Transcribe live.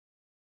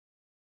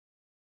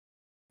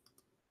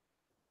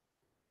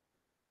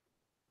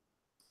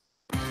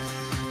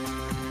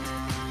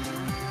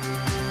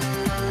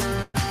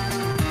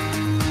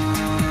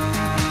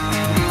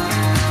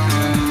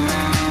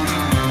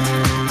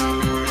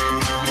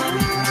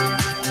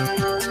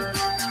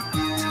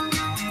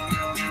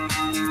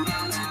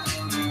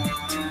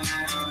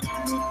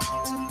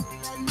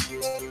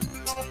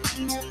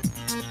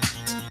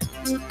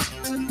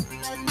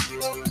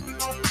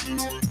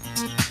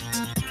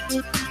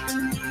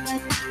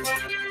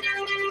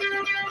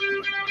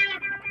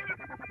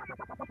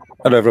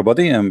Hello,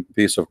 everybody, and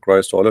peace of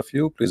Christ to all of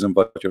you. Please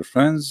invite your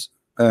friends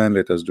and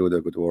let us do the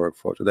good work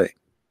for today.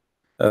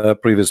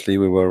 Previously,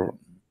 we were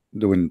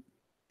doing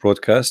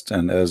broadcast,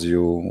 and as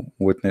you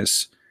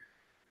witness,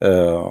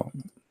 uh,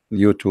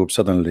 YouTube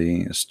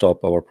suddenly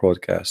stopped our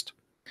broadcast.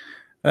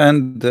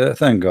 And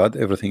thank God,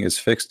 everything is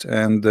fixed.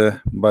 And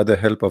by the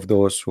help of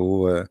those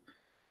who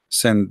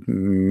send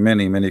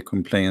many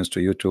complaints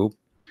to YouTube,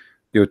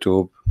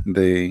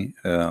 they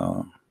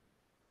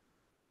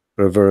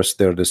reversed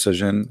their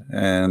decision,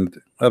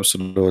 and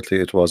absolutely,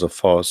 it was a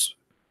false.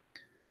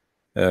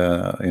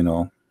 You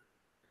know,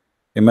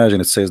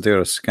 Imagine it says they're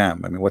a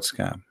scam. I mean, what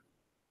scam?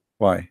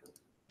 Why?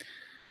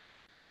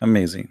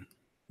 Amazing.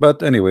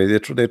 But anyway,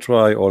 they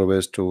try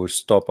always to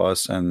stop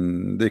us,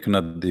 and they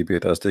cannot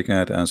debate us, they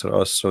cannot answer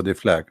us, so they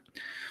flag.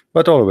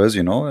 But always,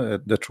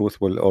 the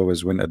truth will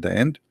always win at the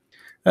end.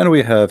 And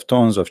we have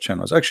tons of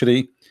channels.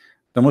 Actually,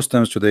 the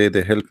Muslims today,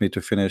 they helped me to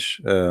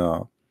finish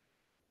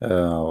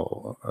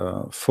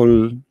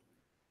full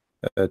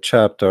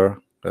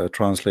chapter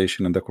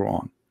translation in the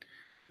Quran.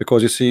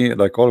 Because you see,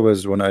 like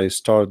always, when I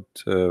start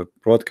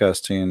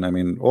broadcasting, I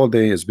mean, all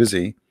day is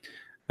busy,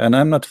 and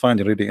I'm not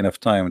finding really enough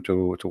time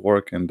to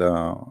work in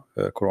the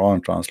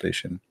Quran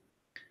translation.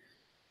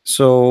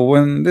 So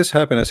when this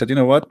happened, I said, you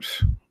know what?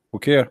 Who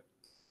care?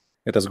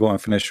 Let us go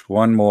and finish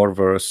one more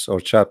verse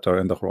or chapter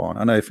in the Quran,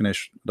 and I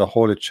finished the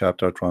whole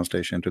chapter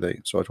translation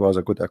today. So it was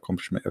a good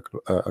accomplishment,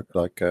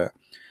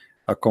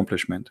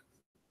 accomplishment.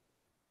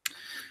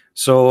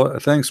 So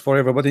thanks for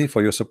everybody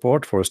for your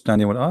support, for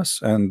standing with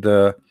us, and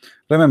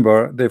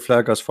remember, they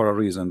flag us for a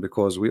reason,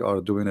 because we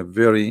are doing a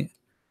very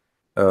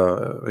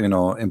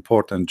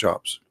important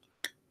jobs.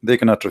 They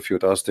cannot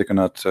refute us, they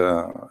cannot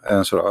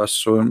answer us,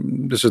 so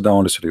this is the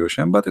only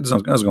solution, but it's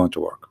not going to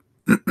work.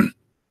 I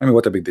mean,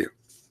 what a big deal.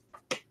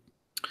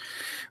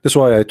 That's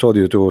why I told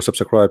you to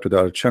subscribe to the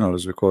other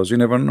channels, because you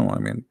never know. I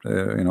mean,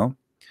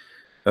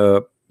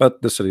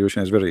 but the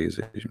solution is very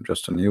easy.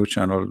 Just a new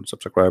channel,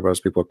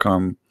 subscribers, people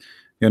come,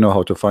 you know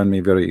how to find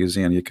me very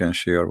easy, and you can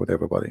share with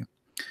everybody.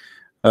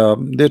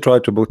 They try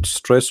to put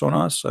stress on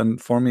us, and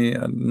for me,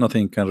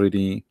 nothing can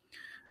really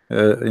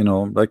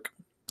like,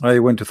 I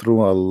went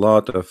through a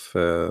lot of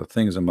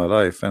things in my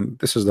life, and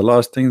this is the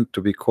last thing to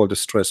be called a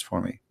stress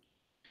for me.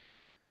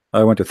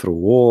 I went through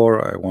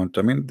war.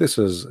 I mean, this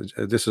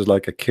is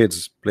like a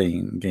kids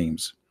playing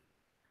games.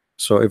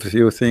 So if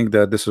you think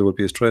that this will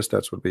be stress,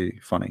 that would be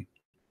funny.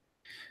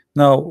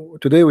 Now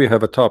today we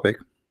have a topic.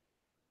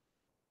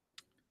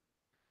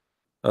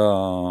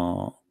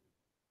 No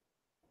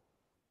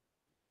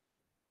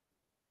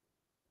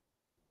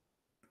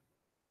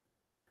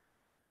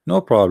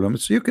problem.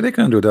 They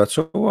can do that.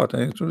 So what?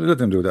 Let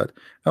them do that,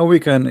 and we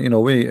can.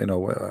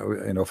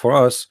 For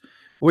us,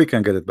 we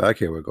can get it back.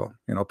 Here we go.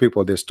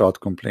 People, they start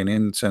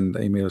complaining, send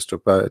emails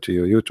to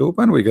your YouTube,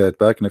 and we get it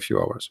back in a few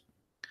hours.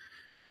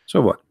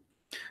 So what?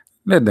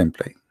 Let them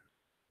play.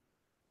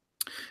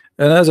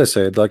 And as I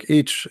said, like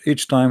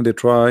each time they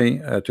try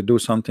to do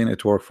something,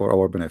 it works for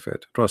our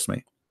benefit. Trust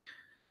me.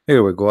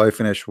 Here we go. I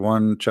finished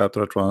one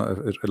chapter.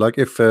 Like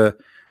if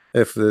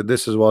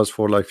this was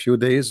for like few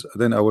days,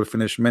 then I will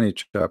finish many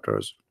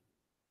chapters.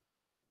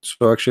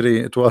 So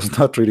actually, it was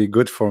not really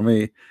good for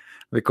me,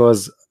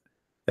 because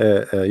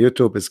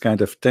YouTube is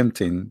kind of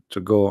tempting to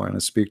go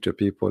and speak to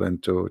people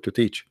and to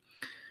teach.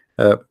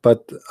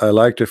 But I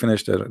like to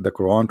finish the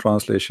Quran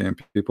translation.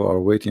 People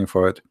are waiting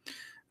for it,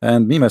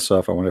 and me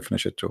myself, I want to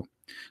finish it too.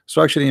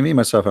 So actually, me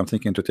myself, I'm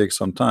thinking to take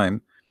some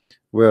time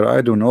where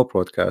I do no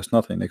broadcast,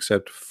 nothing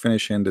except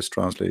finishing this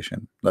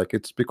translation. Like,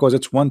 it's because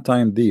it's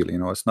one-time deal.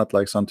 It's not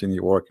like something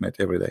you work in it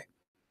every day.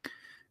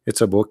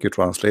 It's a book you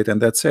translate, and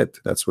that's it.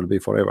 That will be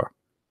forever.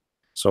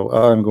 So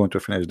I'm going to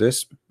finish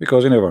this,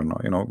 because you never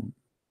know.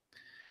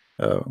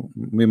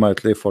 We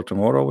might live for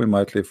tomorrow, we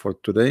might live for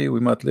today, we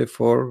might live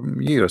for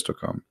years to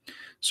come.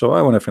 So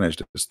I want to finish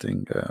this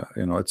thing.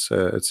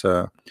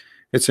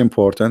 It's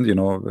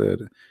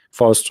important.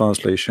 False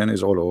translation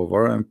is all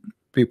over, and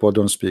people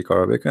don't speak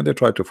Arabic, and they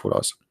try to fool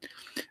us.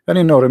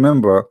 And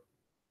remember,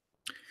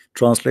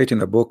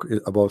 translating a book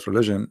about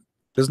religion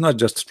is not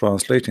just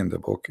translating the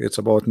book. It's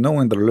about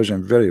knowing the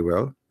religion very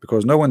well,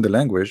 because knowing the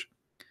language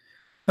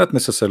not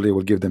necessarily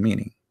will give the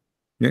meaning.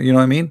 You know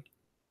what I mean?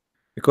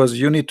 Because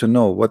you need to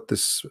know what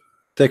this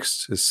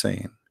text is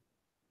saying.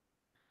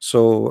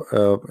 So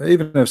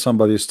even if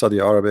somebody study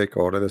Arabic,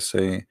 or let us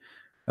say,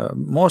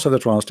 most of the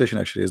translation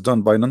actually is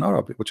done by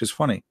non-Arab, which is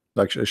funny,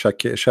 like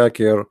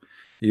Shakir,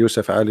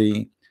 Yusuf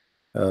Ali,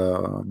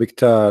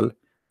 Biktal.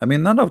 I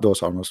mean, none of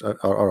those are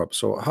Arab.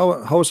 So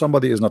how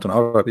somebody is not an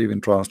Arab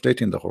even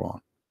translating the Quran?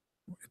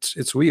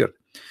 It's weird.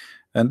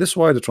 And this is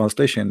why the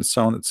translation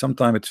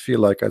sometimes it feel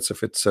like as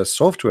if it's a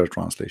software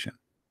translation.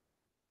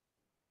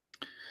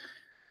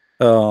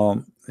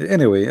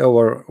 Anyway,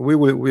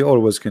 we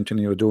always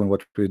continue doing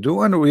what we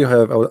do, and we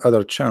have our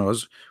other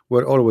channels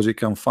where always you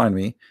can find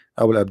me.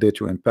 I will update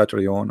you in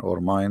Patreon or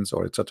Minds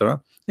or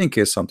etc. in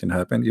case something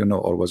happened.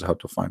 Always how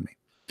to find me.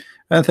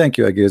 And thank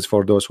you again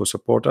for those who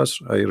support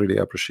us. I really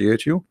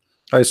appreciate you.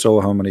 I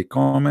saw how many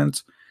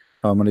comments,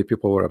 how many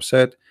people were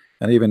upset,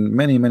 and even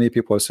many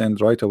people send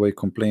right away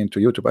complaint to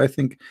YouTube. I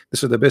think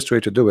this is the best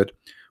way to do it.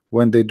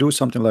 When they do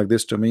something like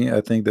this to me,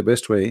 I think the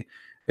best way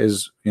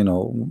is,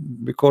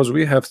 because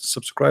we have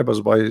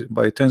subscribers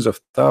by tens of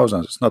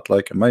thousands. It's not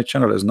like my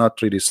channel is not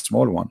really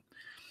small one.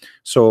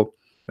 So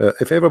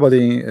if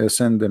everybody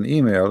send an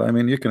email, I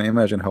mean, you can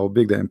imagine how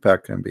big the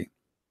impact can be.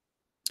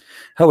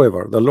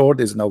 However, the Lord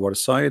is on our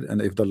side,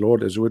 and if the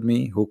Lord is with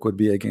me, who could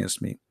be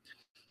against me?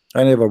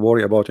 I never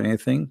worry about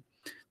anything.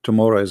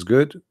 Tomorrow is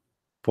good,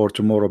 for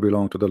tomorrow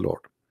belong to the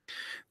Lord.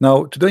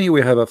 Now, today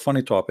we have a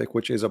funny topic,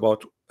 which is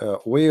about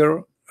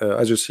where,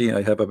 as you see,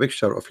 I have a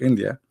picture of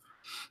India.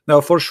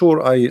 Now, for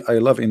sure, I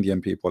love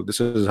Indian people. This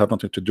is have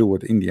nothing to do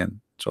with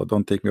Indian, so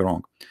don't take me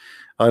wrong.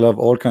 I love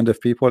all kind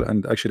of people,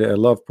 and actually, I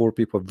love poor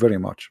people very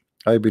much.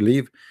 I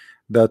believe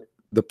that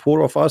the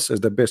poor of us is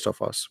the best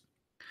of us.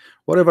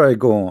 Wherever I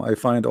go, I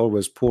find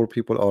always poor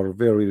people are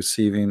very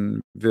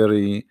receiving,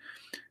 very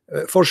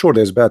for sure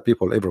there's bad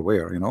people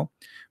everywhere,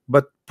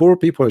 but poor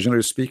people,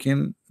 generally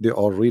speaking, they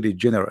are really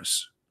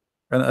generous.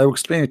 And I will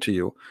explain it to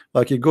you.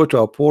 Like, you go to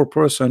a poor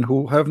person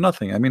who have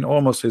nothing. I mean,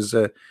 almost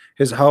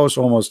his house,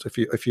 almost, if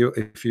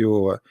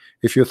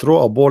you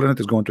throw a ball in it,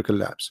 is going to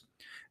collapse.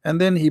 And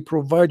then he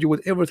provide you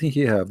with everything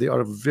he have. They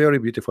are very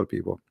beautiful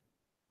people.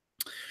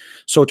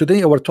 So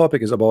today our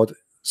topic is about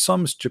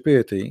some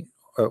stupidity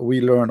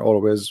we learn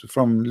always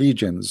from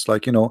legends.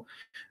 Like,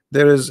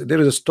 there is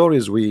a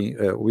stories we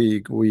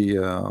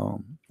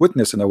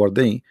witness in our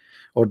day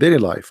or daily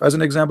life. As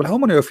an example, how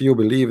many of you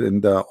believe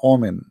in the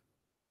omen?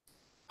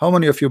 How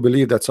many of you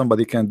believe that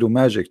somebody can do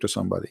magic to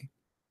somebody?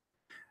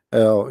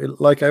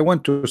 Like, I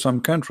went to some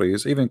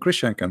countries, even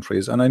Christian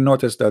countries, and I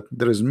noticed that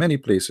there is many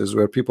places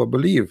where people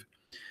believe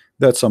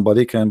that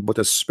somebody can put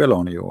a spell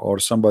on you, or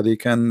somebody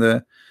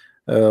can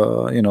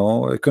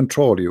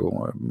control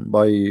you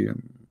by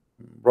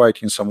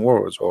writing some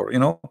words, or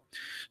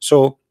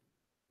so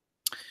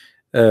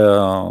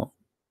uh,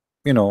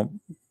 you know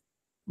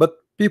but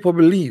people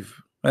believe,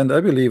 and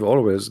I believe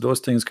always those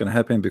things can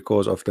happen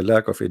because of the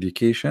lack of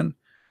education,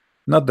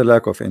 not the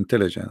lack of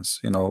intelligence.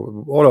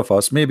 All of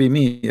us, maybe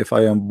me, if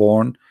I am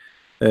born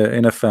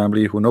in a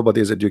family who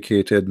nobody is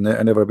educated,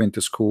 I never been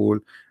to school,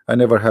 I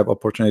never have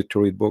opportunity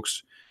to read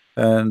books,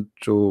 and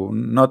to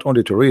not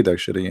only to read,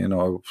 actually, I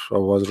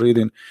was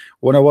reading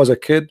when I was a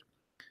kid.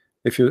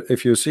 If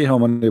you see how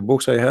many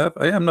books I have,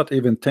 I am not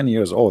even 10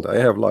 years old. I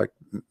have like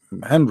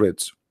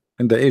hundreds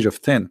in the age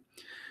of 10.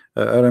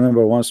 I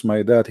remember once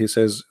my dad, he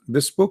says,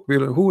 this book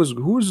who's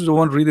the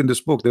one reading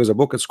this book? There's a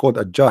book, it's called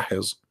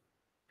Jahiz.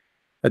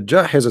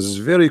 Jahiz is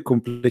a very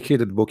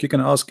complicated book. You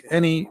can ask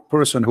any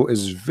person who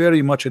is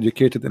very much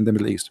educated in the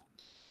Middle East.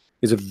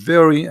 He's a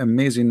very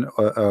amazing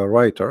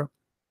writer,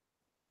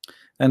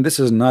 and this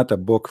is not a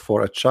book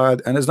for a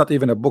child, and it's not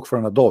even a book for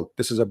an adult.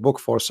 This is a book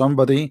for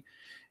somebody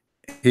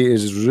he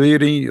is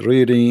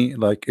really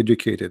like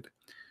educated.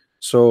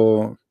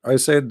 So I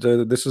said,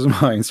 this is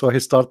mine. So he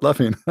start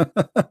laughing.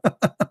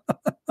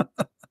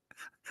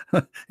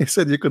 He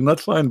said, you could not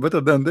find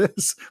better than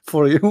this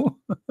for you.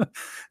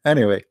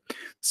 Anyway,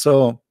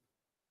 so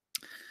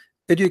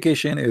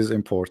education is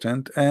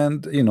important,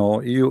 and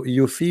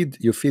you feed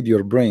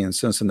your brain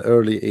since an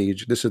early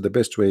age. This is the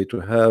best way to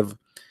have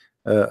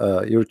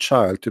your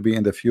child to be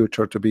in the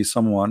future, to be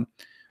someone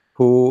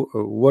who,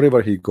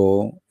 wherever he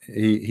go,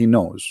 he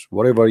knows.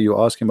 Whatever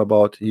you ask him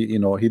about, he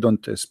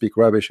don't speak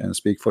rubbish and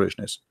speak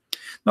foolishness.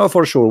 Now,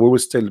 for sure, we will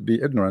still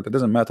be ignorant. It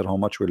doesn't matter how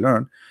much we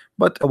learn,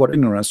 but our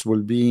ignorance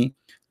will be,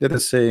 let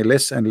us say,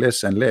 less and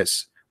less and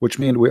less, which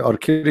means we are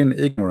killing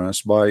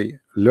ignorance by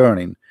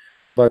learning.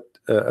 But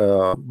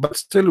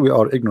still we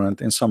are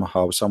ignorant in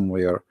somehow,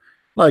 somewhere.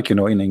 Like, in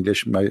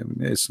English,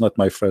 it's not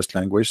my first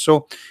language,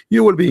 so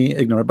you will be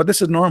ignorant. But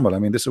this is normal. I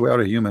mean, we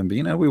are a human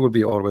being, and we will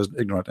be always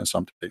ignorant in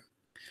something.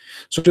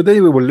 So today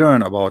we will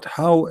learn about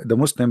how the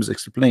Muslims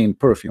explain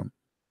perfume.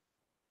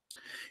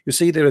 You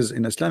see, there is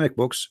in Islamic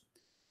books,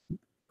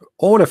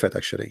 all of it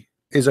actually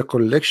is a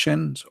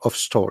collection of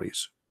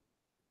stories.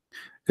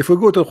 If we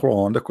go to the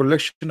Quran, the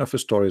collection of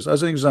stories,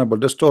 as an example,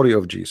 the story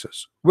of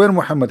Jesus. Where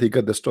Muhammad he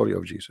got the story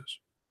of Jesus?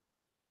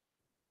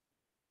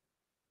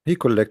 He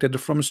collected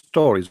from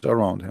stories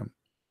around him.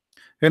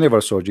 He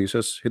never saw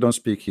Jesus. He don't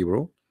speak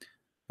Hebrew.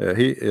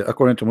 He,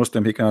 according to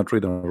Muslim, he cannot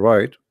read and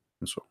write.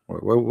 And so,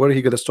 where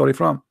he get the story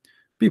from?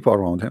 People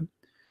around him.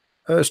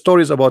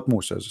 Stories about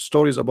Moses,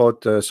 stories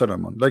about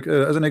Solomon. Like,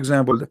 as an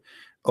example,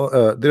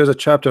 there is a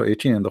chapter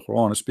 18 in the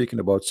Quran speaking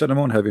about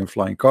Solomon having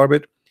flying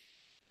carpet.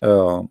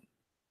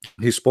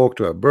 He spoke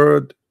to a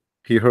bird.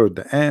 He heard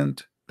the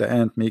ant. The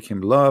ant make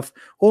him laugh.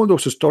 All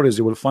those stories,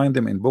 you will find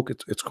them in book.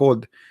 It's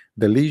called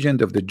The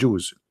Legend of the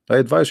Jews. I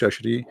advise you,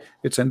 actually,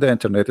 it's in the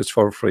internet. It's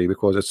for free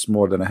because it's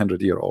more than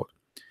 100-year-old.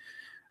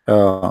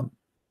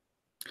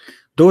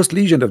 Those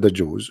Legend of the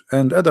Jews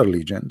and other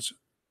legends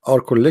are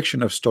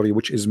collection of story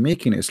which is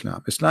making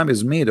Islam. Islam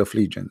is made of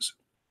legends,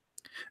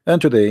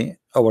 and today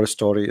our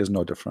story is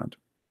no different.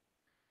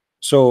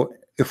 So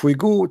if we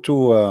go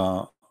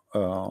to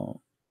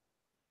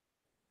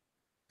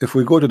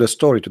the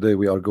story today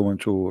we are going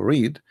to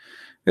read,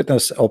 Let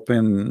us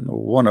open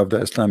one of the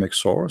Islamic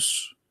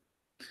source.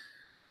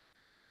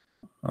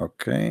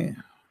 Okay.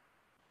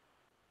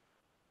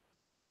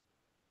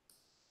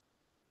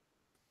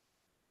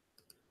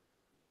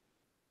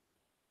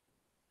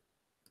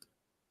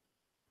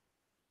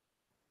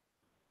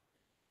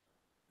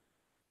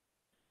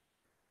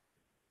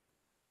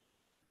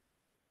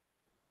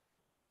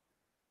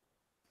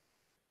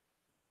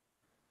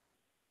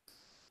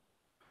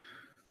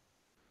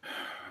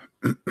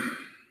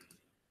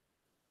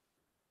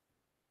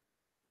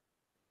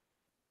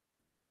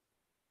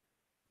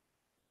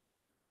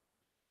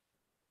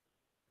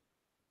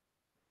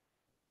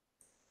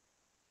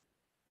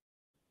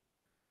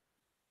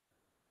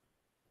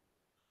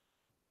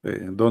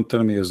 Don't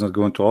tell me it's not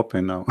going to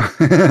open now.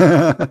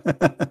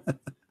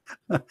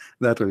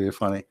 That will be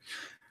funny.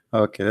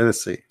 Okay,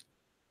 let's see.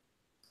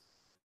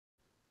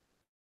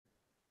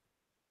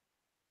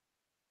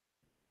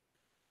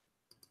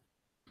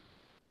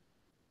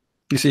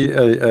 You see,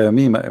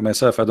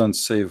 myself, I don't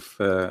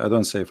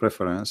save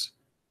reference.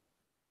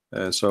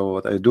 So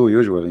what I do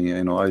usually,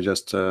 I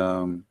just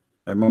I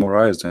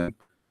memorize them,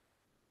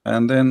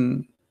 and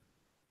then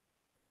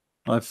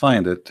I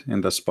find it in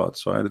the spot.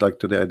 So like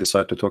today, I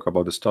decide to talk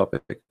about this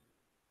topic.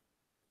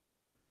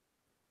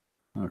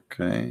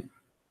 Okay.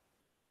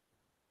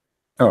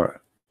 All right.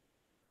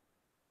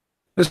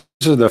 This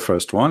is the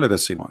first one. Let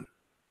us see one.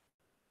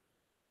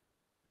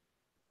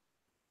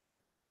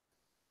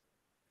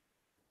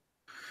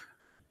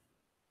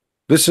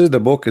 This is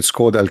the book. It's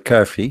called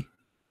Al-Kafi.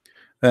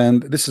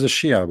 And this is a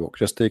Shia book.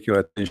 Just take your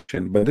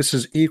attention. But this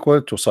is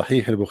equal to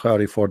Sahih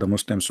al-Bukhari for the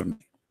Muslim Sunni.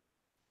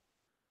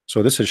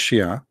 So this is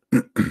Shia.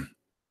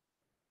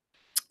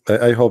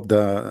 I hope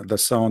the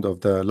sound of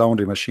the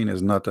laundry machine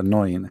is not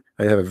annoying.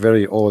 I have a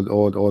very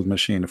old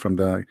machine from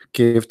the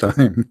cave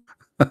time.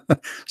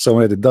 So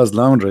when it does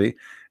laundry,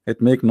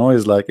 it make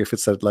noise like if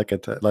it's like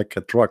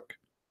a truck.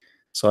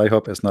 So I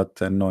hope it's not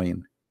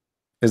annoying.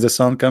 Is the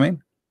sound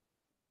coming?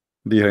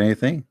 Do you hear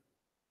anything?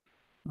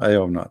 I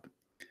hope not.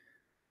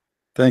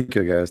 Thank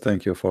you, guys.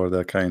 Thank you for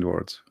the kind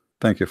words.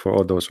 Thank you for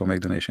all those who make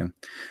donation.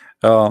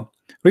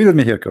 Read with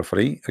me here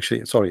carefully.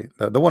 Actually, sorry,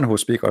 the one who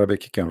speak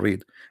Arabic, he can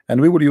read,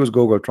 and we will use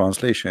Google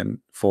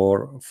translation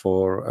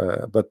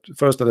but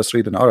first let us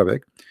read in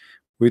Arabic.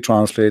 We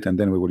translate and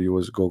then we will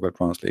use Google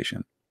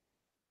translation.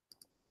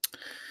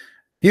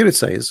 Here it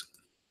says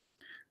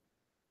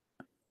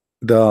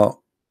the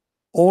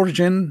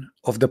origin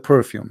of the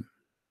perfume.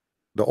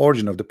 The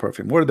origin of the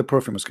perfume, where the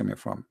perfume is coming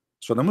from.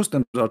 So the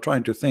Muslims are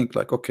trying to think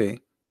like, okay,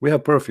 we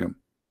have perfume,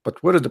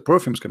 but where is the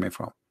perfumes coming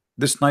from?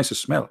 This nice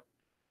smell.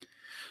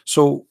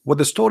 So what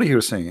the story here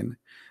is saying,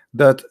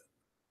 that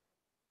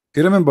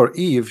you remember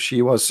Eve,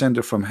 she was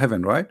sent from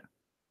heaven, right?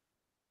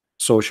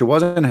 So she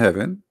was in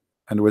heaven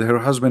and with her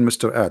husband,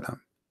 Mr.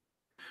 Adam.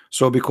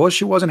 So because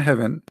she was in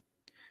heaven,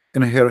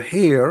 in her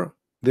hair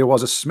there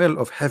was a smell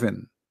of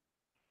heaven.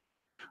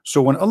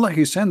 So when Allah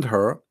he sent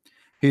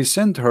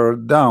her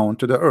down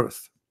to the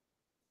earth.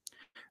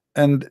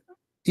 And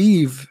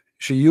Eve,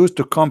 she used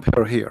to comb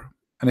her hair.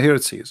 And here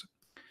it says,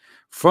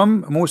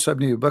 from Musa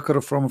ibn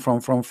Bakr,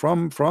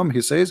 from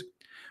he says,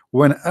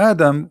 when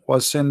Adam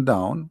was sent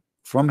down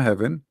from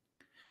heaven,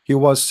 he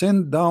was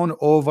sent down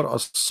over a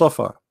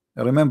Safa.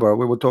 Remember,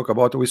 we spoke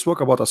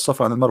about a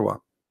Safa and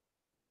Marwa.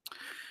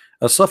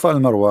 A Safa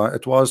and Marwa,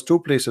 it was two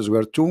places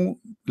where two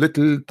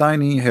little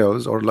tiny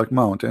hills or like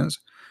mountains.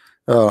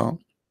 Actually,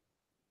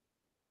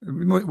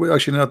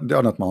 they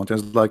are not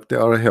mountains, like they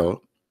are a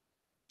hill.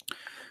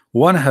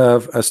 One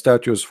have a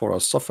statues for a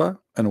Safa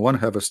and one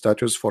have a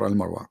statues for Al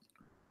Marwa,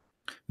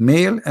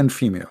 male and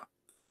female.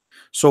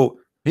 So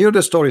here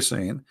the story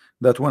saying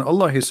that when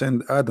Allah he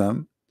sent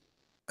Adam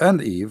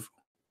and Eve,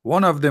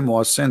 one of them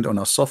was sent on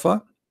a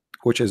Safa,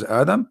 which is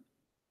Adam,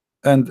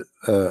 and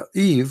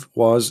Eve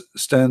was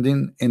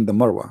standing in the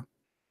Marwa.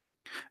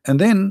 And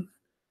then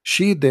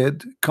she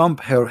did comb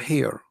her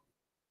hair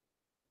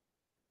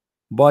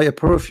by a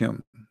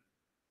perfume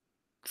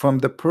from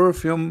the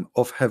perfume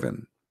of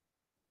heaven.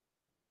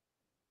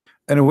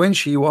 And when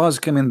she was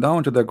coming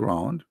down to the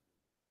ground,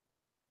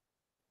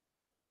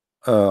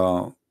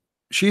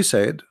 she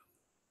said,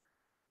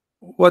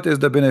 what is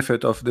the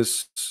benefit of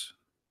this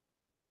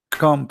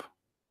comb,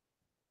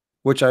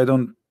 which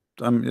I'm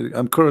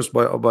cursed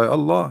by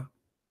Allah?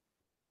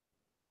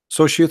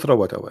 So she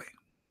threw it away.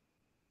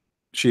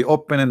 She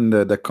opened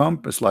the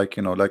comb. It's like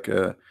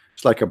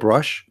it's like a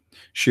brush.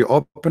 She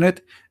opened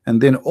it,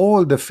 and then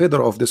all the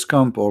feather of this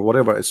comb or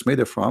whatever it's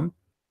made from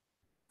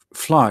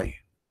fly,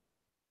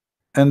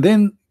 and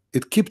then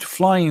it kept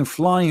flying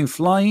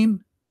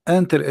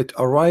until it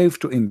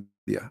arrived to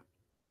India.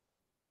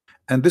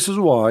 And this is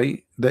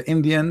why the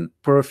Indian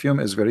perfume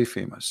is very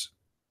famous.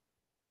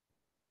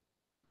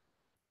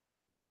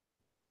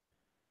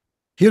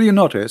 Here you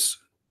notice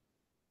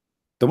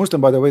the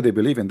Muslim, by the way, they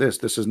believe in this.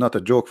 This is not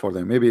a joke for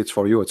them. Maybe it's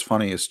for you, it's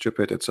funny, it's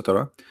stupid,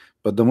 etc.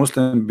 But the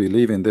Muslim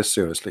believe in this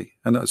seriously,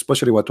 and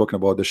especially we're talking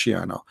about the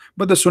Shia now.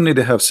 But the Sunni,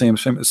 they have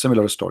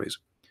similar stories.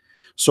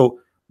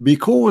 So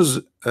because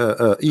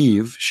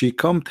Eve, she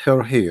combed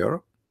her hair,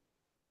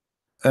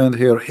 and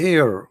her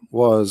hair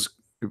was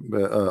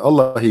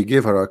Allah, He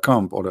gave her a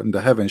comb, or in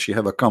the heaven she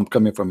have a comb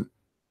coming from,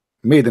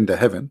 made in the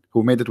heaven.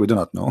 Who made it, we do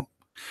not know.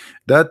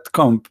 That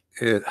comb,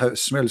 it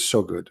smells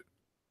so good.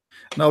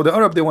 Now the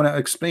Arab, they want to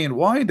explain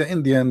why the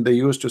Indian, they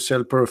used to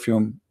sell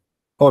perfume.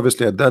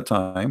 Obviously at that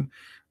time,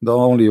 the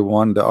only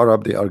one, the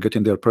Arab, they are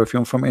getting their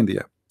perfume from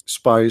India,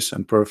 spice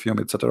and perfume,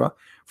 etc.,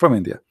 from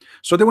India.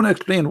 So they want to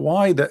explain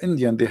why the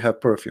Indian, they have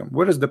perfume.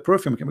 Where is the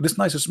perfume coming? This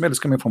nice smell is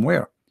coming from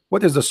where?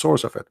 What is the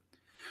source of it?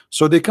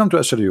 So they come to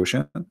a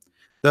solution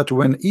that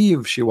when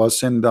Eve, she was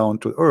sent down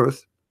to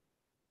earth,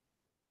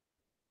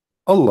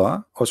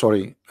 Allah, oh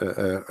sorry,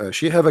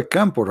 she have a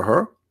camp for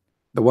her,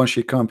 the one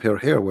she combed her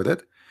hair with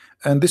it,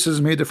 and this is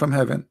made from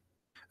heaven.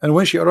 And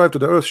when she arrived to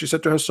the earth, she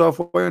said to herself,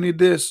 "Why I need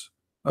this?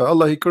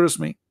 Allah, He cursed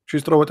me." She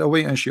throw it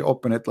away and she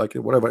opened it, like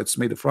whatever it's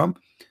made from,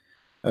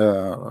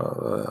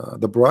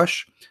 the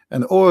brush,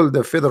 and all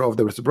the feather of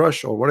the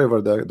brush, or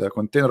whatever the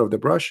container of the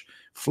brush,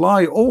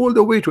 fly all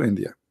the way to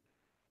India.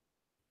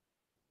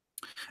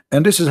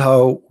 And this is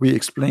how we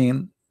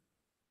explain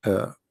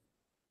uh,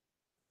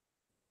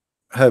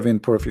 having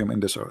perfume in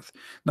this earth.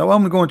 Now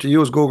I'm going to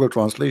use Google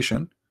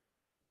translation.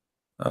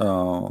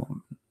 uh,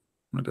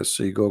 let's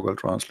see, Google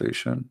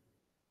translation.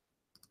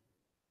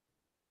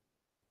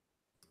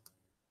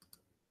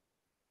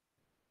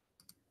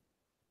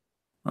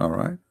 All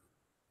right,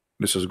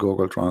 this is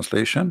Google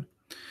translation.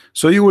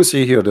 So you will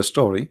see here the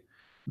story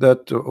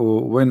that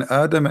when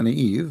Adam and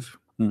Eve,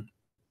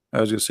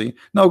 as you see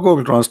now,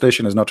 Google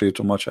translation is not really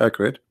too much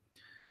accurate,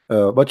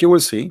 but you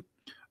will see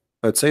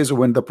it says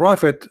when the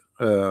prophet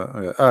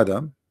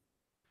Adam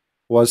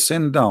was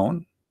sent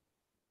down,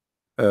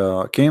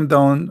 came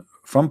down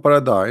from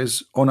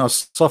paradise on a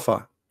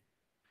Safa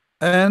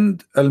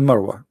and Al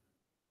Marwa.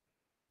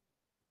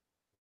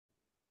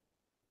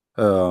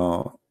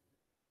 Uh,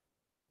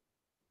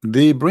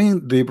 they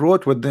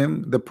brought with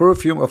them the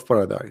perfume of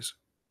paradise,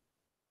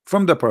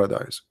 from the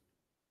paradise.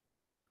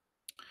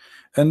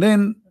 And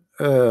then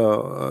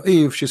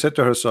Eve, she said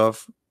to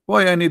herself,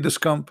 "Why I need this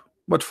comb?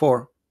 What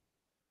for?"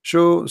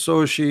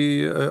 So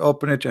she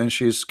opened it and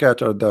she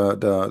scattered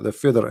the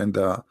feather in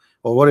the,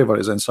 or whatever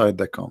is inside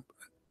the comb.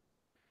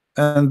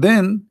 And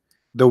then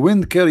the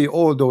wind carry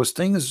all those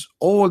things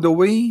all the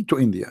way to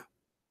India.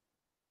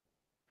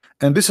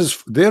 And this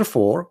is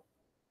therefore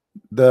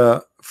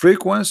the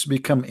frequency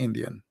become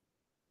Indian,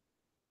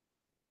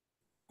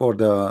 or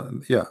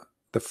the, yeah,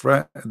 the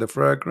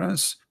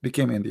fragrance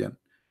became Indian,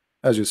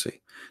 as you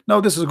see.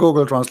 Now this is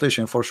Google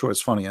translation for sure.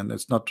 It's funny and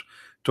it's not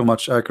too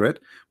much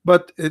accurate,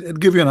 but it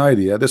gives you an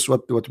idea. This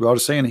what we are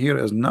saying here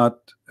is not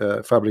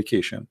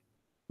fabrication,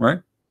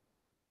 right?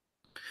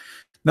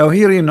 Now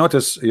here you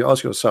notice, you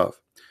ask yourself,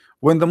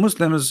 when the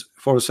Muslims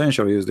for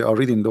centuries they are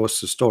reading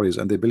those stories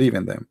and they believe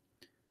in them,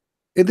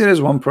 if there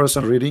is one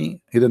person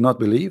really he did not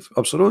believe,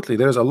 absolutely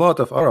there is a lot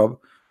of Arab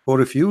who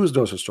refuse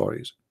those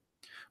stories.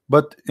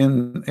 But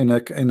in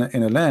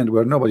a land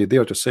where nobody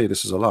dare to say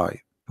this is a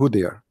lie, who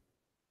dare?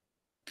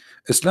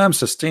 Islam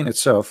sustained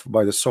itself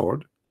by the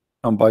sword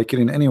and by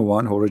killing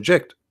anyone who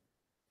reject.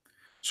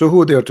 So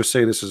who dare to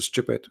say this is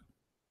stupid?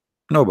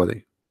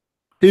 Nobody.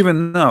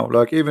 Even now,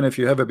 like even if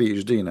you have a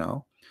PhD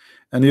now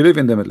and you live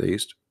in the Middle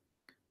East,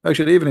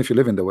 actually even if you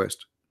live in the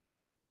West,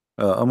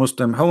 a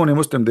Muslim, how many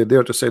Muslim they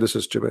dare to say this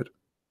is stupid?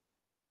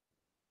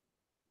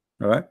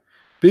 All right,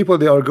 people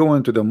they are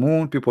going to the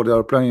moon, people they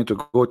are planning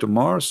to go to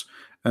Mars,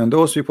 and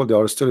those people they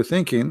are still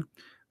thinking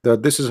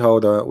that this is how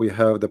we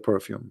have the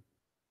perfume.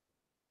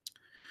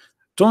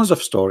 Tons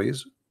of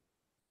stories,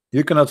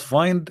 you cannot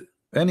find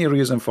any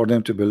reason for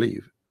them to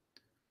believe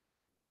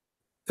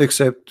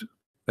except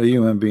a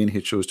human being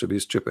he chose to be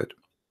stupid.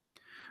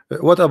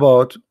 What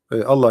about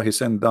Allah? He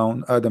sent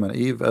down Adam and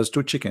Eve as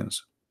two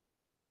chickens.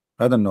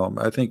 I don't know.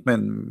 I think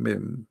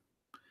men,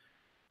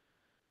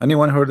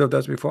 anyone heard of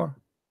that before?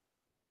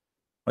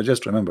 I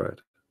just remember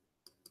it.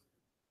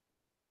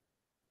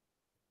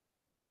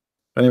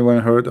 Anyone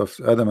heard of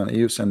Adam and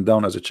Eve sent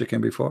down as a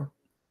chicken before?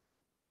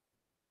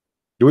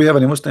 Do we have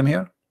any Muslim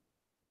here?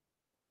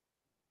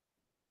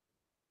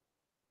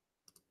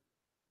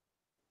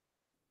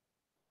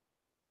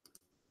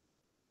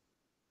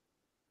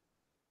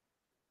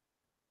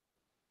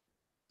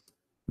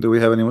 Do we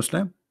have any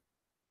Muslim?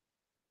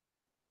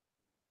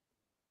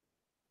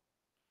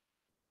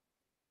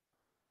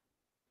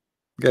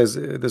 Guys,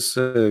 this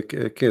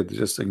kid,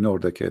 just ignore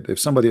the kid. If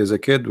somebody is a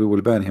kid, we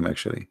will ban him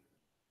actually.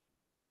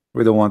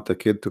 We don't want the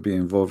kid to be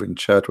involved in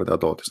chat with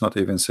adult. It's not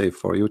even safe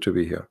for you to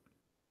be here.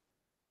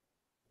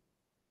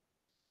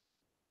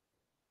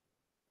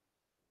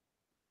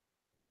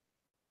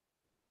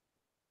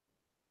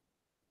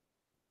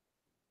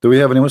 Do we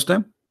have any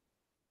Muslim?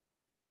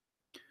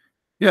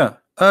 Yeah,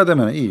 Adam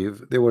and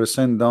Eve, they were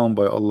sent down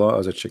by Allah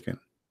as a chicken.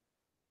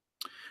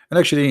 And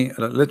actually,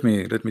 let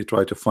me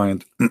try to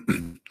find.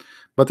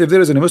 But if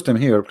there is any Muslim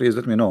here, please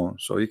let me know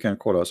so you can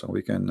call us and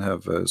we can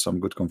have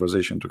some good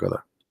conversation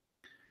together.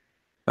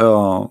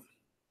 Uh,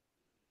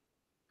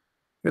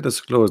 Let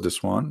us close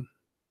this one.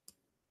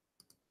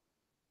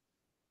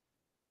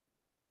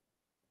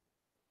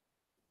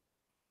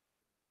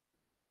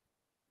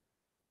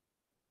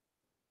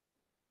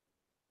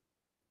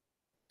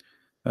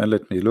 And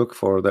let me look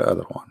for the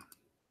other one.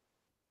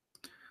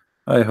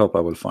 I hope I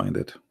will find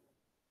it.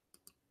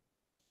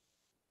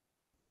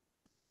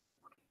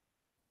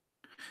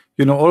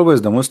 You know,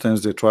 always the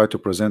Muslims, they try to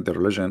present the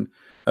religion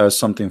as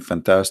something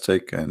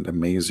fantastic and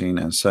amazing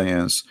and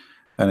science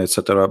and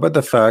etc. But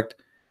the fact,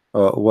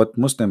 what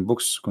Muslim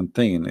books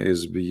contain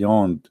is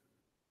beyond,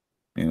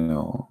 you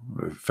know,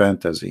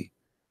 fantasy.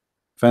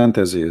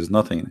 Fantasy is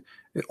nothing.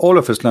 All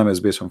of Islam is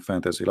based on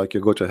fantasy. Like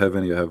you go to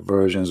heaven, you have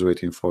virgins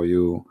waiting for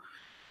you,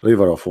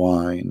 river of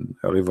wine,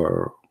 a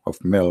river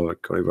of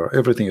milk, river.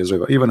 Everything is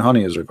river. Even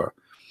honey is river.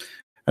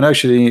 And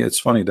actually, it's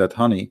funny that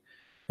honey,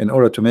 in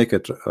order to make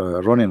it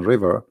running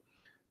river,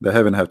 the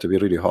heaven have to be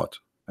really hot.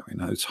 I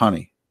mean, it's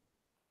honey.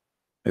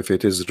 If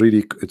it is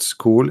really, it's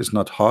cool, it's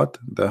not hot,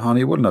 the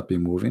honey will not be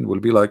moving, will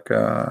be like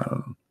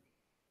I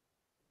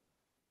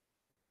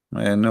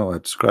know I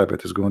describe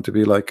it, it's going to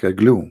be like a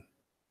glue.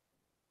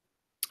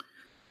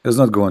 It's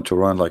not going to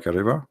run like a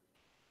river.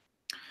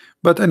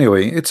 But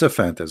anyway, it's a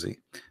fantasy.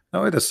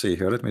 Now let us see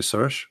here. Let me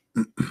search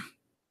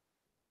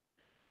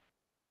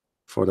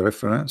for the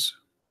reference.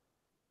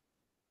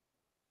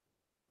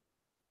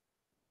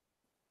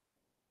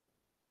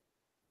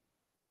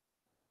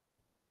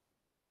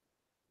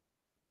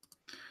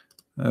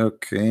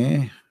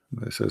 Okay,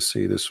 let's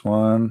see this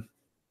one.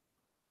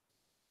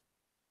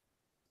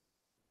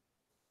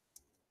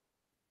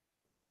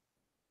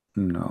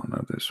 No,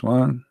 not this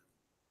one.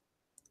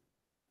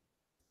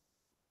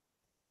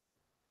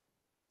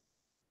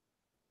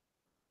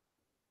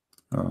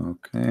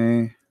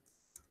 Okay.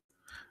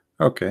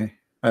 Okay,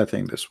 I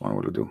think this one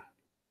will do.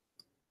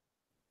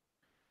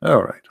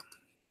 All right.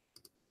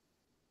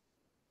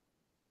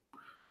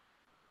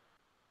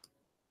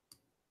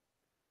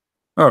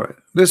 All right.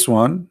 This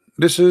one,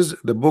 this is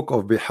the book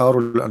of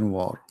Biharul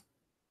Anwar.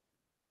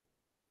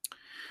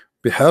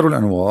 Biharul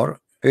Anwar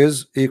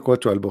is equal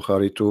to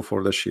Al-Bukhari 2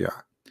 for the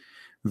Shia.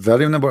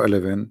 Volume number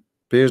 11,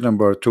 page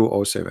number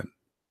 207.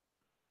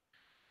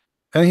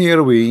 And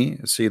here we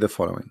see the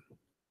following.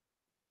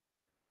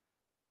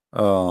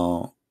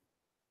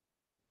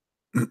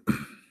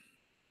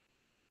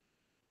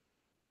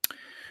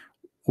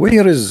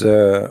 Where is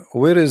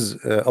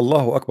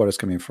Allahu Akbar is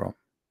coming from?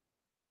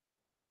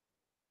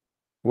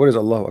 Where is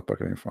Allahu Akbar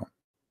coming from?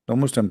 The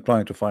Muslim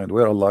trying to find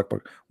where Allah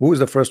Akbar. Who is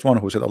the first one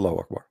who said Allahu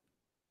Akbar?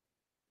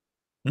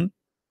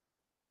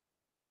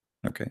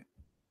 Okay.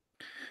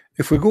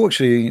 If we go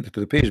actually to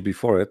the page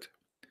before it,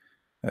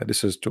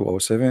 this is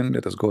 207.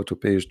 Let us go to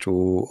page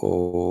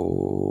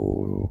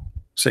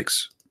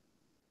 206.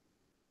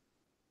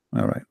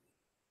 All right.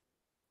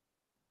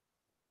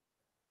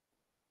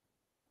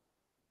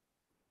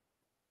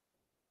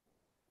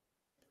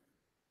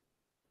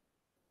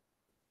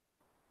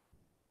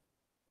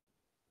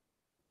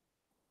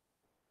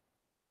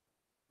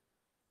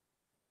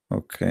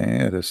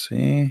 Okay, let's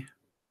see.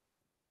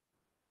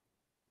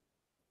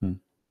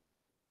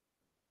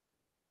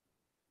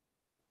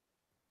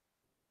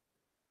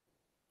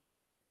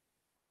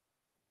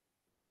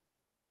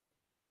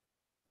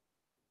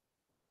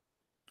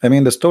 I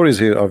mean, the stories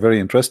here are very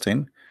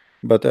interesting,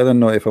 but I don't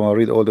know if I'm gonna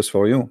read all this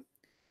for you.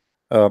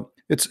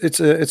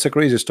 It's a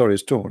crazy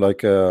stories too.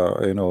 Like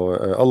you know,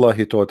 Allah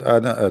He taught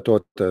Adam,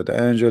 taught the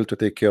angel to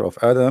take care of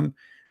Adam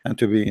and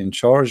to be in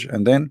charge,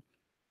 and then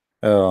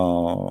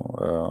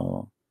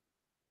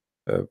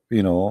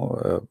you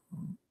know,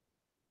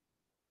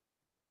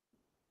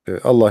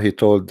 Allah He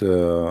told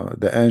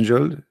the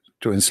angel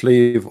to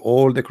enslave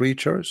all the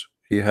creatures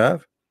He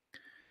have,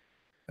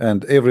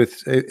 and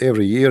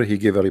every year He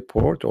gave a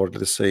report, or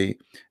let's say,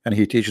 and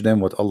He teach them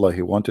what Allah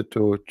He wanted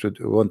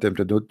want them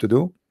to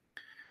do,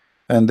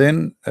 and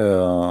then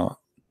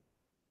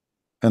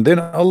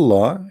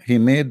Allah He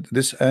made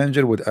this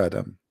angel with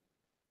Adam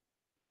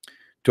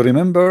to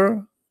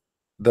remember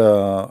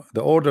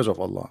the orders of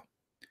Allah,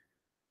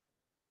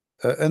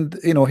 and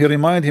you know He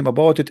remind him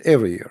about it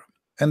every year.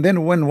 And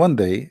then when one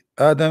day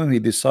Adam he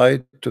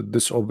decided to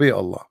disobey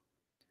Allah,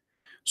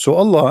 so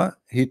Allah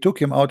He took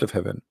him out of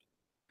heaven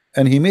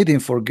and He made him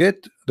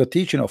forget the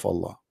teaching of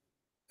Allah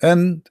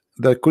and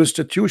the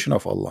constitution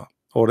of Allah,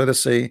 or let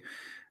us say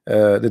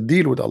the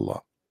deal with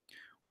Allah,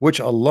 which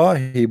Allah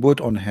He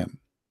put on him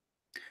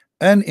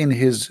and in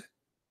his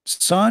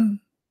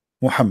son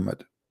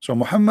Muhammad. So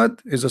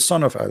Muhammad is the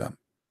son of Adam,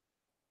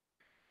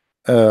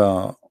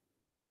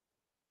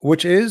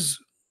 which is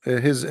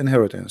his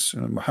inheritance.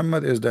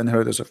 Muhammad is the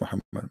inheritance of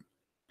Muhammad.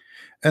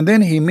 And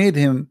then He made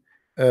him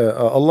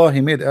Allah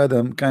He made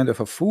Adam kind of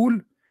a fool,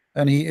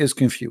 and he is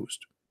confused.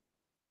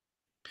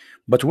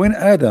 But when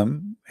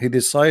Adam he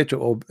decided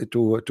to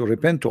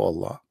repent to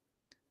Allah,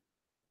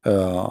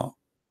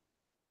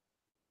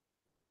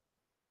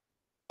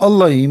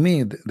 Allah He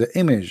made the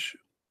image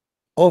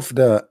of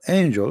the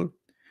angel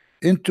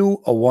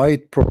into a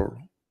white pearl,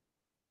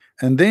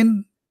 and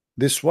then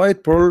this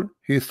white pearl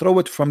He threw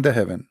it from the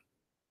heaven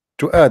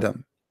to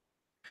Adam,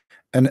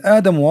 and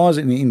Adam was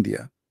in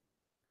India.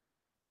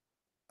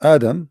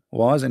 Adam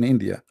was in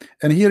India.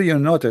 And here you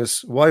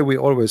notice why we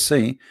always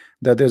say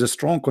that there's a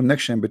strong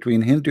connection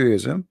between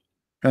Hinduism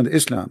and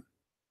Islam.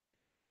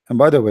 And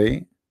by the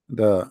way,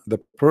 the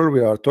pearl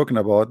we are talking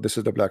about, this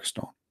is the black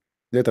stone.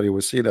 Later you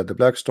will see that the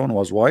black stone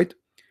was white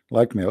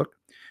like milk,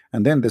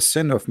 and then the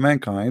sin of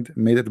mankind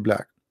made it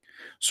black.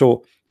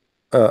 So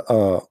uh,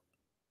 uh,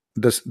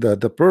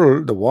 the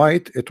pearl, the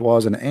white, it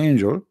was an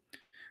angel,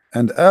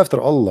 and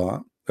after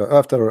Allah,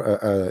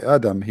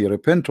 Adam, he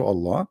repent to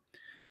Allah.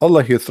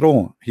 Allah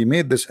he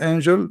made this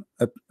angel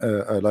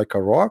like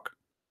a rock,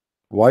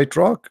 white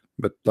rock,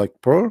 but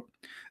like pearl,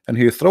 and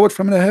he throw it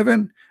from the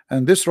heaven,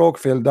 and this rock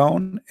fell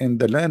down in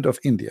the land of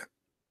India.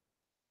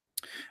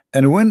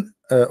 And when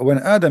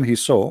Adam he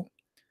saw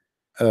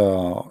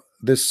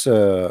this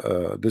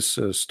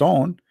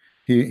stone,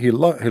 he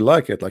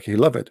liked it, like he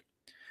loved it,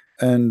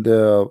 and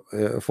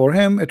for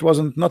him it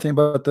wasn't nothing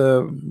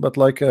but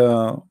like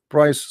a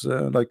price,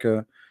 like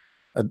a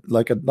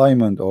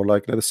diamond, or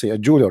like, let's say, a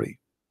jewelry.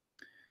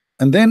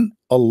 And then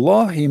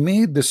Allah he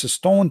made this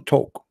stone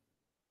talk,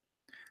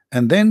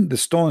 and then the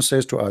stone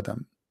says to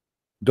Adam,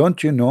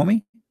 "Don't you know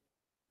me?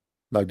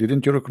 Like,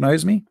 didn't you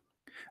recognize me?"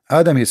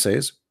 Adam he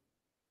says,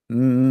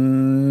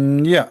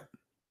 "Yeah,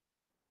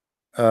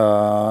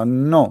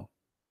 no,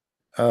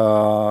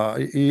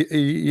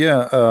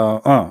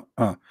 yeah,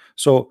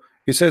 so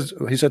he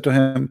said to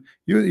him,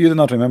 you do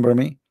not remember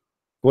me?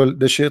 Well,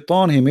 the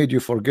shaitan, he made you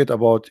forget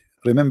about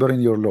remembering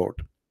your Lord."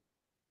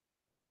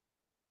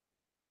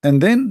 And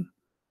then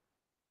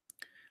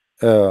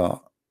uh,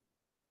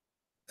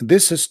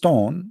 this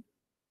stone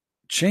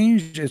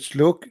changed its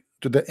look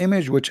to the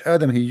image which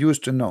Adam he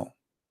used to know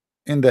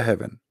in the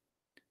heaven.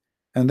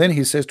 And then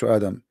he says to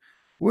Adam,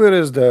 where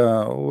is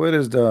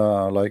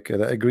the like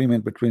the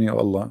agreement between you,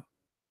 Allah?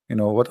 You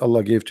know what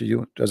Allah gave to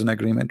you as an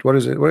agreement? Where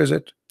is it? Where is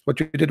it? What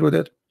you did with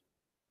it?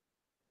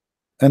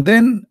 And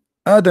then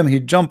Adam he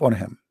jumped on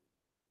him,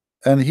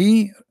 and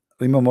he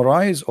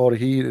memorize, or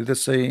he,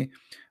 let's say,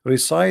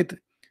 recite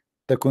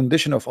the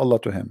condition of Allah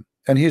to him,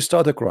 and he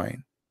started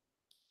crying.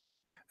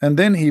 And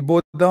then he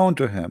bowed down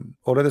to him,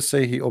 or let us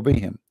say he obeyed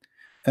him,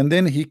 and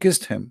then he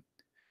kissed him,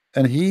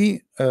 and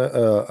he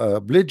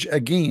pledged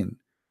again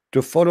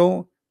to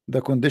follow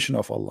the condition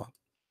of Allah.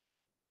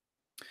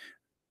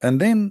 And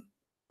then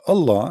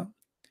Allah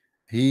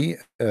he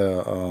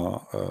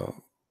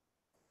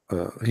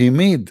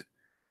made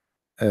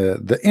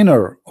the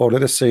inner, or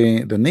let us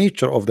say the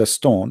nature of the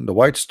stone, the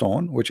white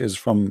stone, which is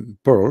from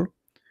pearl,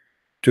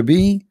 to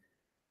be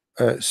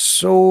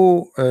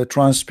so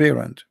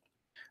transparent,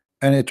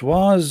 and it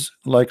was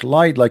like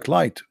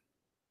light.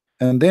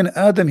 And then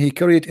Adam he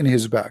carried it in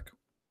his back,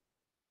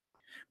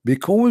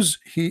 because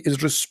he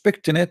is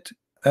respecting it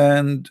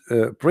and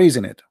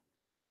praising it.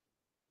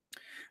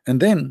 And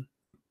then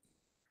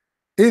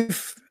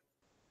if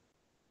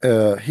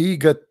he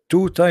got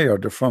too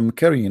tired from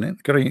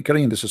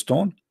carrying this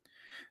stone,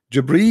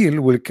 Jibril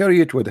will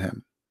carry it with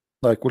him,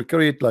 like will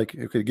carry it, like,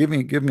 okay, give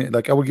me,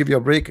 like, I will give you a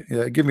break,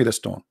 give me the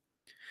stone,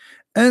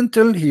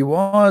 until he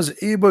was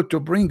able to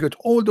bring it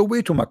all the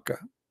way to Mecca.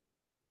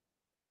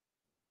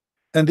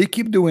 And they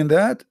keep doing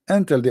that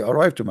until they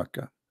arrive to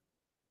Mecca.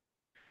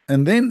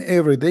 And then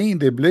every day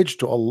they pledge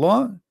to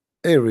Allah,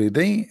 every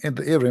day, and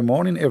every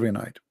morning, every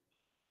night.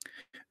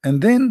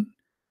 And then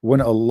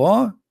when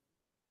Allah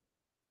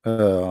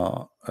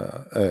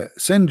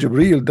send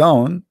Jibril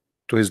down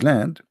to his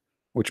land,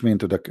 which means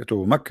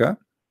to Mecca,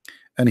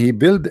 and he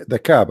built the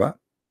Kaaba,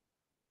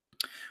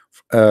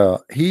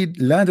 he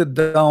landed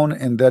down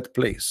in that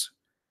place,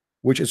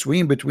 which is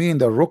between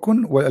the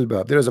Rukun wal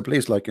Albab. There is a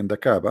place like in the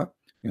Kaaba,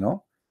 you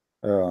know,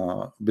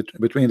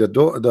 between the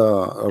door,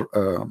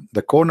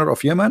 the corner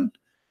of Yemen,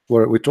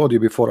 where we told you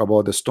before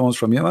about the stones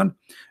from Yemen,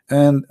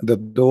 and the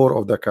door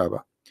of the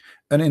Kaaba.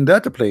 And in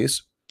that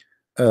place,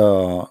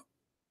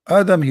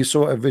 Adam he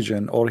saw a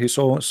vision, or he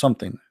saw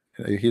something.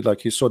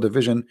 He saw the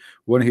vision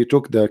when he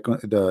took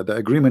the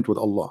agreement with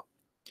Allah.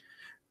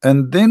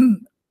 And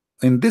then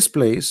in this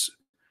place,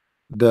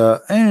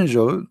 the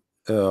angel,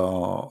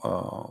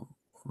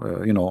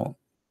 you know,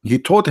 he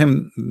taught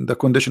him the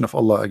condition of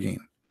Allah again.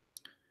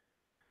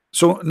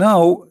 So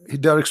now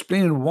they are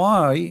explaining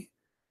why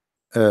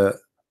the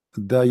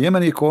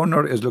Yemeni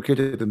corner is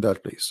located in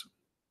that place.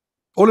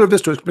 All of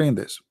this to explain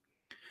this.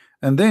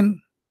 And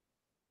then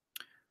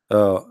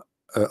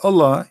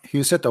Allah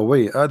he set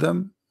away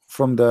Adam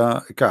from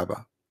the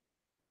Kaaba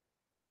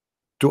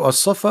to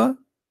As-Safa,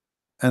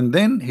 and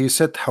then he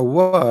set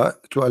Hawa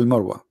to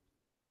Al-Marwa,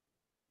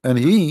 and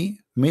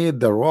he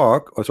made the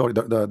rock, or sorry,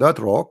 that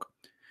rock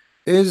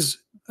is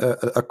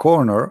a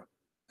corner,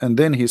 and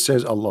then he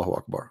says Allahu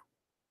Akbar.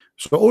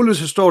 So all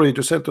this story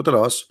to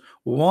tell us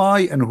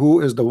why and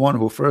who is the one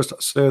who first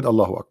said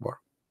Allahu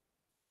Akbar.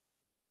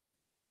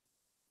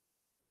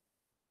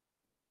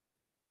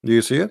 Do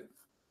you see it?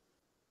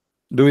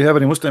 Do we have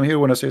any Muslim here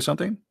want to say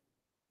something?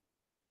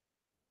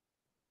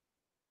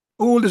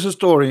 All this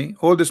story,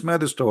 all this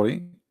mad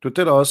story to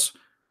tell us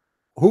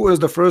who is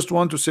the first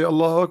one to say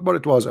Allahu Akbar.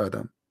 It was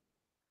Adam.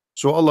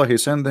 So Allah he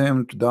sent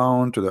him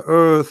down to the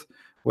earth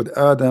with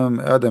Adam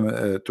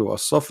to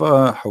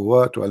As-Safa,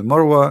 Hawa to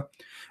Al-Marwa.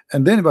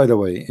 And then, by the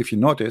way, if you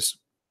notice,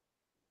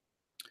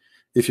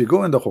 if you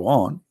go in the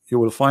Quran, you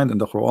will find in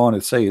the Quran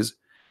it says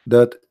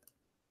that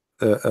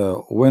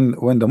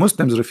when the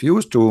Muslims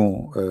refuse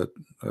to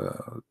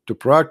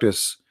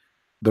practice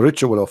the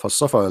ritual of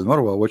As-Safa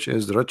al-Marwa, which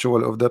is the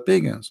ritual of the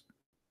pagans.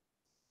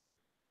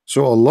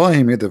 So Allah,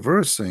 He made a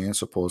verse saying,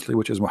 supposedly,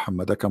 which is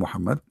Muhammadaka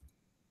Muhammad,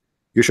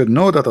 you should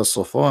know that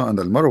As-Safa and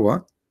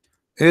al-Marwa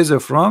is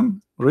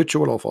from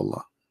ritual of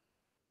Allah.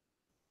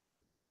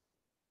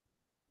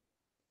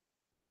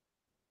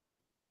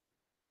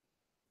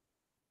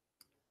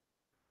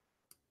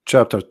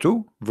 Chapter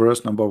 2,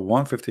 verse number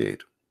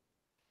 158.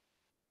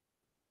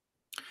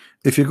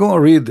 If you go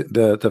and read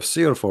the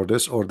tafsir for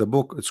this, or the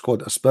book, it's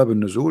called Asbab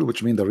al-Nuzul,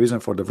 which means the reason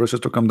for the verses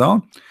to come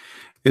down.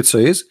 It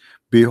says,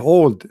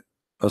 behold,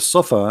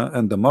 As-Safa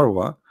and the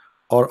Marwa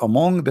are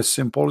among the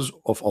symbols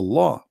of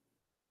Allah.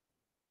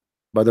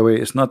 By the way,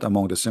 it's not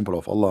among the symbol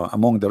of Allah,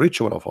 among the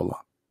ritual of Allah.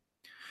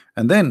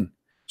 And then,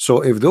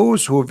 so if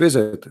those who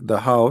visit the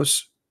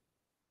house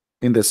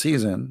in the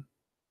season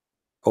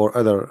or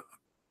other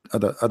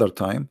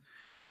time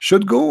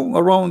should go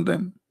around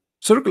them,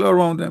 circle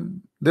around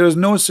them, there is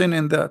no sin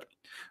in that.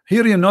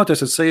 Here you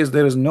notice it says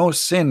there is no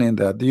sin in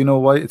that. Do you know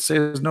why it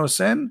says no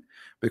sin?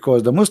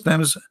 Because the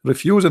Muslims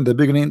refuse in the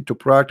beginning to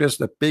practice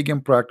the pagan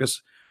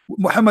practice.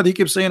 Muhammad, he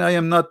keeps saying,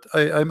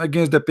 I'm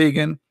against the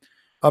pagan,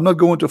 I'm not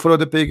going to follow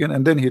the pagan.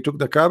 And then he took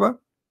the Kaaba,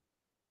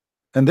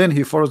 and then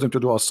he forced them to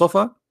do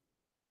As-Safa,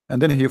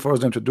 and then he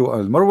forced them to do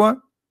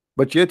Al-Marwa,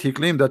 but yet he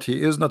claimed that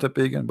he is not a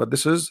pagan. But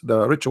this is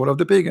the ritual of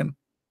the pagan,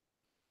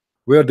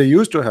 where they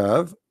used to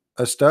have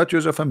a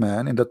statues of a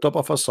man in the top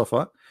of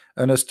As-Safa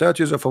and a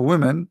statues of a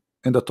woman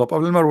in the top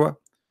of Al-Marwa,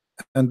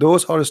 and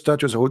those are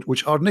statues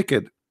which are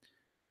naked.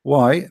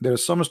 Why? There are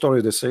some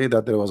stories that say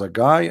that there was a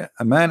guy,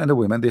 a man and a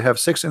woman, they have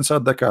sex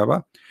inside the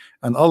Kaaba,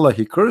 and Allah,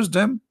 He cursed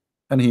them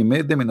and He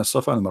made them in a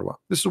Safa and Marwa.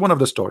 This is one of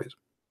the stories.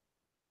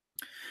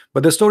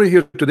 But the story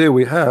here today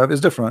we have is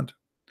different.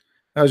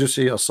 As you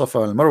see,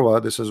 As-Safa and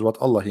Marwa, this is what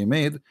Allah, He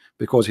made,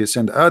 because He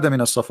sent Adam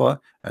in As-Safa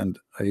and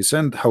He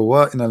sent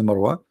Hawa in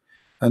Al-Marwa,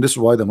 and this is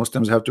why the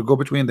Muslims have to go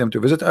between them to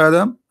visit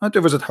Adam and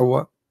to visit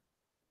Hawa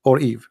or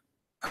Eve.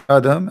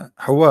 Adam,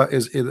 Hawa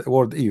is the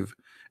word Eve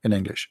in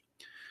English.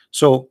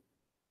 So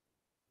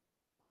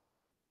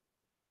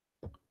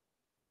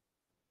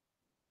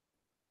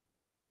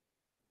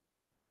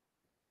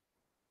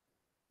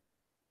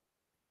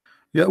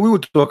yeah, we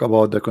would talk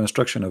about the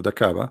construction of the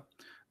Kaaba,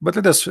 but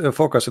let us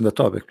focus on the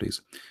topic,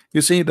 please.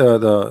 You see,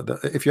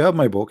 if you have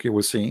my book, you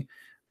will see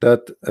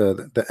that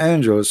the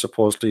angels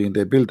supposedly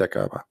they build the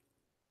Kaaba,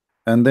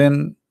 and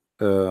then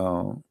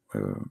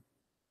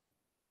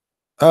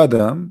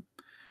Adam,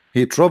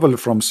 he traveled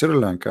from Sri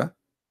Lanka,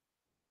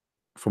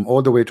 from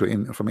all the way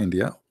to from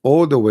India,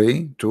 all the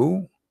way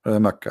to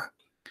Mecca.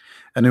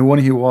 And when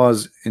he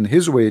was in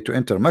his way to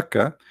enter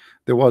Mecca,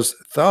 there was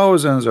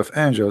thousands of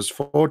angels,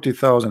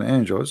 40,000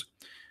 angels,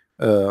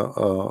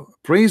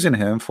 praising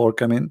him for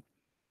coming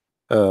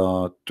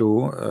to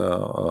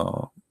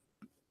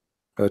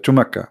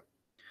Mecca.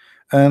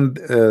 And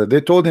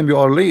they told him, you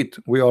are late,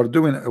 we are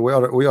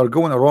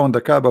going around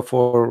the Kaaba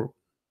for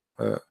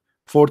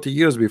 40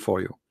 years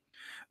before you.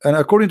 And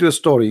according to the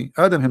story,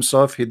 Adam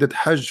himself, he did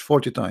Hajj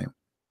 40 times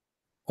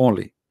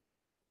only.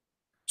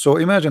 So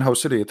imagine how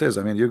silly it is.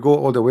 I mean, you go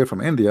all the way from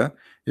India,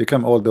 you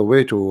come all the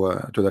way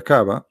to the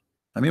Kaaba.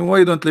 I mean, why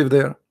you don't live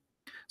there?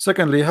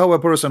 Secondly, how a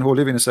person who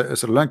live in Sri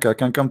Lanka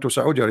can come to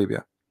Saudi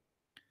Arabia?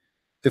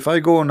 If I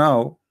go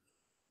now,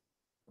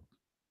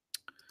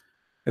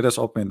 let us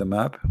open the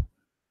map.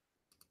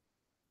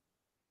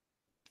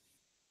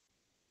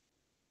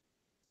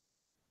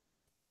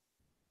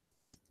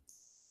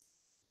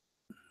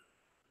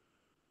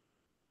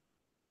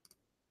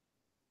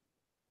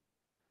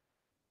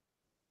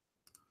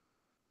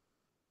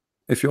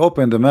 If you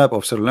open the map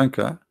of Sri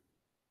Lanka,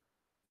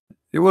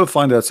 you will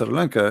find that Sri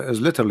Lanka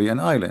is literally an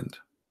island.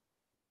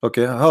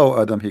 Okay, how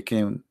Adam he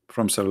came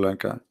from Sri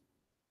Lanka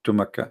to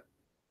Mecca?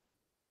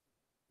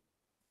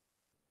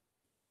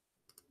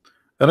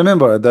 I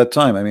remember at that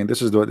time, I mean,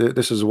 this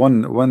is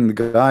one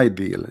guy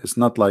deal. It's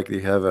not like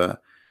they have a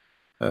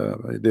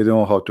they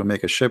know how to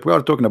make a ship. We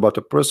are talking about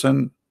a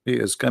person, he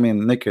is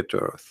coming naked to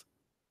earth,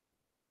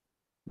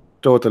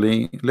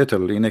 totally,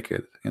 literally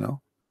naked, you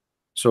know.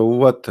 So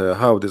what?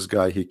 How this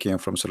guy he came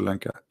from Sri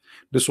Lanka?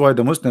 This is why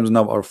the Muslims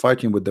now are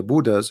fighting with the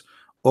Buddhas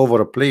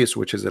over a place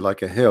which is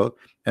like a hill,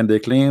 and they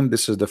claim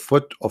this is the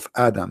foot of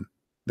Adam.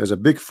 There's a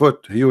big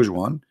foot, huge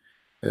one,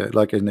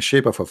 like in the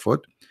shape of a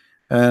foot,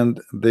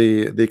 and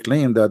they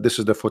claim that this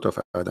is the foot of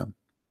Adam.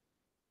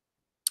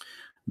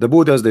 The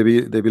Buddhas they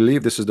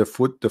believe this is the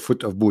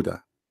foot of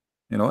Buddha.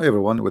 You know,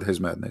 everyone with his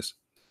madness.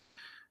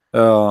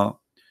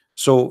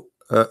 So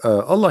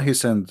Allah he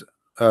sent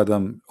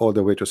Adam all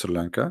the way to Sri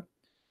Lanka,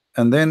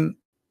 and then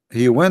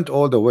he went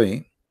all the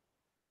way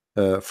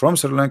from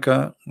Sri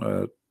Lanka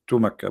to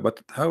Mecca.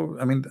 But how?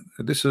 I mean,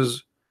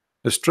 the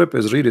strip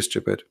is really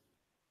stupid.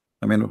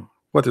 I mean,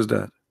 what is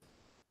that?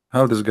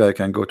 How this guy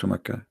can go to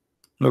Mecca?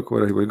 Look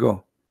where he will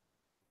go.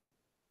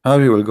 How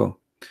he will go?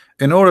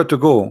 In order to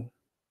go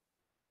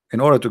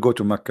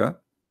to Mecca,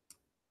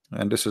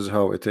 and this is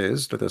how it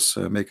is. Let us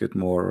make it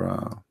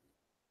more.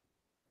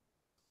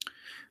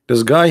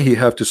 This guy, he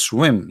have to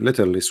swim,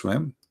 literally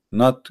swim,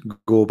 not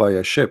go by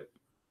a ship.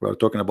 We are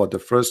talking about the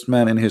first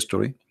man in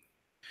history.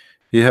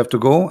 He have to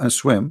go and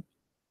swim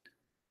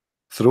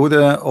through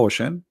the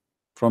ocean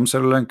from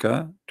Sri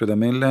Lanka to the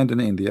mainland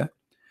in India,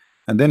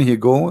 and then he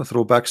go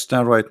through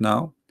Pakistan right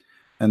now,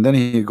 and then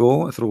he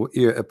go through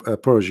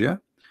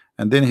Persia,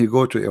 and then he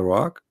go to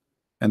Iraq,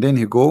 and then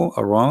he go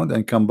around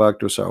and come back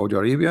to Saudi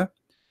Arabia,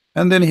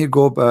 and then he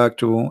go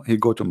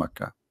to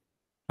Mecca.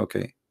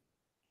 Okay,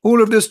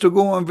 all of this to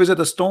go and visit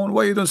a stone.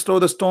 Why you don't throw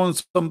the stone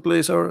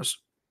someplace else?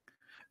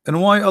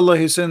 And why Allah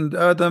he sent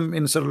Adam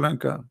in Sri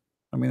Lanka?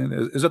 I mean,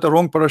 is that a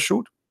wrong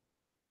parachute?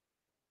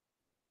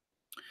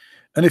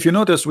 And if you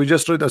notice, we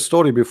just read a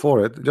story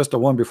before it, just the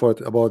one before it,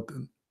 about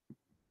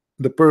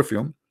the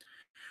perfume,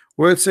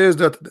 where it says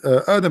that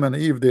Adam and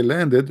Eve, they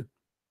landed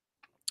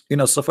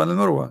in a Safa and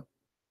Marwa.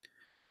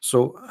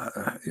 So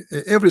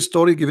every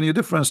story giving you a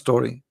different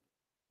story.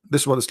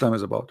 This is what Islam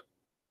is about.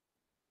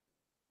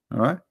 All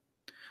right,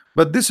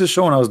 but this is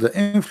showing us the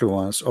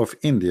influence of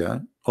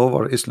India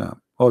over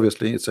Islam.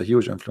 Obviously, it's a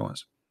huge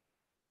influence.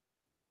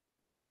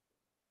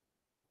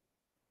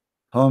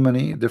 How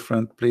many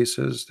different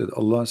places did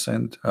Allah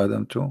send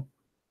Adam to?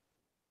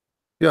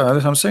 Yeah,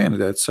 I'm saying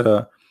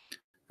that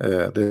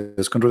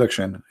there's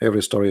contradiction.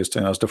 Every story is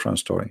telling us different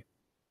story.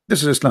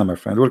 This is Islam, my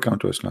friend. Welcome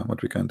to Islam.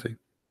 What we can take,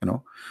 you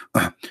know.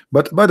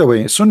 But by the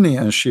way, Sunni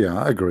and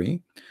Shia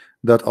agree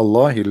that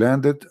Allah he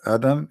landed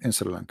Adam in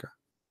Sri Lanka.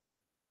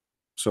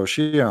 So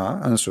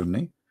Shia and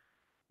Sunni,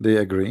 they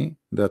agree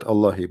that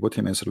Allah he put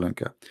him in Sri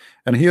Lanka.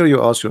 And here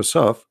you ask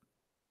yourself,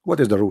 what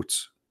is the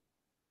roots?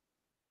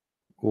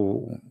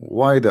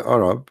 Why the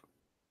Arab?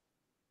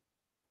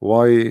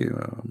 Why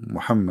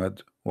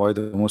Muhammad? Why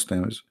the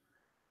Muslims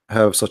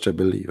have such a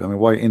belief? I mean,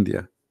 why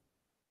India?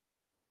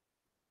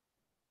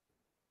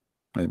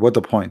 What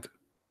the point?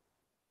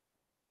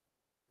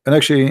 And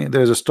actually,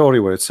 there is a story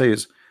where it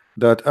says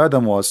that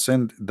Adam was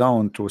sent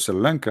down to Sri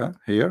Lanka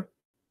here,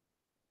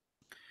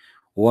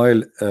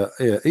 while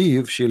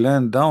Eve she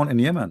landed down in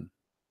Yemen.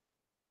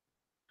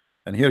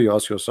 And here you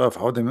ask yourself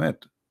how they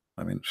met.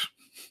 I mean,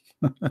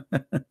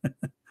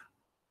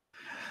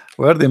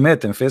 where they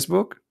met in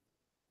Facebook?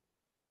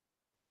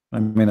 I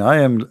mean,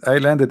 I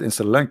landed in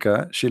Sri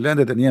Lanka. She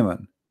landed in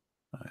Yemen.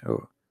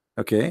 Oh,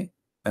 okay,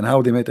 and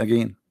how they met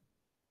again?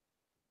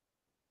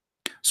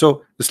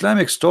 So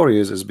Islamic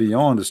stories is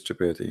beyond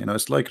stupidity. You know,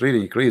 it's like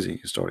really crazy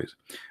stories.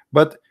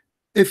 But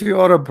if you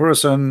are a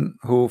person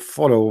who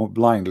follow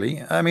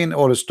blindly, I mean,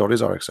 all the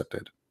stories are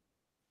accepted.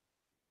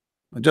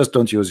 Just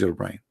don't use your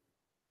brain,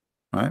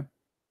 right?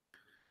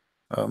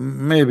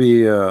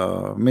 Maybe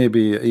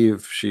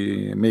if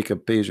she make a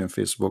page on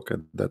Facebook at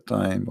that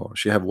time, or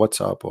she have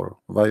WhatsApp or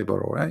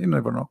Viber, or you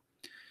never know.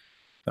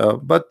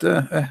 But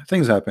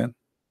things happen.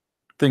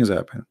 Things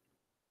happen.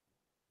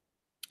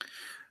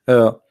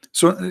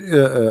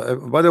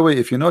 By the way,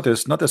 if you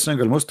notice, not a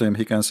single Muslim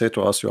he can say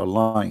to us, "You are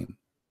lying."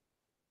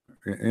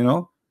 You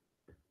know,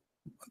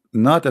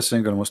 not a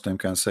single Muslim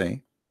can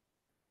say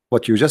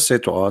what you just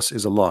said to us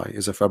is a lie,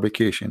 is a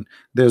fabrication.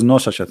 There's no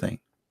such a thing.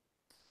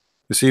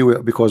 You see,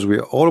 because we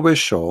always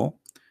show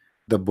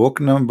the book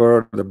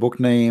number, the book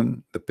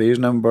name, the page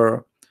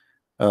number.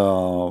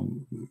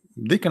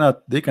 They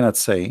cannot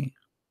say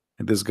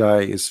this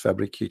guy is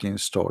fabricating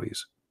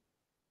stories.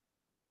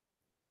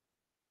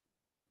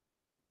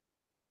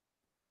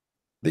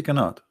 They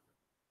cannot.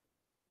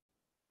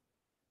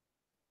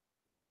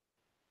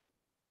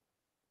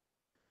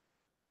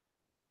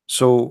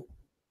 So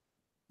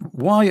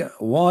why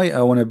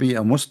I want to be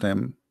a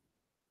Muslim,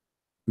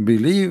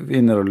 believe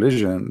in a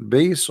religion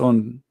based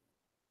on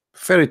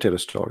fairy tale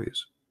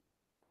stories?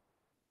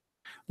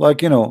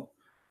 Like, you know,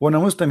 when a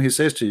Muslim he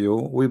says to you,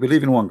 we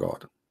believe in one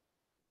God.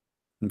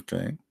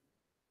 Okay,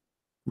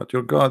 but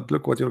your God,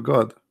 look what your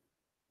God.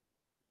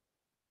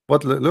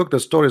 But look the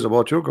stories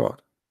about your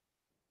God.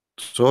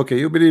 So okay,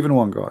 you believe in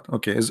one God.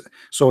 Okay,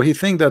 so he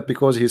think that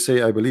because he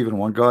say I believe in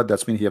one God,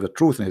 that's mean he have the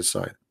truth in his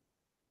side.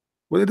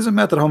 Well, it doesn't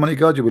matter how many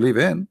God you believe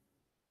in.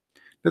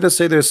 Let us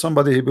say there's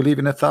somebody who believe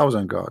in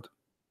 1,000 God.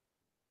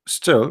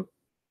 Still,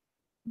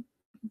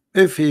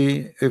 if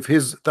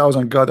his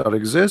 1,000 God are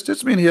exist,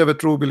 it's mean he have a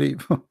true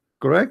belief.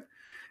 Correct?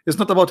 It's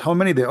not about how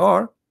many they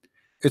are.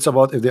 It's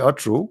about if they are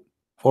true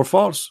or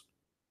false.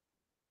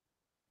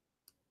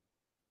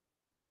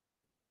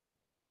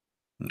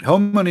 How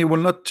many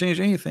will not change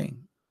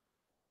anything?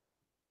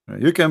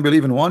 You can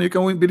believe in one, you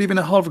can believe in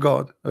a half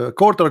God, a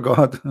quarter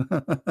God.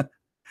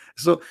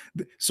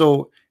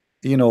 so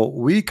you know,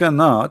 we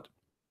cannot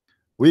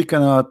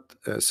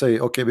say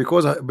okay,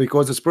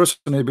 because this person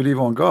they believe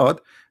on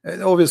God,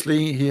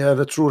 obviously he have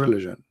a true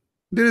religion.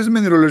 There is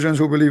many religions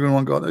who believe in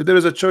one God. There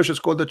is a church, it's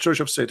called the Church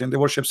of Satan. They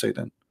worship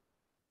Satan,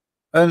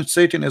 and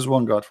Satan is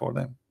one God for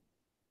them.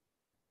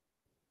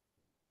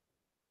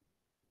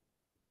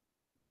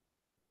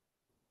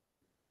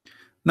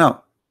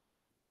 Now,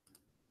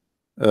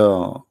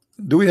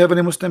 do we have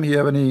any Muslim here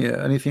have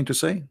anything to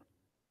say?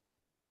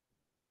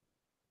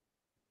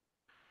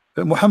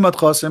 Muhammad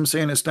Qasim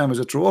saying Islam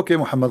is true. Okay,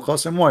 Muhammad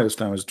Qasim, why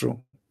Islam is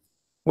true?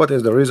 What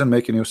is the reason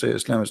making you say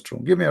Islam is true?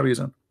 Give me a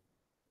reason.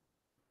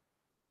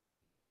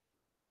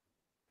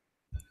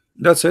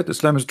 That's it.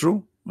 Islam is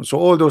true. So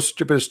all those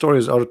stupid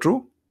stories are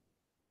true.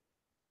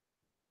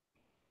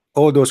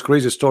 All those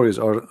crazy stories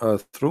are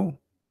true.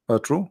 Are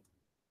true.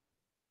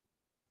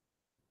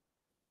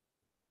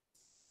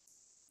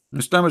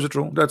 Islam is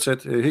true. That's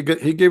it. He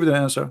gave you the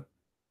answer.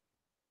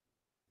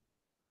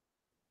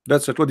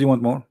 That's it. What do you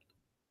want more?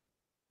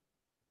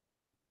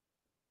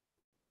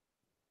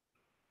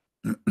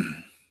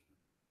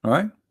 All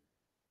right.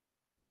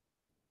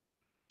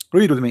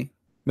 Read with me,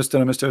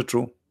 Mr. and Mr.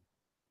 True.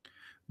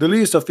 The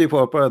least of people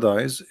of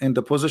paradise in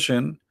the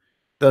position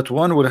that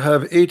one will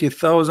have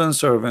 80,000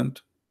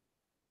 servant.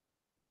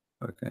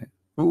 Okay.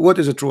 What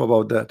is it true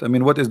about that? I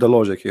mean, what is the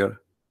logic here?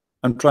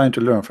 I'm trying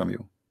to learn from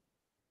you.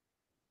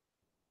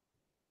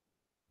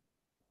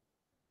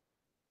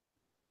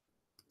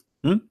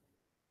 Hmm?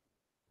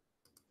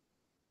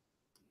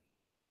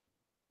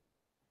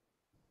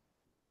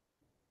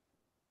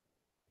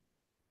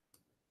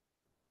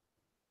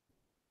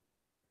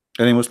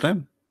 Any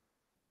Muslim?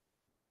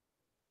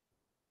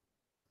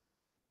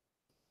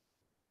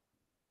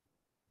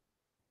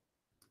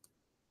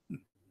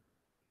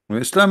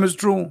 Islam is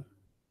true.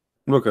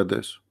 Look at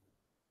this.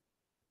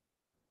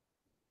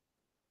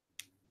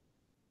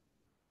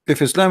 If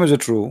Islam is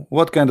true,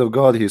 what kind of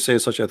God he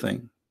says such a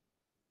thing?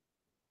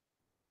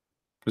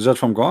 Is that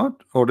from God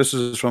or this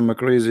is from a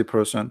crazy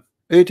person?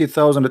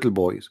 80,000 little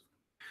boys.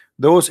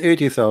 Those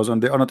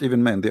 80,000, they are not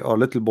even men. They are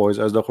little boys,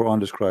 as the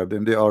Quran described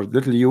them. They are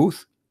little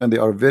youth, and they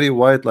are very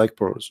white like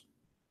pearls.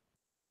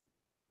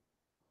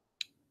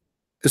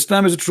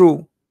 Islam is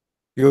true.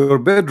 Your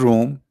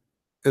bedroom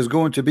is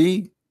going to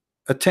be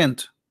a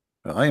tent.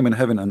 I am in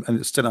heaven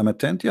and still I'm a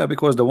tent. Yeah,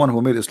 because the one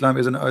who made Islam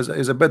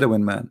is a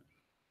Bedouin man.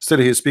 Still,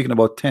 he is speaking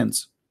about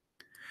tents.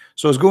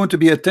 So it's going to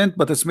be a tent,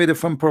 but it's made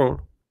from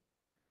pearl.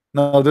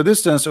 Now, the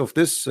distance of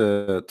this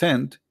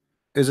tent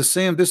is the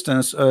same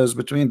distance as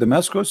between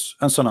Damascus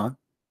and Sana'a.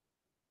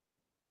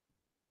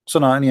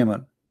 Sana'a in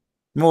Yemen.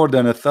 More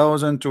than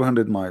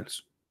 1,200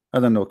 miles. I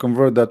don't know,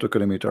 convert that to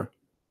kilometer.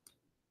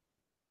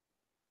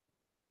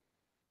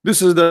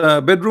 This is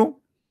the bedroom.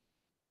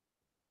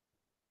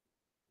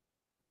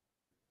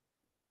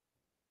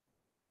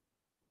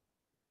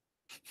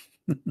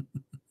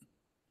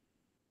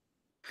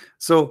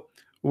 So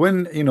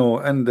when you know,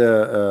 and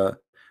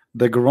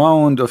the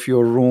ground of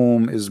your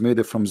room is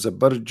made from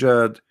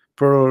zabarjad,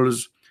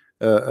 pearls,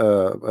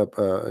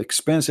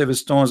 expensive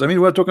stones. I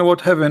mean, we're talking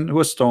about heaven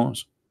with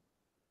stones.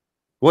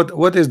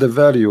 What is the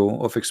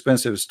value of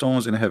expensive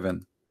stones in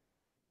heaven?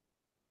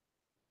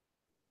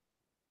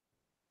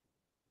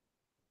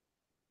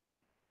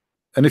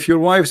 And if your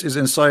wife is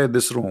inside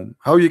this room,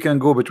 how you can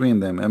go between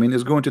them? I mean,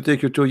 it's going to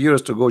take you 2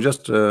 years to go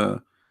just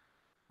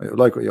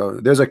like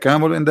there's a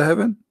camel in the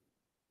heaven.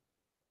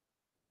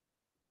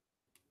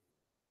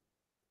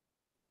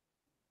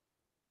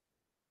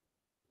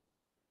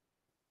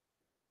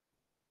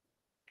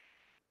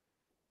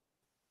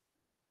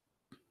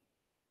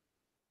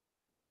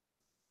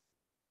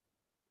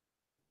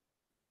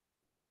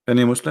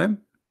 Any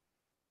Muslim?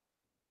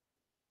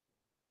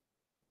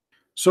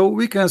 So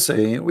we can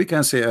say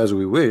as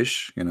we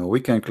wish, you know, we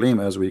can claim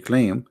as we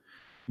claim,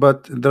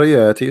 but the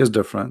reality is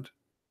different.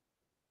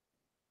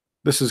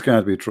 This is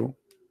cannot be true.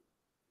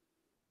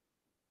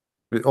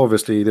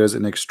 Obviously, there's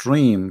an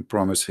extreme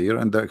promise here,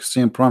 and the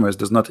extreme promise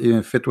does not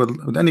even fit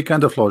with any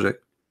kind of logic.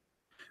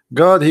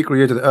 God, He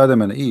created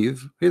Adam and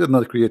Eve. He did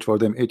not create for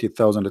them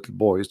 80,000 little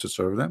boys to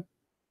serve them.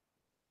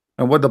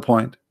 And what the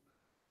point?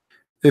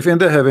 If in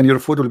the heaven your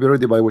food will be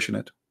ready by wishing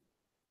it,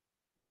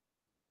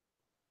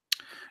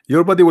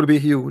 your body will be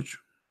huge.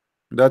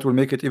 That will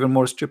make it even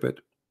more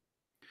stupid.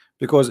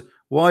 Because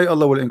why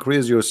Allah will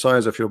increase your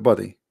size of your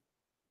body?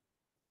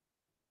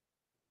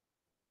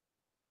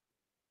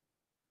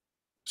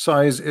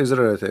 Size is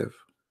relative.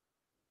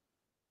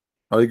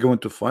 Are you going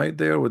to fight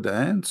there with the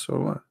ants or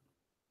what?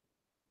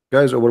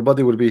 Guys, our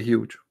body will be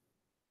huge.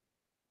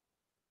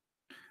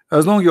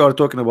 As long you are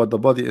talking about the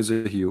body is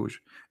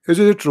huge. Is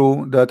it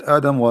true that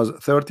Adam was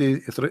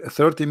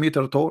 30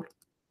 meter tall?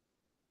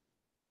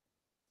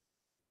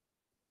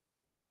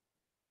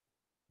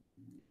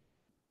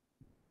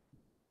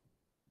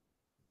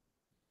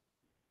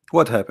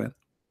 What happened?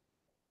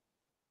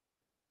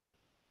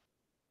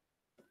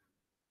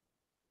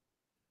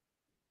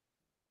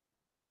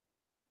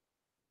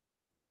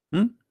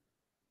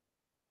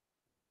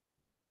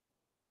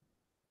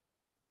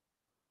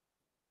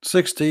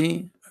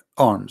 60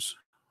 arms.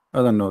 I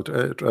don't know.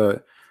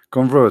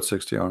 Convert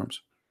 60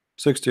 arms.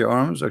 60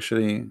 arms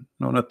actually,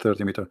 no, not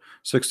 30 meter.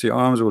 60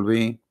 arms will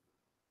be,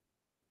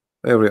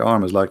 every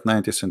arm is like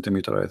 90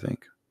 centimeter, I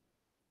think.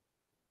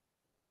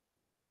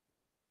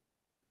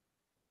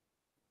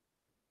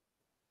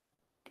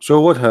 So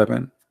what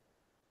happened?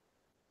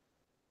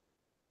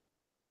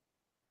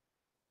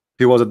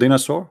 He was a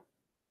dinosaur.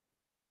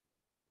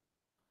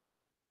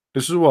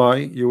 This is why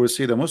you will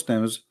see the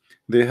Muslims,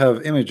 they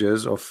have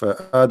images of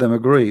Adam a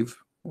grave,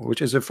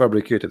 which is a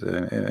fabricated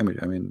image.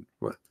 I mean,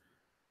 what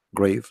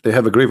grave? They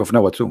have a grave of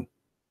Noah too.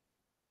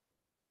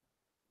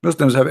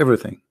 Muslims have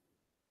everything.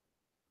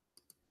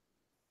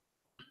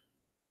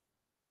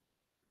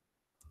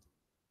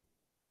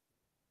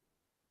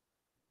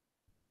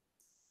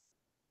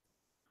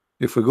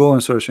 If we go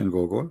and search in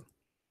Google,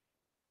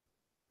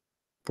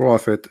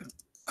 Prophet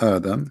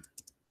Adam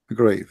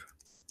grave,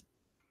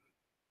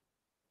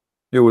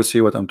 you will see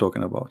what I'm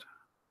talking about.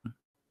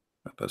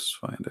 Let us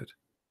find it.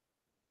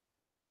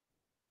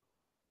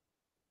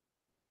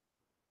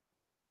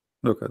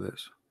 Look at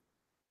this,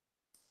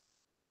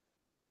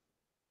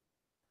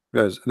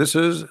 guys. This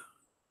is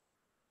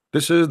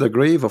the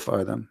grave of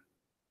Adam.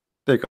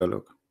 Take a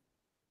look.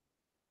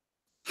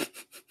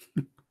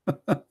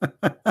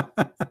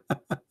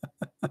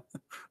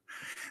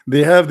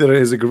 They have there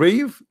is a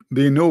grave.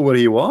 They know where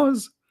he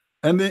was,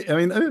 and they, I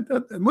mean,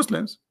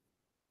 Muslims.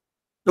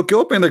 Okay,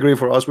 open the grave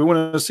for us. We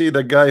want to see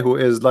the guy who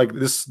is like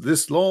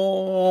this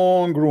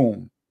long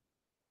room.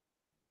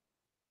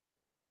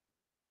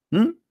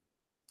 Hmm?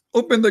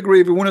 Open the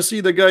grave. We want to see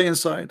the guy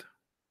inside.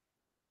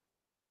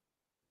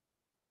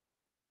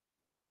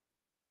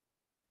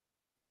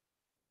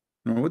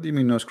 No, what do you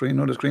mean no screen?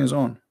 No, the screen is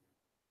on.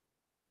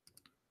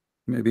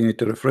 Maybe you need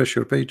to refresh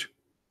your page.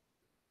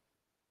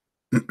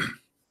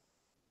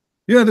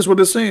 Yeah, this is what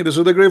they're saying. This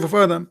is the grave of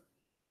Adam,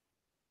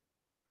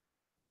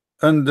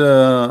 and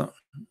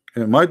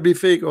it might be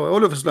fake.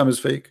 All of Islam is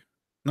fake.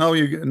 Now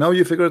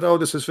you figure it out.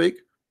 This is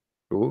fake.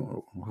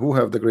 Who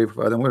have the grave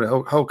of Adam? Where?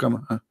 How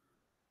come?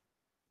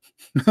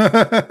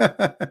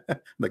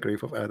 The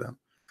grave of Adam.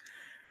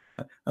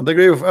 And the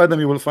grave of Adam,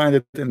 you will find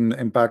it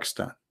in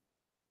Pakistan.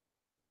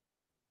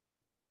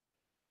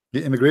 He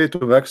immigrated to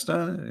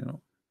Pakistan.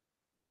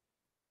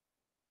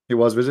 He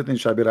was visiting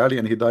Shabir Ali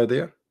and he died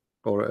there,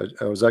 or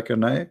Zakir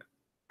Naik.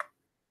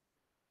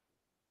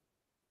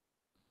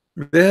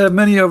 They have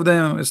many of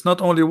them. It's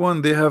not only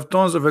one. They have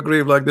tons of a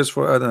grave like this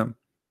for Adam.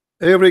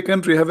 Every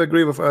country have a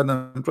grave of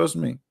Adam. Trust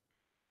me.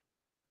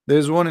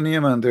 There's one in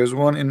Yemen. There's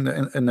one in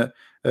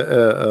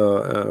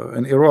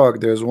Iraq.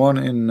 There's one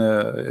in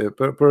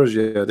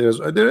Persia.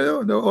 They're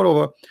all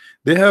over.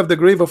 They have the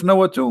grave of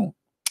Noah too.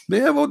 They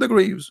have all the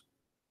graves.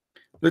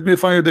 Let me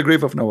find you the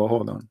grave of Noah.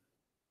 Hold on.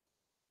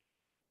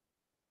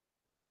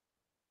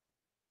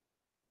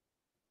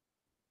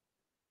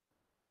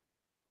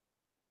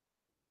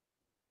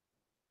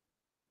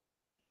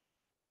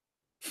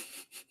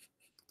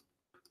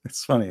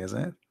 It's funny, isn't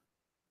it?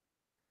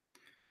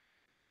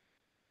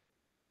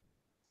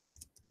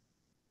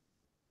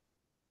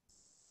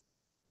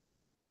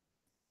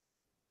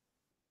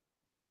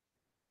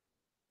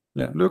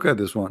 Yeah, look at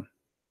this one.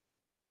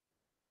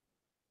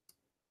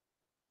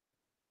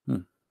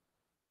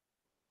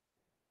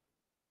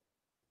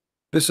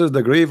 This is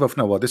the grave of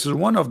Noah. This is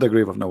one of the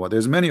grave of Noah.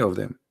 There's many of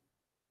them.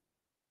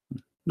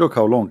 Look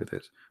how long it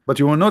is. But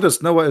you will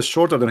notice Noah is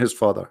shorter than his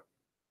father.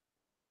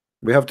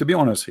 We have to be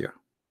honest here.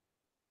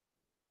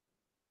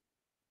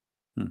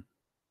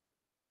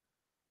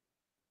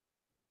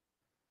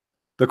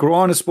 The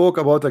Quran spoke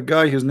about a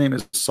guy, his name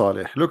is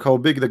Saleh. Look how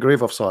big the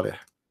grave of Saleh.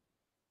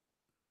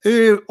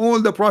 All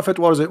the prophet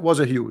was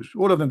a huge.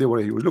 All of them, they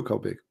were huge. Look how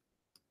big.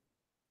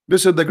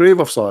 This is the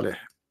grave of Saleh.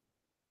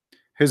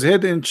 His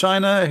head in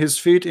China, his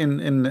feet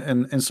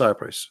in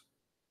Cyprus.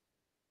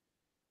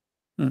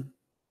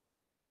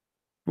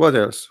 What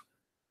else?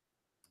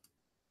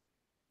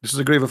 This is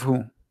the grave of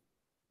who?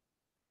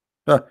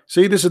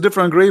 See, this is a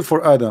different grave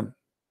for Adam.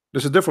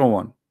 This is a different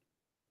one.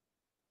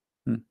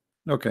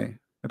 Okay,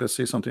 let us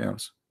see something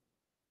else.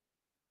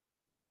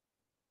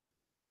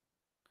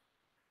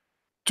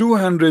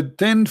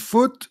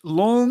 210-foot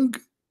long,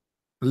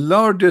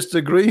 largest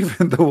grave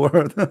in the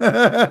world.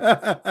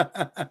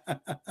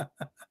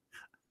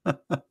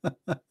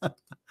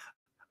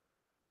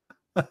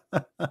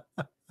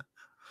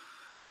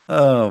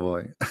 Oh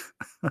boy.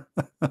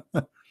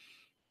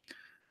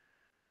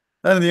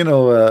 And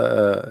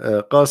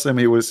Qasim,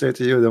 he will say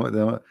to you,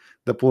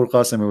 the poor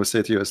Qasim, he will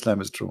say to you,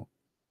 Islam is true.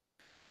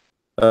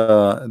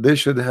 They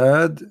should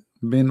had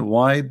been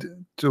wide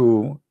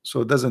too,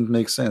 so it doesn't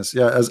make sense.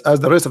 Yeah, as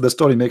the rest of the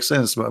story makes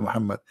sense,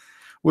 Muhammad.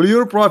 Well,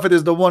 your prophet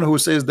is the one who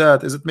says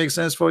that. Does it make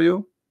sense for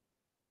you?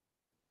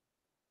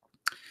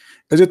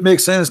 Does it make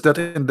sense that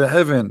in the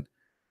heaven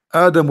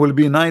Adam will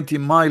be 90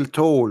 miles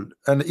tall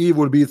and Eve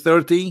will be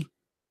 30?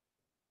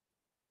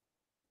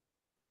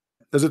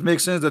 Does it make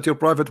sense that your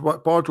private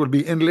part will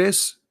be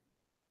endless?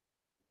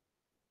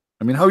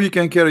 I mean, how you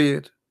can carry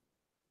it?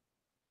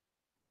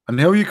 And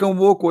how you can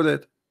walk with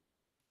it?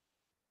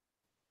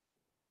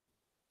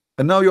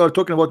 And now you are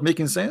talking about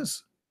making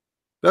sense?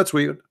 That's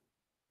weird.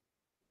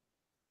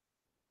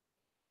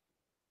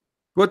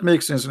 What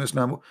makes sense in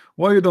Islam?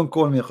 Why you don't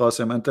call me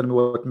Qasim and tell me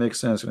what makes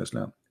sense in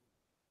Islam?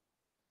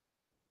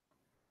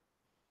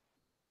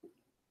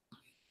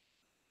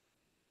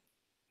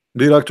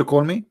 Do you like to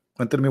call me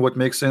and tell me what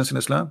makes sense in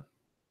Islam?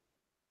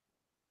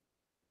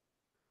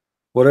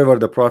 Whatever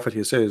the prophet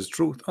he says is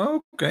truth.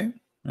 Oh, okay.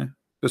 Yeah,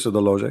 this is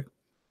the logic.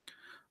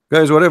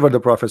 Guys, whatever the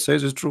prophet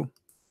says is true.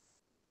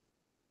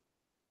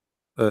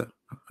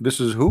 This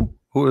is who?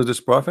 Who is this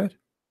prophet?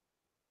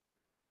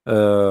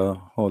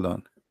 Hold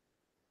on.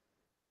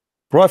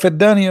 Prophet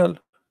Daniel.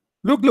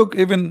 Look,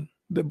 even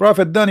the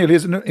Prophet Daniel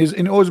is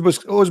in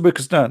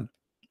Uzbekistan.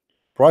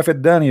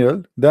 Prophet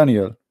Daniel,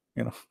 you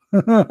know.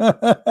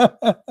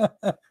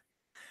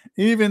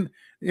 Even,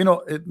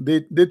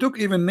 they took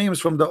even names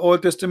from the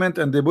Old Testament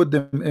and they put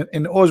them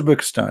in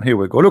Uzbekistan. Here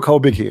we go. Look how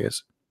big he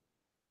is.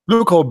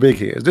 Look how big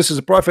he is. This is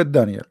Prophet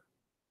Daniel.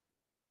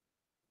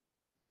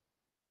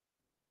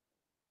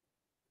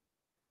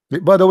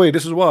 By the way,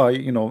 this is why,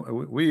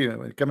 we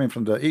coming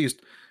from the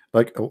east,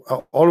 like,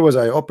 always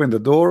I open the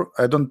door,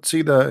 I don't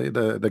see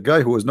the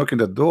guy who is knocking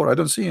the door. I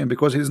don't see him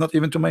because he's not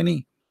even to my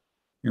knee.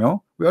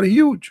 We are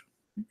huge.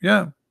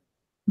 Yeah,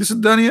 this is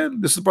Daniel.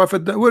 This is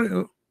Prophet.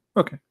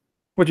 Okay,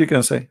 what you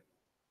can say?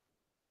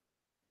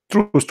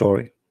 True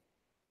story.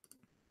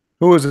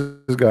 Who is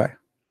this guy?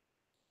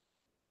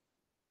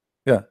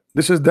 Yeah,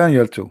 this is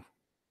Daniel too.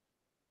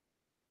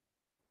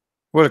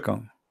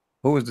 Welcome.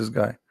 Who is this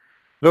guy?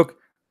 Look,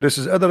 this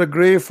is other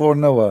grave for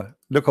Noah.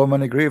 Look how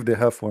many grave they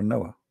have for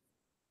Noah.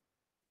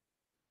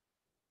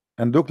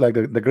 And look, like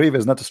the grave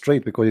is not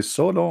straight because it's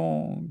so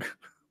long.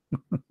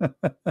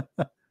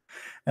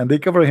 And they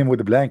cover him with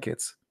the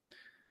blankets.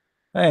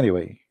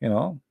 Anyway,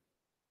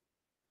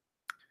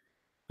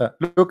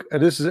 look,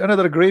 this is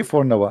another grave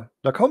for Noah.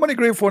 Like, how many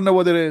grave for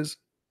Noah there is?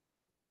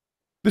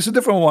 This is a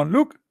different one.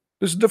 Look,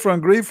 this is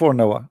different grave for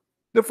Noah.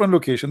 Different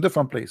location,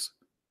 different place.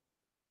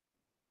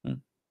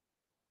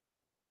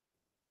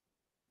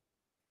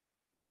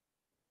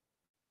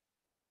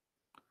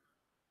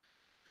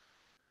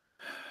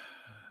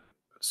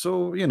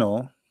 So,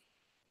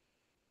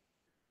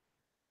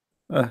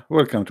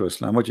 welcome to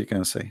Islam. What you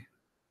can say?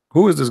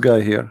 Who is this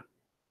guy here?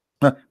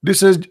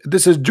 This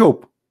is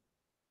Job.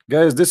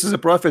 Guys, this is a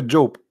prophet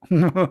Job.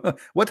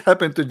 What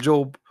happened to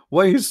Job?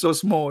 Why he's so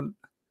small?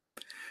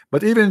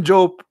 But even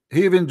Job,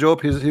 he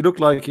looked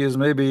like he's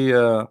maybe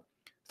 3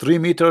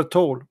 meter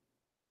tall.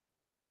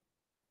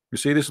 You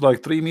see, this is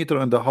like 3 meter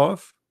and a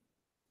half.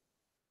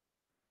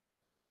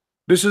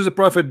 This is a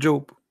prophet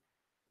Job.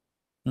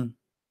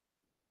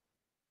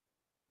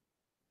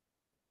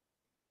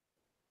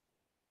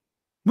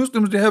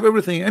 Muslims, they have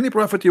everything. Any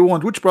prophet you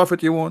want, which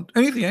prophet you want,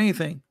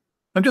 anything.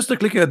 I'm just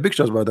clicking at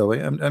pictures, by the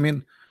way. I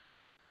mean,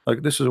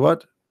 like, this is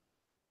what?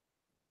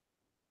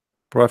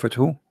 Prophet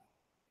who?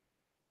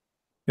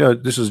 Yeah,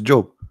 this is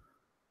Job.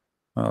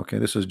 Okay,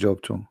 this is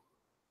Job too.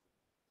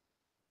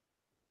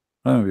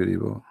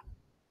 Unbelievable.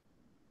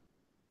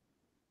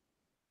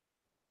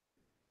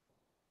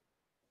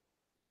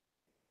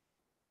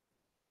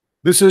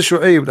 This is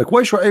Shu'aib. Like,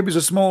 why Shu'aib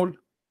is small?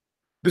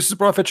 This is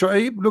Prophet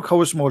Shu'aib. Look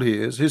how small he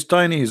is. He's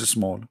tiny, he's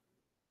small.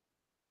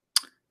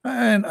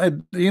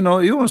 And you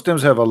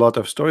Muslims have a lot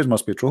of stories,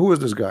 must be true. Who is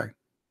this guy?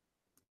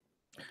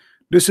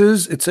 It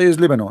says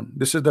Lebanon.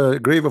 This is the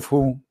grave of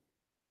who?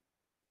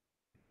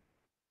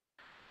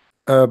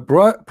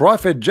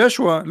 Prophet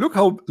Joshua.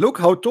 Look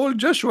how tall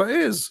Joshua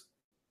is.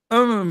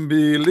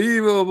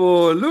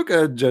 Unbelievable. Look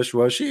at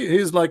Joshua.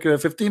 He's like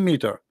 15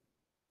 meter.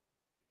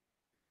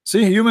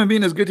 See, human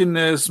being is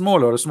getting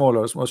smaller.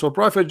 So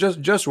Prophet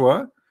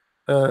Joshua,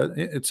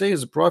 it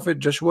says Prophet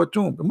Joshua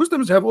too.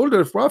 Muslims have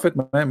older prophet,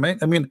 man.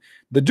 I mean,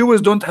 the Jews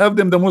don't have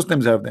them, the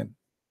Muslims have them.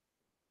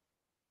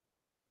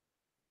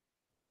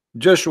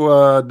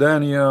 Joshua,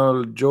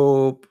 Daniel,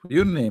 Job,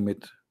 you name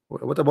it.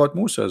 What about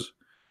Moses?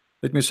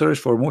 Let me search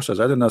for Moses.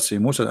 I did not see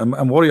Moses.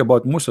 I'm worried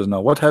about Moses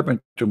now. What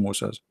happened to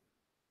Moses?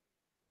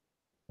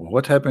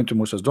 What happened to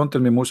Moses? Don't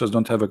tell me Moses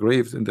don't have a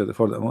grave in the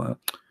for the.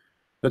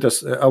 Let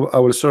us. I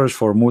will search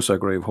for Musa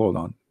grave. Hold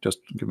on. Just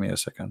give me a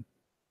second.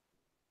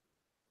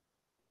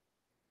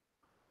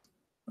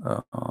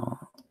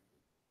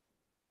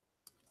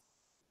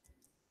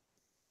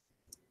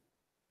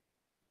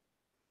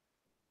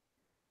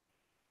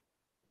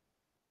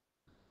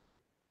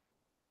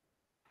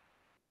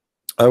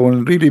 I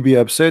will really be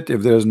upset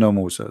if there is no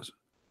Musas.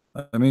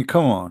 I mean,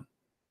 come on.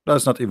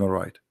 That's not even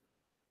right.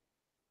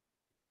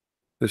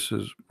 This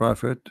is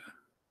Prophet.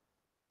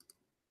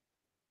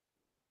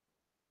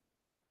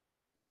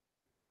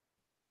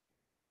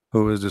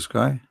 Who is this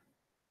guy?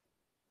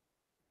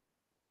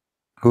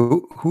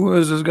 Who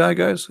is this guy,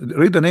 guys?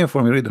 Read the name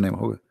for me. Read the name.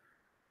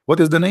 What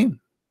is the name?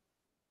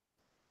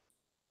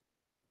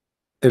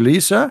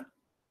 Elisa?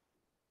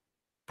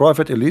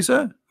 Prophet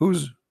Elisa?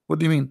 What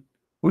do you mean?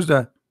 Who's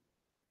that?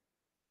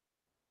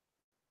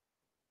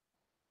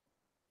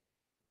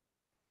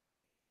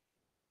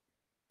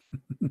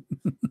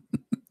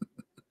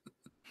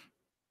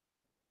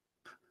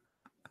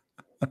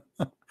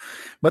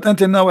 But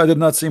until now, I did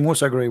not see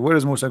Musa grave. Where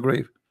is Musa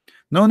grave?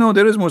 No,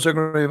 there is Musa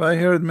grave. I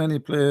heard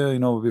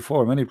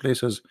before many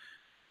places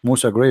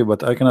Musa grave,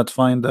 but I cannot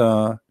find.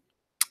 Look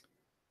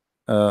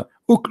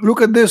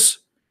at this.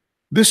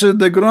 This is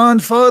the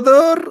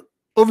grandfather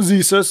of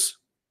Jesus,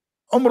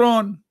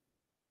 Umran.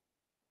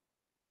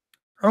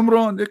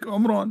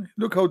 Umran.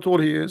 Look how tall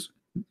he is.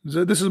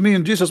 This is me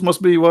and Jesus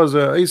was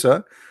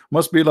Isa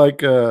must be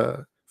like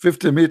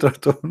 50 meter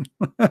tall.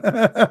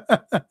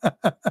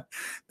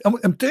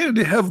 I'm telling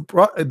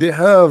you, they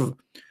have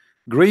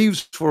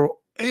graves for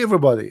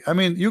everybody. I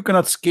mean, you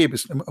cannot escape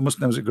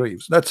Muslims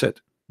graves. That's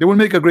it. They will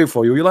make a grave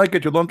for you. You like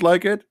it, you don't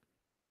like it.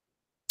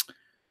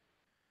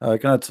 I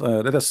cannot.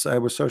 Let us. I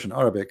will search in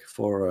Arabic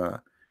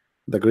for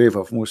the grave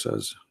of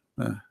Musa's.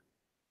 Uh,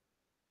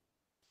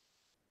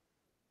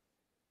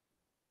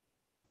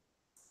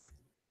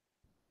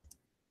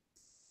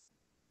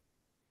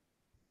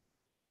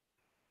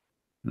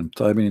 I'm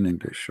typing in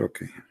English.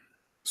 Okay,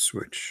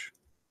 switch.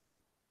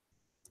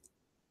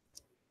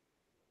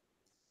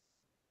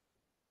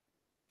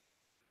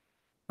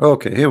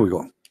 Okay, here we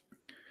go.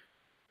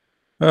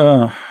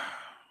 Uh,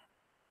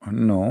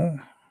 no,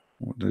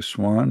 this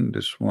one,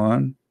 this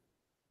one.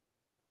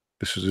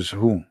 This is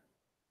who?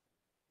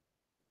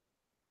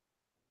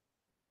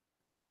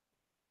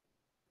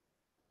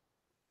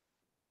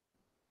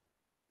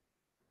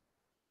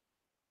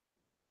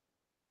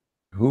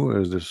 Who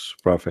is this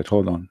prophet?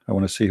 Hold on, I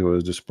want to see who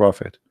is this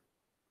prophet.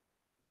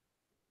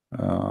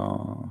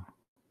 Uh,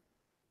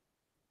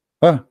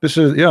 this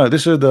is, yeah,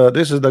 this is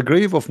the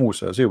grave of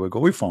Musa. Here we go.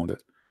 We found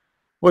it.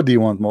 What do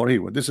you want more?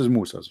 Here, this is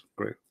Musa's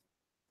grave,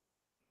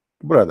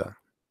 brother.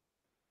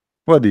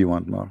 What do you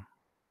want more?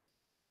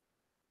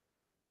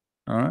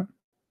 All right.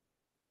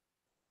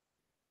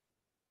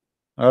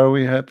 Are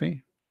we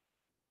happy?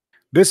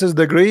 This is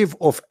the grave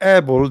of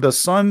Abel, the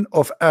son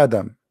of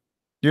Adam.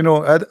 You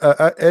know,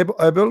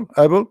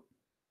 Abel.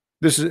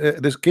 This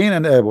is this Cain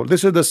and Abel.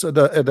 This is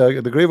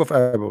the grave of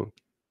Abel.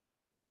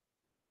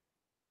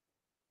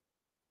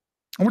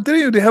 I'm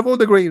telling you, they have all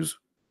the graves.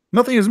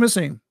 Nothing is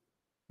missing.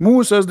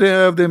 Moses, they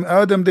have them.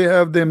 Adam, they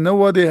have them.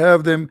 Noah, they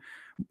have them.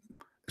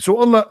 So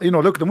Allah,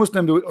 look, the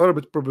Muslims are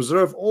to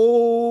preserve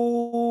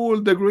all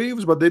the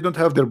graves, but they don't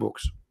have their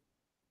books.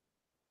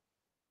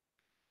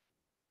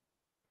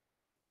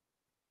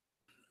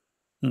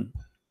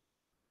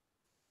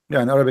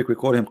 Yeah, in Arabic we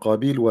call him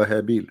Qabil wa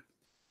Habil.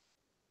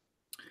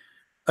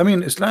 I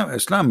mean,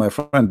 Islam, my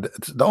friend,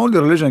 the only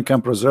religion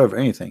can preserve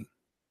anything.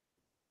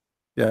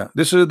 Yeah,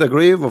 this is the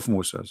grave of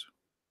Moses.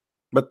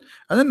 But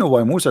I don't know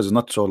why Moses is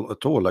not so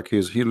tall. Like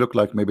he looked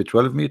like maybe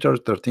 12 meters,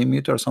 13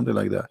 meters, something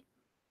like that.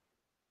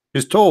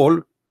 He's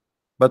tall,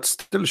 but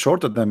still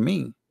shorter than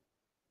me.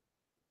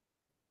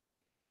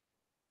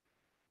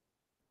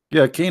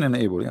 Yeah, Cain and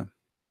Abel. Yeah,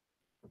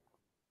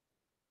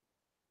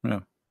 yeah.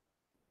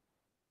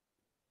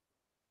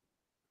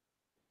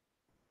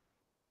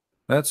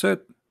 That's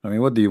it. I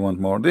mean, what do you want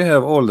more? They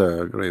have all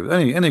the graves.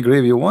 Any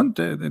grave you want,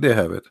 they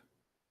have it.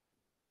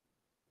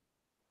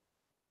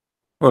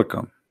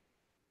 Welcome.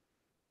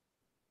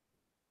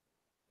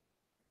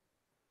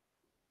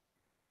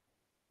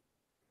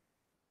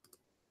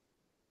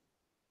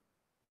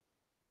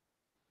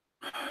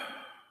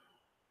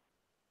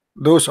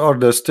 Those are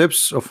the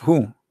steps of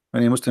who?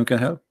 Any Muslim can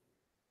help.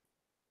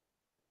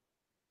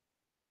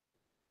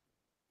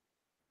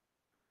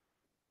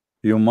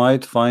 You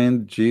might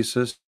find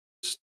Jesus'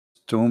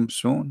 tomb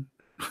soon.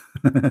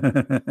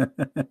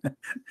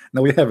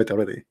 No, we have it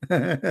already.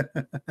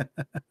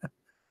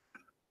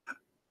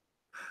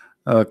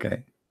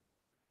 Okay.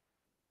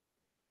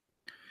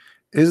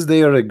 Is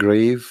there a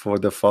grave for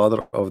the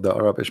father of the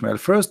Arab Ishmael?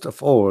 First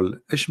of all,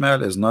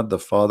 Ishmael is not the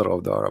father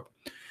of the Arab.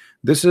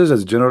 This is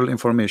as general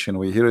information.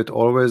 We hear it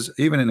always,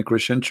 even in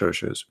Christian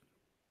churches.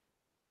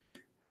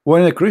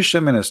 When a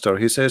Christian minister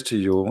he says to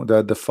you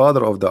that the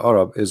father of the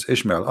Arab is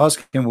Ishmael,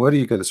 ask him where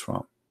you get this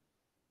from.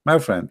 My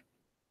friend,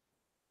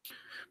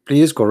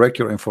 please correct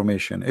your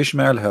information.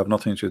 Ishmael have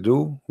nothing to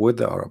do with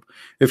the Arab.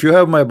 If you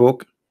have my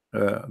book,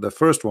 the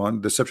first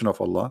one, Deception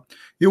of Allah,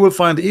 you will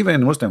find even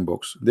in Muslim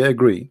books they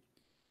agree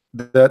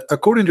that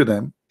according to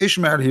them,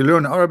 Ishmael he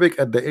learned Arabic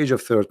at the age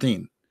of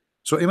 13.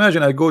 So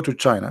imagine I go to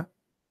China,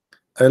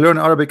 I learn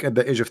Arabic at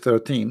the age of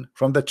 13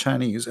 from the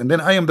Chinese, and then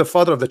I am the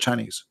father of the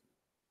Chinese.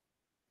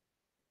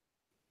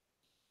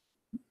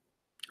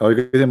 Are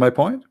you getting my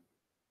point?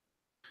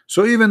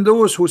 So even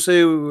those who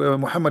say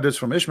Muhammad is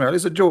from Ishmael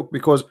is a joke,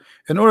 because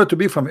in order to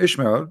be from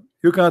Ishmael,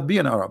 you cannot be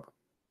an Arab.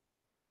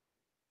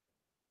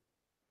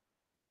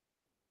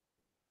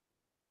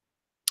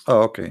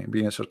 Oh, okay,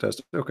 being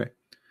sarcastic. Okay.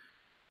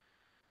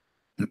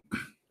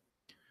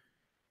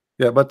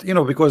 Yeah, but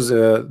because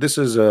this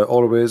is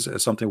always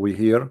something we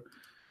hear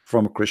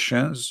from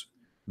Christians,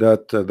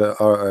 that the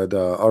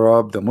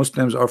Arab, the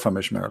Muslims are from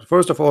Ishmael.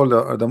 First of all,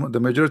 the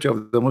majority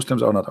of the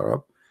Muslims are not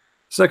Arab.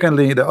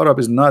 Secondly, the Arab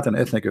is not an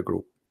ethnic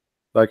group.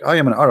 Like I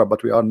am an Arab,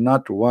 but we are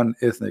not one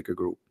ethnic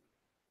group.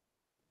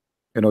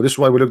 This is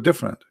why we look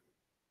different.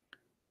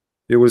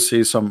 You will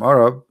see some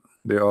Arab,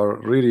 they are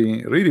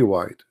really, really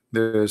white.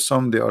 There's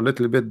some they are a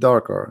little bit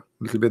darker,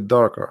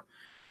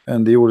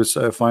 and you will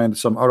find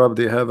some Arab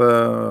they have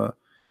the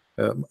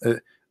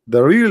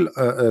real,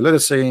 let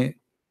us say,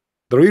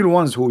 the real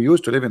ones who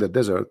used to live in the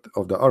desert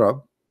of the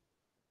Arab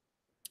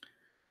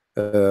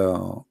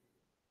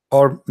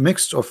are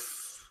mixed of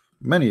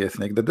many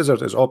ethnic. The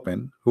desert is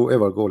open.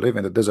 Whoever go live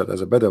in the desert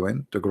as a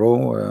Bedouin to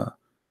grow.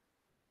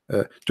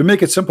 To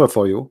make it simple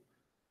for you,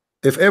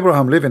 if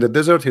Abraham lived in the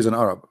desert, he's an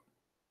Arab.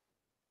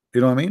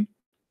 You know what I mean?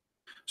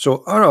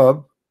 So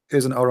Arab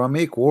is an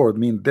Aramaic word,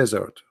 mean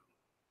desert.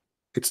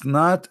 It's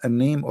not a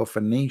name of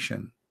a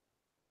nation.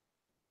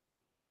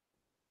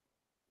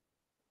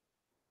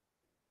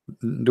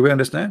 Do we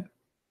understand?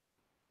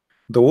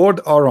 The word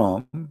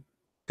Aram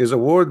is a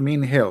word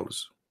mean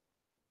hills.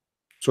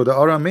 So the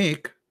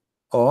Aramaic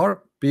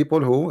are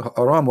people who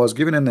Aram was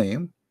given a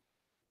name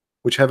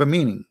which have a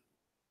meaning.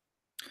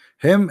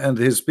 Him and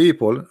his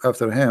people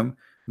after him,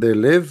 they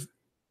live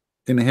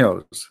in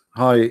hills,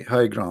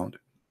 high ground,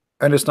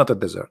 and it's not a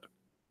desert.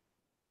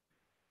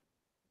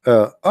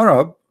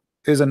 Arab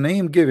is a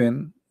name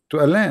given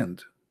to a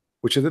land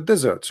which is a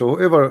desert. So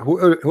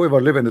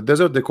whoever live in the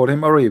desert, they call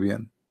him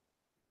Arabian.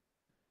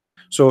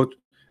 So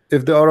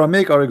if the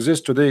Aramaic are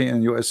exist today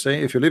in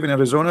USA, if you live in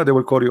Arizona, they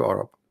will call you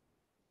Arab,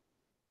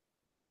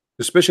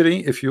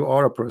 especially if you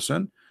are a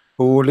person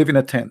who live in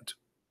a tent.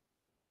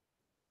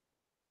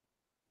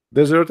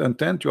 Desert and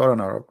tent, you are an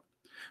Arab.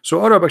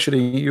 So Arab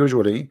actually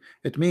usually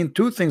it means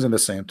two things in the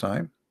same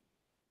time: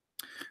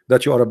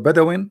 that you are a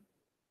Bedouin,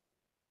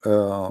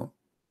 uh,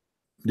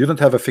 you don't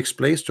have a fixed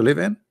place to live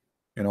in,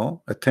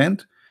 a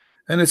tent.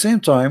 And at the same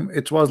time,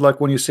 it was like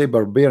when you say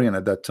barbarian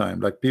at that time,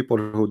 like people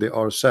who they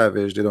are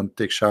savage, they don't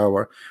take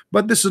shower.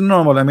 But this is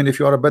normal. I mean, if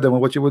you are a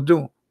Bedouin, what you would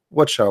do?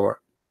 What shower?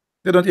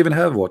 They don't even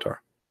have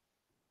water.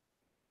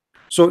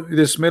 So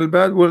they smell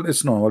bad. Well,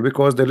 it's normal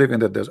because they live in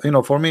the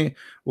desert. For me,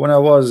 when I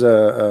was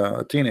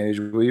a teenage,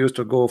 we used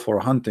to go for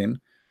hunting.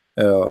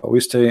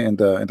 We stay in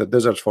the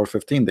desert for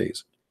 15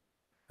 days,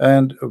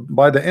 and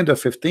by the end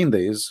of 15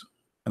 days,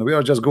 and we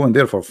are just going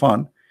there for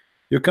fun,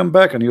 you come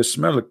back and you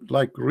smell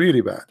like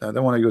really bad. I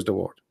don't want to use the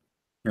word,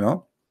 you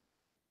know,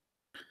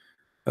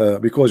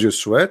 because you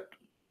sweat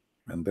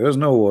and there's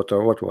no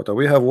water. What water?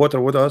 We have water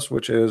with us,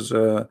 which is,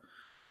 you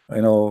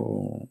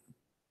know,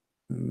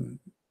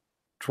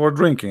 for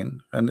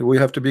drinking, and we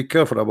have to be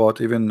careful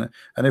about even.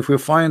 And if we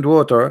find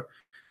water,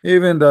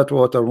 even that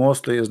water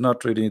mostly is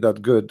not really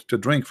that good to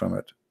drink from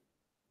it.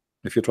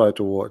 If you try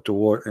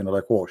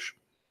like wash.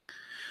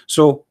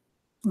 So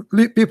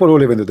people who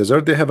live in the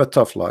desert, they have a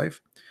tough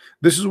life.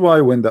 This is why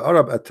when the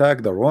Arab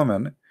attacked the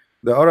Roman,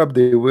 the Arab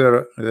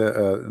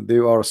they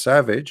are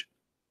savage,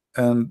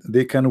 and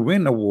they can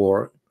win a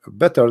war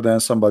better than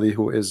somebody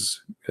who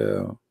is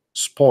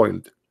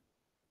spoiled.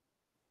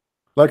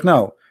 Like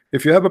now,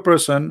 if you have a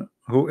person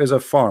who is a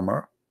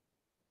farmer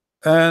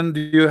and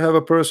you have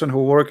a person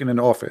who work in an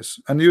office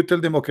and you tell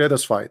them, okay,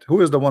 let's fight,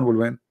 who is the one will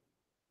win?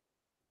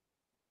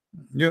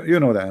 You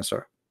know the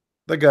answer.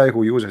 The guy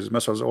who uses his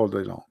muscles all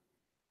day long.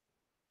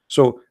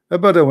 So a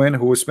Bedouin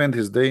who spent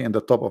his day in the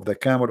top of the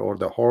camel or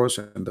the horse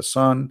in the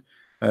sun,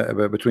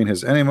 between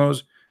his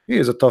animals, he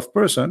is a tough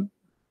person.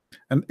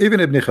 And even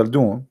Ibn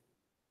Khaldun,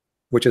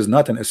 which is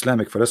not an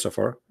Islamic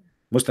philosopher,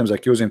 Muslims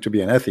accuse him to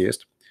be an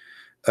atheist,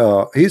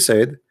 he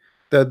said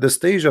that the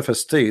stage of a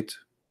state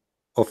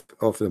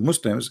of the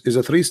Muslims is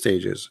a three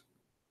stages.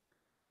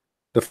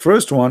 The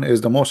first one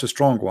is the most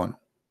strong one.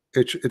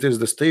 It is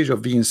the stage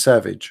of being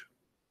savage,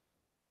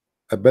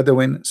 a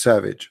Bedouin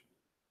savage.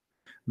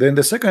 Then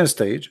the second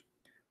stage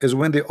is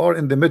when they are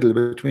in the middle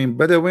between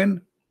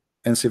Bedouin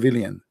and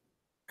civilian,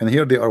 and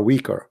here they are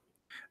weaker.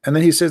 And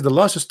then he says the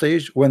last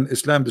stage, when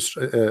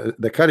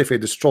the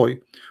Caliphate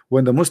destroyed,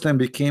 when the Muslim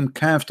became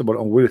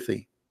comfortable and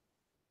wealthy,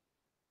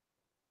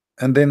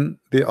 and then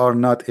they are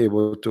not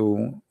able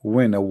to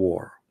win a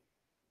war.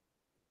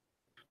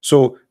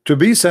 So to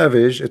be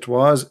savage, it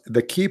was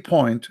the key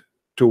point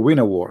to win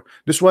a war.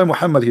 This is why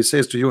Muhammad, he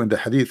says to you in the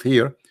hadith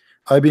here,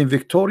 I've been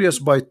victorious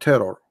by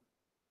terror.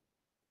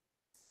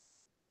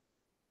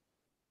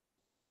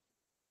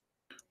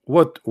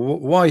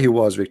 Why he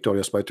was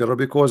victorious by terror?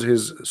 Because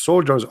his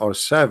soldiers are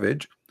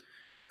savage,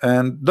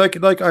 and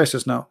like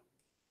ISIS now.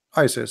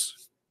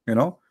 ISIS,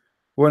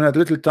 when a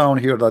little town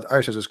here that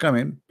ISIS is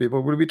coming,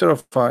 people will be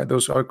terrified.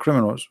 Those are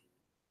criminals.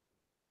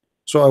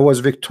 So I was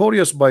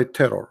victorious by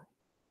terror.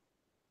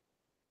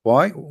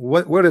 Why?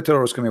 Where the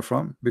terror is coming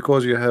from?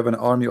 Because you have an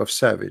army of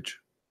savage.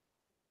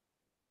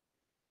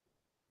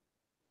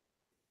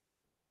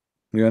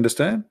 You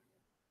understand?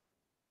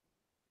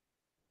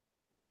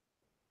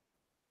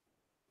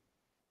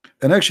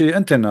 And actually,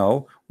 until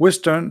now,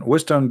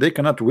 Western, they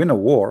cannot win a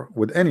war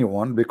with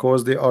anyone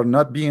because they are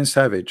not being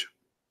savage.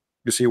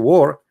 You see,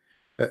 war,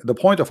 the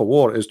point of a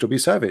war is to be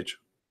savage.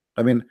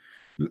 I mean,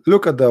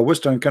 look at the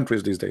Western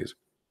countries these days.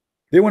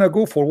 They want to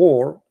go for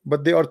war,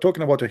 but they are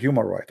talking about a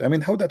human right. I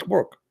mean, how that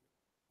work?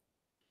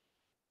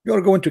 You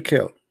are going to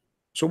kill.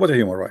 So what a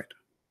human right?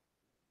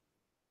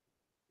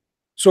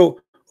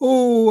 So,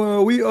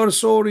 oh, we are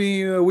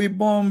sorry, we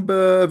bomb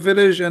a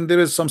village and there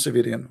is some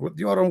civilian.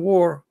 You are on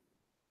war.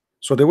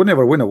 So they will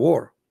never win a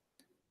war.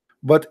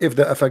 But if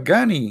the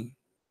Afghani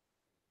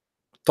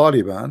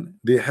Taliban,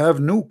 they have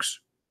nukes,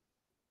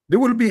 they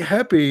will be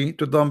happy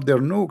to dump their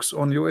nukes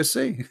on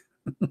USA.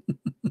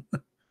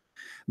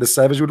 The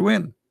savage would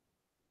win.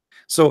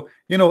 So,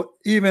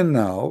 even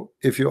now,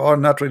 if you are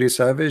not really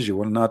savage, you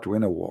will not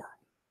win a war.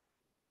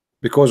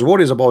 Because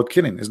war is about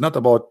killing, it's not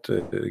about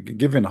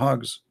giving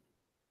hugs.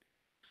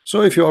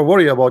 So if you are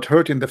worried about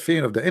hurting the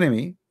feeling of the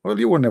enemy, well,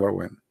 you will never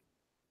win.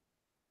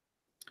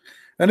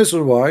 And this is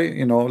why,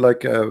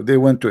 they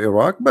went to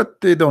Iraq,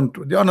 but they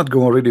are not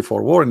going really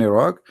for war in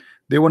Iraq.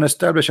 They want to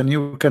establish a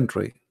new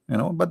country,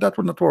 but that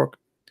will not work.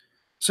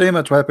 Same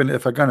as what happened in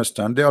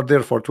Afghanistan. They are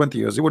there for 20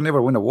 years. You will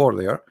never win a war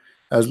there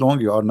as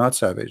long you are not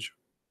savage.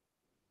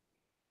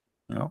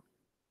 You know.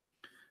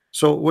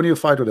 So when you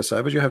fight with a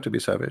savage, you have to be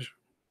savage.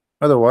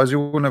 Otherwise, you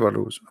will never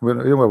lose. You will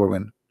never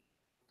win.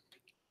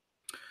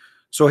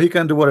 So he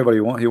can do whatever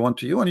he want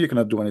to you, and you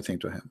cannot do anything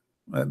to him.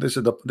 This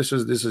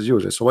is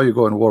useless. So why you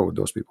go in war with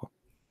those people?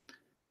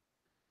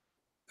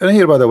 And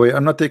here, by the way,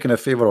 I'm not taking a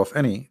favor of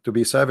any to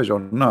be savage or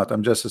not.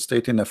 I'm just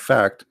stating a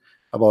fact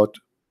about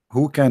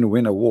who can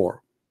win a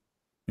war.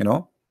 You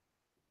know.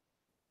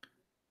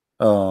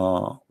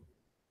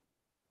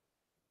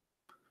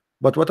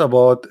 But what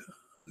about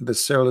the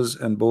cells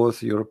in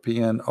both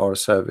European or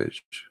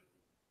savage?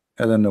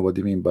 I don't know what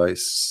you mean by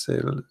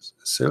cells.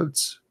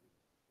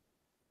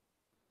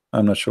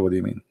 I'm not sure what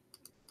you mean.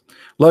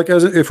 Like,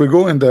 as if we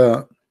go in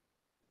the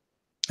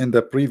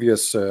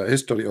previous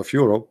history of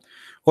Europe,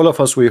 all of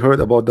us we heard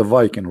about the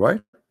Viking,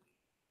 right?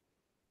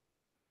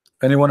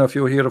 Any one of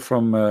you here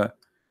from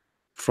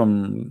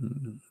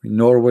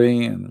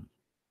Norway and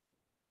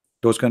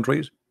those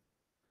countries?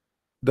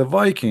 The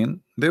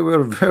Viking, they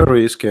were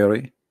very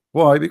scary.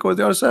 Why? Because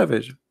they are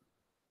savage.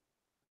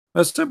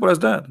 As simple as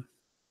that.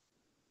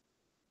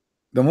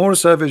 The more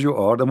savage you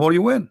are, the more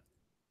you win.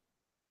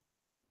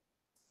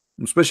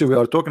 Especially we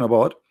are talking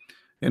about,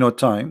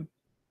 time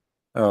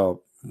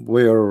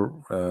where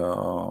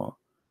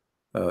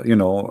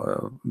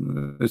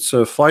it's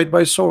a fight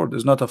by sword.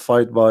 It's not a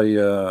fight by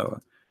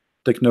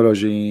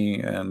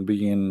technology and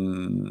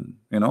being,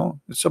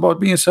 it's about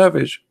being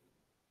savage.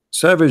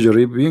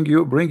 Savagery bring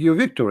you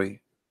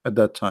victory at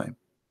that time.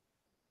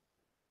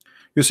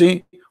 You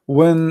see,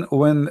 when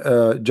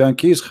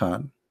Genghis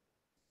Khan,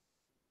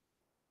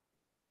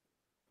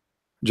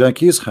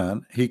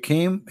 he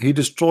came, he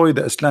destroyed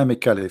the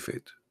Islamic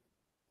Caliphate.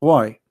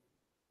 Why?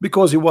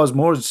 Because he was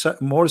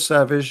more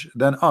savage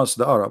than us,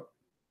 the Arab.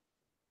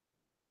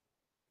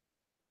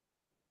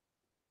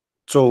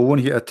 So when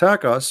he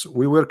attacked us,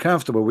 we were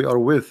comfortable. We are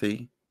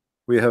wealthy.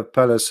 We have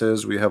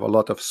palaces. We have a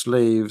lot of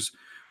slaves.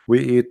 We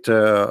eat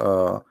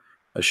a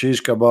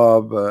shish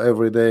kebab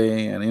every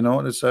day, and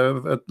it's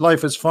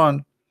life is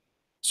fun.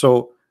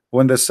 So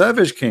when the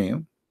savage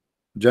came,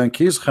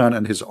 Genghis Khan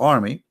and his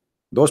army,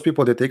 those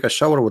people, they take a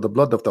shower with the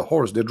blood of the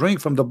horse. They drink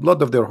from the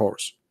blood of their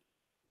horse.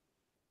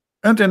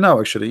 Until now,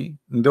 actually,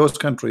 in those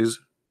countries,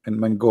 in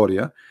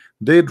Mongolia,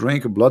 they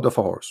drink blood of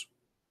a horse.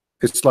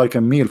 It's like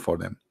a meal for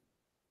them.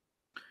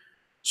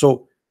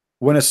 So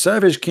when a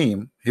savage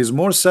came, he's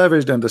more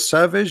savage than the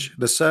savage.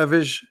 The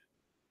savage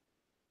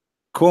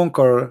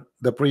conquer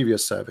the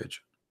previous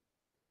savage.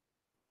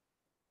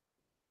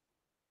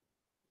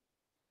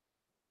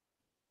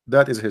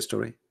 That is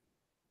history.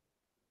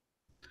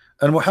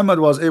 And Muhammad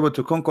was able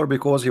to conquer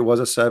because he was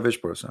a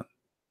savage person,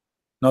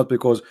 not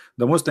because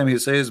the Muslim, he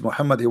says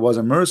Muhammad, he was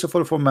a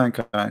merciful for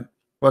mankind.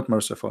 What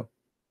merciful?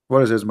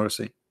 Where is his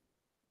mercy?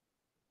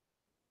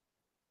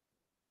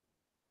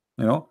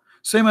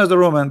 Same as the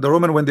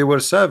Roman, when they were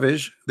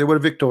savage, they were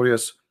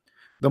victorious.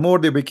 The more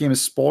they became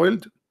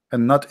spoiled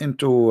and not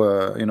into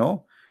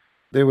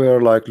they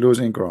were like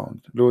losing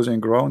ground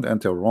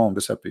until Rome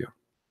disappeared.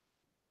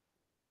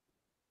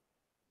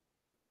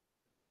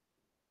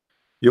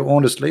 You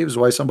own the slaves.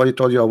 Why? Somebody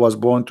told you I was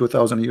born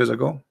 2,000 years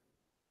ago?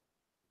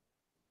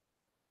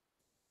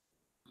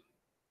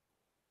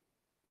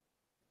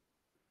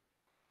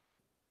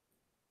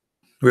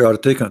 We are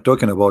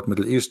talking about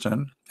Middle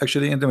Eastern.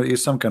 Actually, in the Middle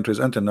East, some countries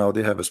until now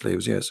they have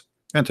slaves. Yes,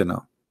 until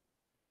now.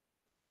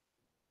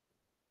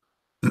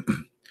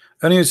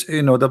 And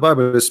the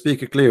Bible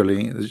speaks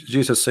clearly.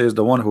 Jesus says,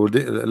 "The one who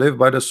live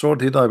by the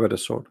sword, he die by the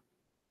sword."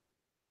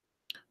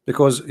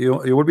 Because you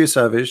will be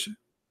savage.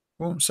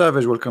 Well,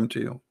 savage will come to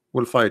you,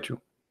 will fight you.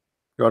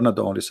 You are not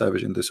the only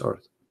savage in this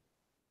earth.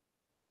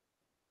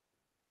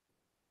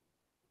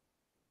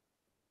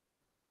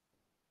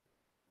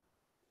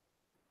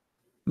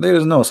 There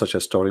is no such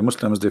a story.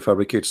 Muslims, they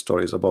fabricate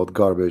stories about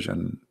garbage,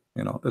 and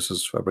this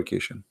is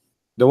fabrication.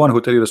 The one who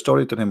tell you the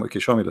story, tell him, okay,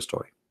 show me the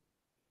story.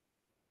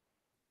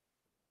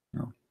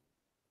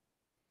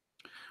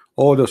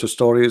 All those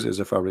stories is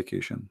a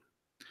fabrication.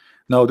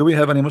 Now, do we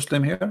have any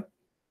Muslim here?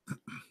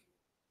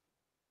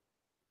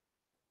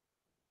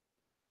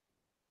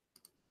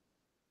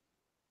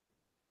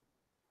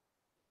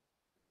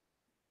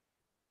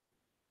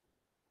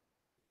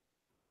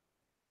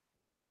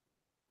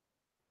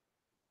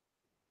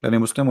 Any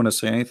Muslim want to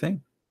say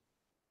anything?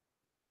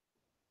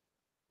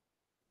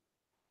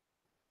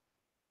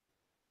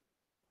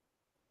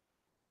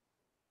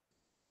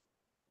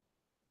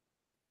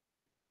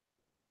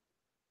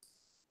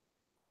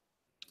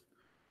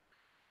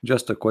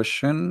 Just a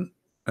question.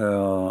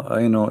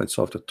 I know it's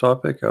off the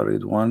topic. I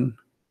read one.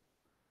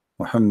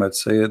 Muhammad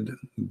said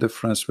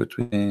difference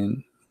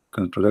between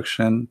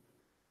construction,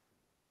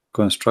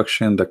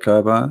 the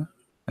Kaaba,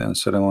 and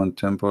Solomon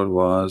Temple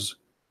was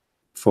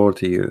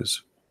 40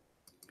 years.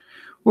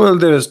 Well,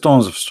 there is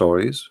tons of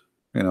stories.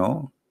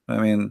 I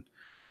mean,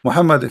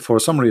 Muhammad,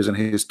 for some reason,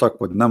 he's stuck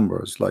with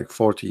numbers like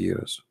 40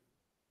 years,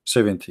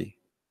 70,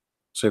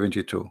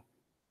 72.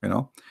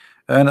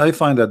 and I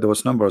find that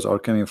those numbers are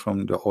coming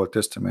from the Old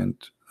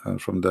Testament,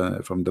 from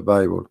the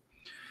Bible.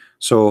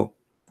 So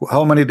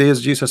how many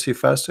days Jesus he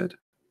fasted,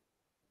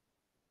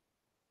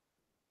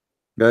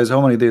 guys?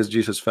 How many days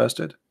Jesus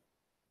fasted?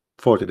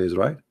 40 days,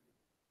 right?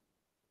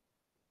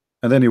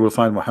 And then you will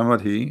find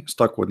Muhammad, he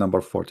stuck with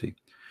number 40.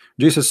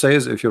 Jesus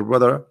says, if your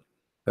brother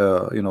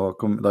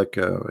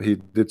he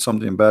did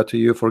something bad to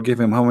you, forgive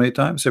him how many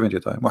times? 70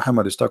 times.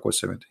 Muhammad is stuck with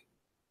 70.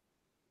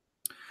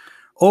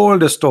 All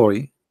the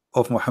story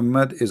of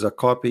Muhammad is a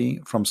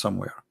copy from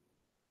somewhere,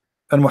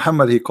 and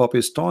Muhammad, he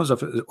copies tons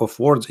of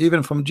words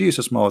even from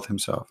Jesus' mouth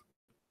himself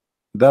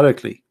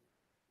directly.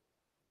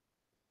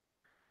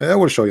 I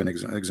will show you an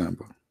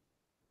example.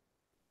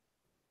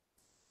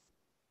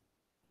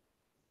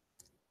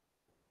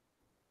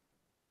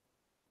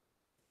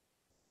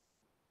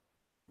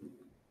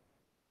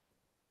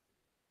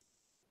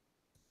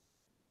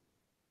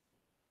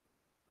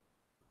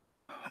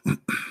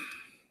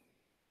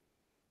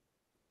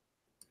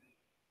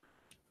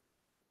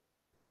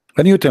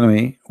 And you tell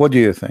me, what do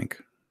you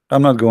think?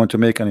 I'm not going to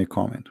make any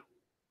comment.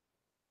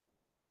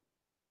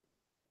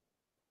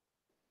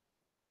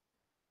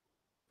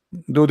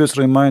 Do this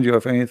remind you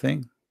of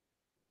anything?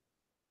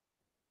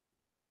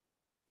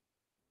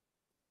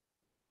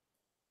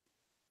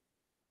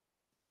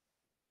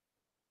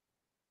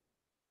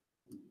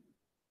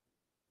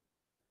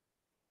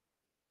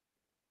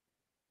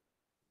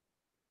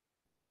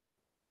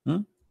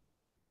 Hmm?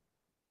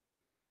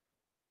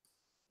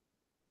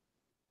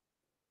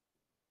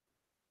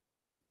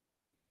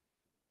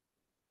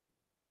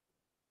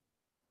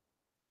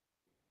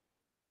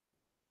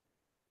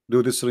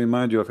 Do this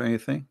remind you of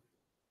anything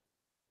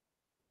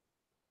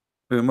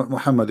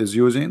Muhammad is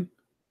using?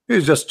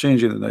 He's just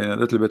changing a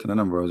little bit in the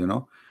numbers.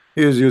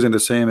 He is using the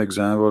same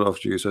example of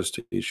Jesus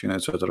teaching,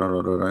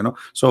 etc.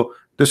 So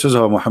this is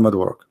how Muhammad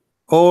work.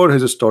 All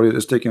his story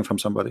is taken from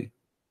somebody.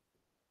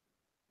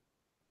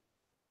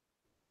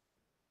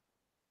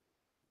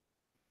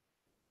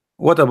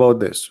 What about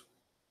this?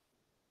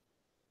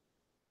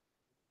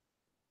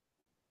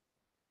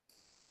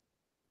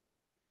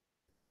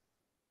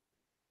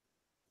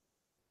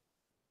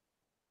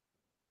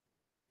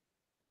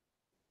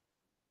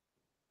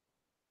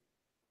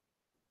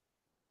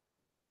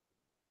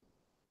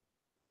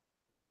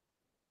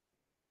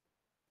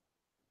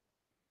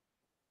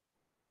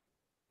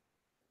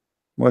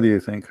 What do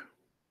you think?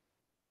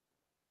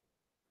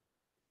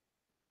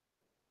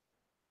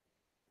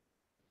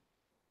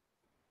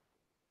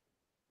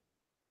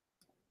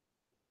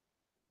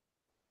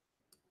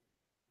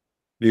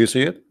 Do you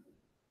see it?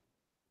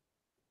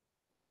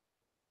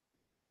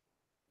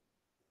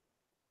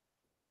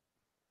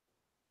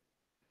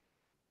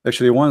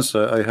 Actually, once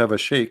I have a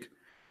sheikh.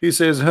 He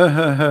says, ha,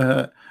 ha, ha,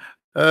 ha.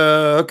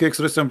 Okay,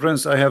 Christian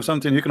Prince, I have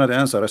something you cannot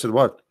answer. I said,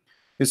 what?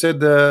 He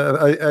said,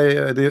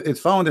 it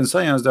found in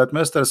science that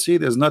mustard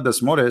seed is not the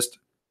smallest.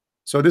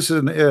 So this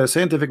is a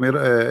scientific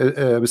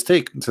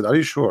mistake. I said, are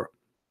you sure?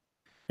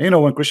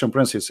 When Christian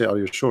Prince he say, are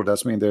you sure?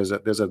 That's mean there's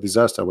a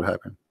disaster will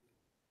happen.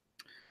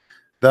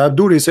 The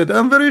Abdul, he said,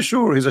 I'm very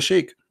sure. He's a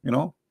sheikh.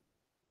 I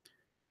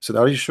said,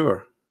 are you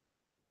sure?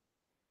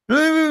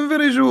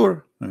 Very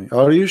sure.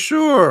 Are you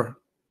sure?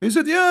 He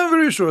said, yeah, I'm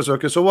very sure. So,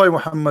 okay, so why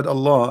Muhammad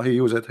Allah he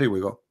used it? Here we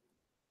go.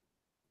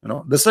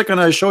 The second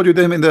I showed you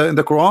them in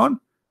the Quran,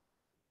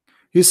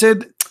 he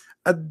said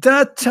at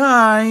that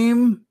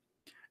time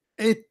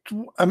it.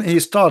 I mean, he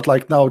start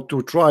like now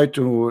to try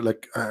to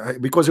like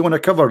because he want to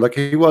cover, like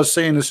he was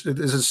saying this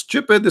is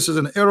stupid, this is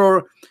an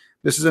error,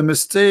 this is a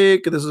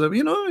mistake, this is a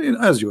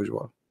as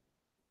usual,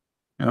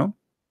 you know.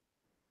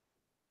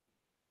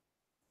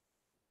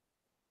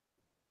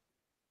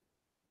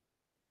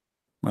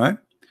 Right.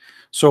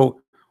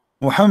 So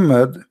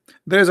Muhammad,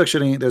 there's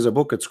a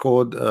book. It's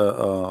called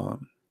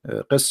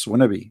Qis wa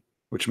Nabi,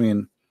 which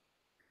mean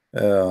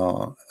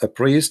a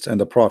priest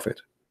and a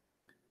prophet.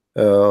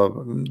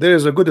 There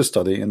is a good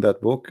study in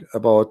that book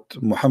about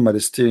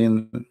Muhammad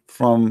stealing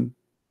from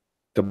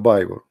the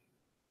Bible.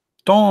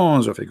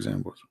 Tons of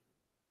examples.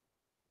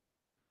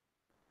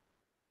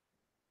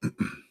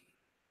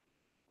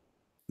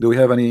 Do we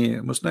have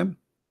any Muslim?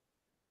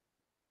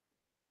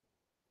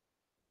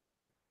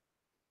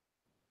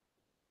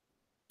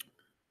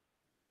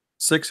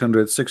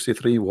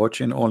 663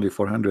 watching, only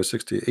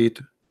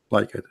 468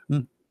 like it.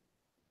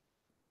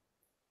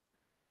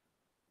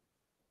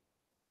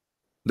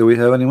 Do we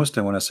have any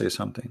Muslim want to say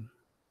something?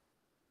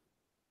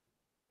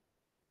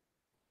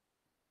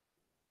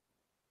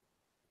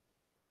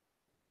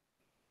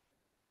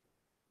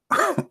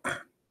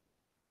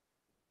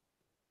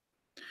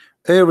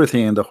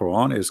 Everything in the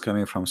Quran is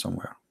coming from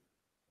somewhere.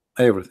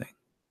 Everything.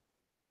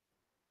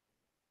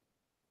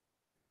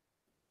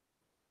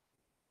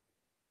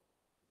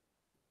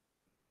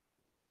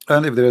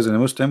 And if there is a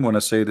Muslim want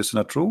to say this is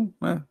not true,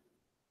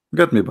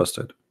 get me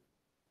busted.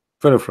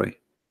 Feel free.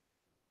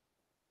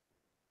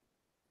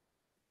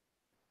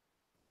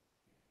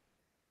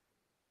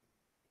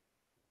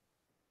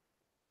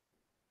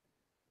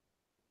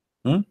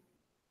 Hmm?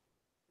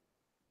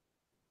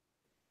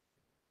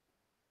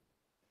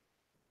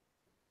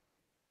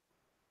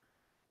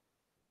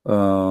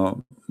 uh,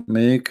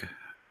 make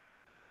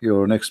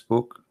your next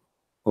book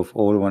of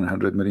all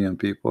 100 million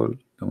people,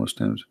 the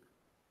Muslims.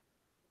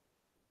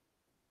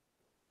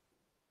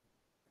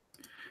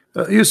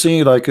 You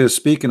see, like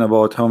speaking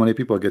about how many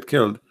people get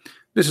killed,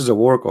 this is a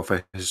work of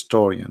a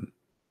historian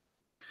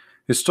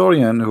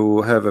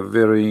who have a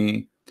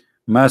very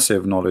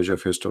massive knowledge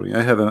of history.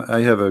 I have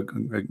a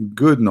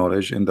good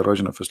knowledge in the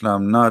religion of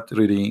Islam, not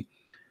really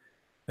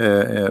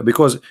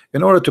because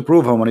in order to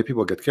prove how many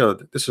people get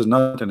killed, this is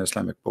not in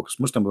Islamic books.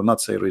 Muslim will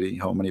not say really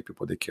how many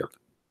people they killed.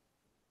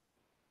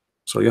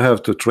 So you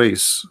have to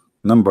trace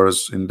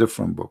numbers in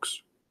different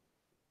books.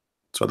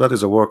 So that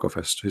is a work of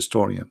a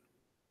historian.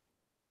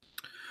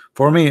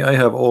 For me, I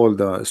have all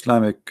the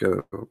Islamic,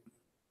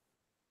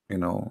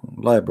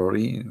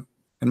 library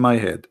in my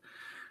head.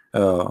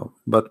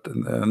 But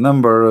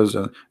numbers,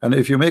 and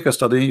if you make a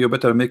study, you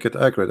better make it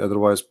accurate.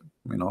 Otherwise,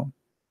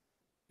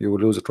 you will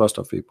lose the trust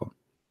of people.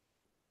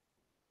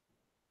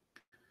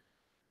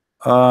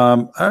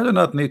 I do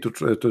not need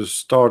to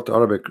start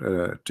Arabic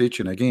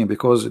teaching again,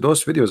 because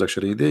those videos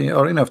actually they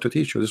are enough to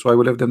teach you. That's why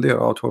we leave them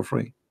there out for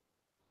free.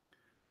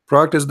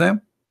 Practice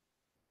them,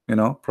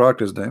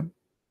 practice them.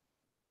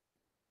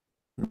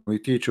 We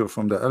teach you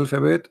from the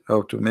alphabet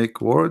how to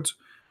make words,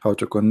 how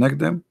to connect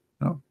them.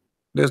 No,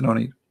 there's no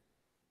need.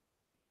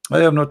 I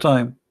have no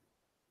time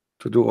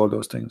to do all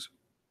those things.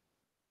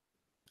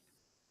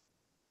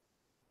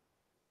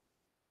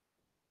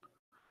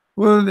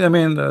 Well, I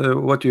mean,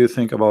 what do you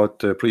think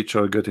about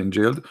preacher getting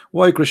jailed?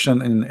 Why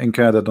Christian in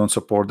Canada don't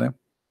support them?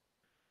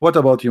 What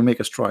about you make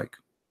a strike?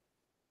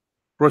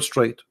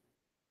 Prostrate.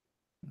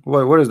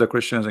 Where is the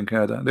Christians in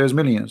Canada? There's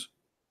millions.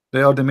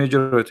 They are the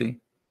majority.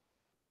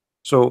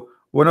 So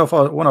one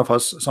of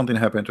us something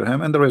happened to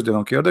him, and the rest they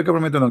don't care. The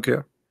government they don't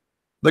care.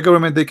 The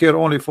government they care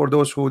only for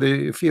those who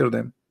they fear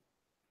them.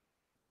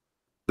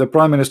 The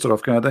Prime Minister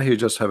of Canada, he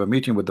just have a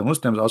meeting with the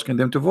Muslims asking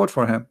them to vote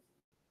for him.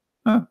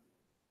 Huh?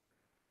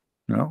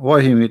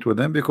 Why he meet with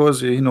them?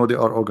 Because he know they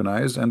are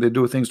organized and they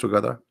do things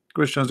together.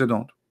 Christians they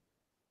don't.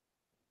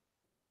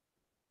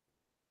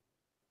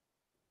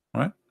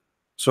 Right?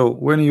 So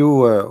when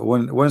you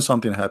when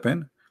something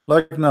happen,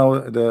 like now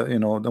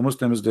the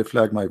Muslims they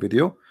flag my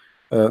video.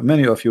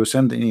 Many of you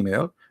send an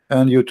email,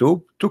 and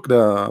YouTube took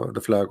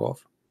the flag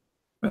off.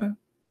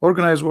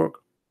 Organized work.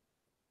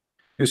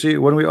 You see,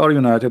 when we are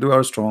united, we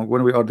are strong.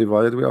 When we are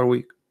divided, we are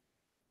weak.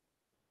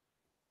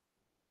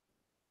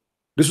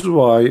 This is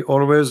why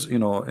always,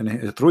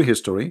 through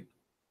history,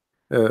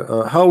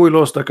 how we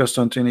lost the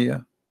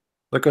Constantinia,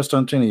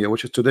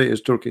 which is today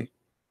is Turkey.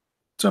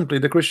 Simply,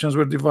 the Christians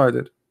were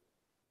divided.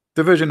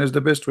 Division is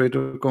the best way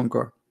to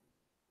conquer.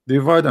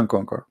 Divide and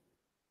conquer.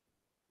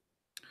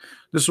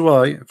 This is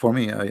why, for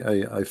me,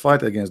 I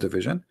fight against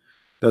division.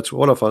 That's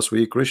all of us,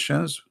 we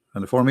Christians,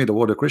 and for me, the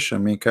word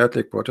Christian means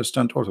Catholic,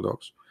 Protestant,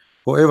 Orthodox.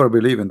 Whoever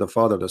believe in the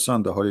Father, the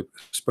Son, the Holy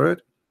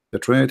Spirit, the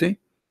Trinity,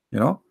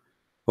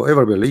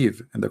 whoever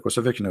believe in the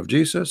crucifixion of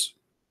Jesus,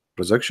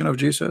 resurrection of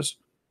Jesus,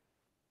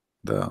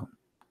 the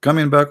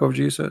coming back of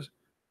Jesus,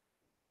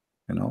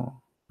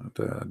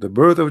 the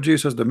birth of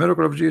Jesus, the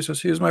miracle of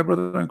Jesus, he is my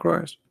brother in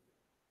Christ.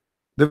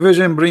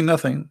 Division bring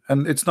nothing,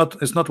 and it's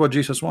not what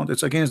Jesus wants.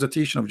 It's against the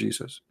teaching of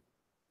Jesus.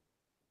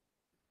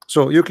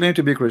 So you claim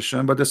to be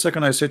Christian, but the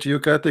second I say to you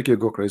Catholic, you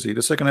go crazy.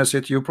 The second I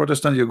say to you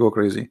Protestant, you go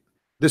crazy.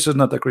 This is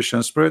not a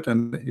Christian spirit,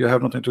 and you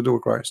have nothing to do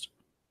with Christ.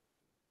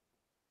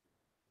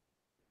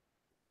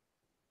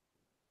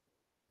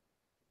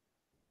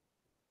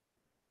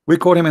 We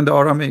call him in the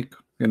Aramaic,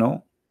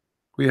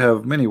 we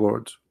have many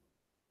words,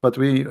 but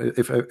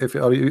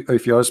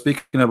if you are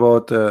speaking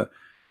about the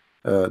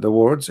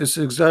words, it's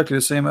exactly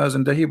the same as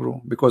in the Hebrew,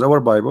 because our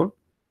Bible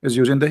is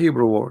using the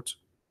Hebrew words.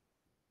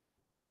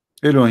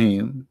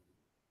 Elohim,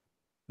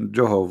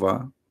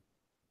 Jehovah,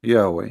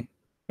 Yahweh,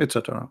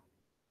 etc.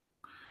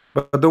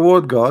 But the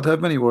word God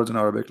have many words in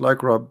Arabic,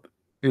 like Rab,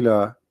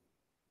 Ilah,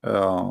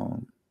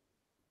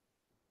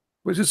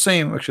 which is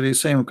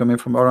same coming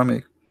from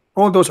Aramaic.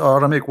 All those are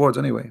Aramaic words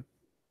anyway.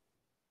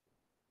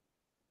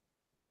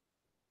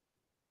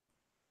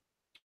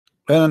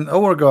 And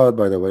our God,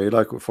 by the way,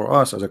 like for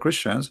us as a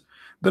Christians,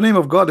 the name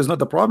of God is not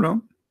the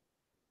problem,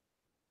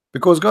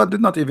 because God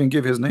did not even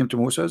give his name to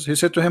Moses. He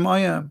said to him, I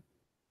am.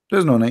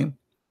 There's no name.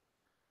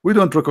 We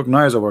don't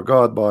recognize our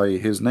God by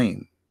his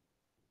name.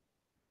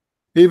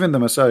 Even the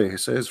Messiah, he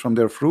says, from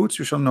their fruits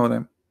you shall know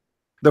them.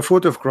 The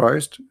fruit of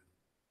Christ,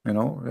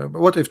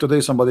 what if today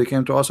somebody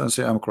came to us and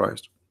say, I'm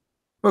Christ?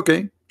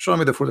 Okay, show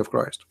me the fruit of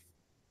Christ.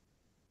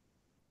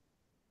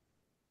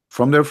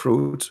 From their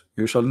fruits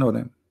you shall know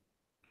them.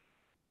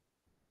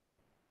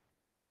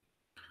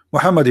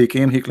 Muhammad, he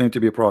came, he claimed to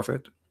be a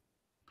prophet.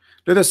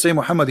 Let us say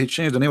Muhammad, he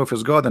changed the name of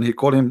his God and he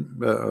called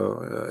him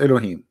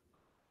Elohim.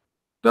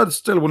 That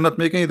still will not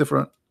make any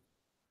difference.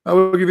 I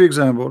will give you an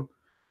example.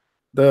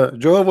 The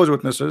Jehovah's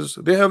Witnesses,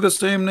 they have the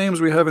same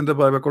names we have in the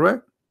Bible,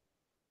 correct?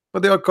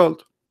 But they are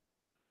cult.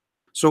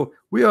 So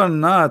we are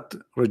not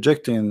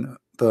rejecting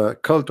the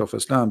cult of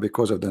Islam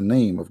because of the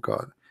name of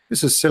God.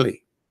 This is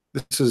silly.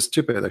 This is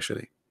stupid,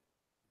 actually.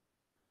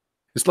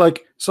 It's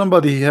like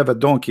somebody, he have a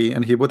donkey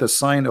and he put a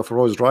sign of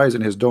Rose Rise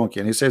in his donkey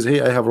and he says,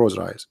 hey, I have Rose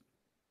Rise.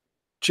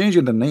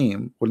 Changing the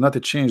name will not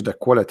change the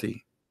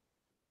quality.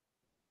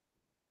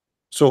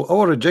 So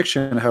our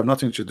rejection have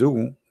nothing to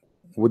do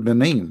with the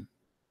name.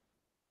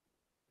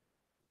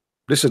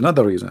 This is not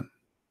the reason.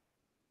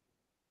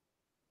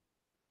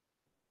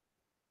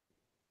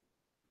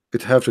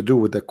 It have to do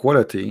with the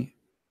quality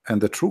and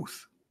the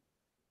truth.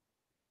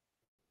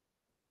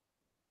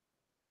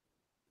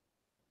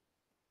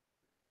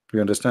 You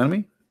understand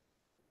me?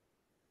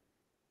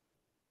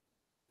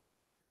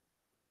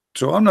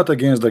 So I'm not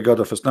against the God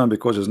of Islam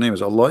because his name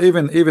is Allah,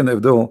 even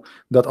if though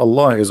that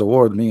Allah is a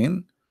word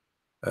mean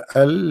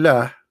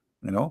Allah,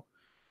 you know,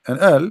 and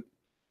Al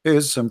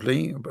is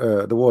simply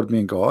the word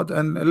mean God,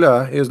 and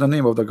Allah is the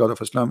name of the God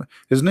of Islam.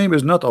 His name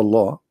is not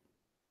Allah.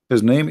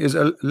 His name is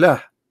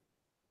Allah.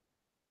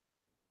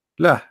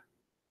 La.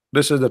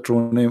 This is the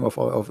true name of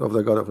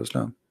the God of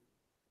Islam.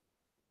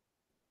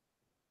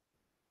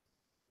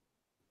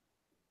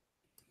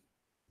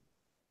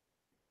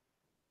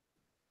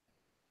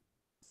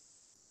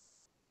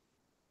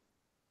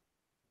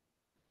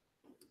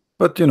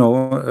 But you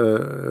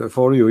know,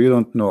 for you, you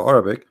don't know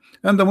Arabic,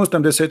 and the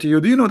Muslim, they say to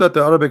you, do you know that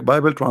the Arabic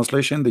Bible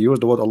translation, they use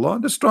the word Allah?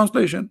 This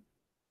translation.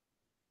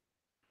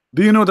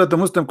 Do you know that the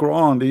Muslim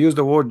Quran, they use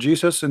the word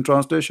Jesus in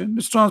translation?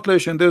 This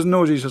translation. There's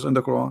no Jesus in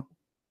the Quran.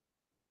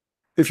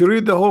 If you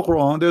read the whole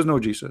Quran, there's no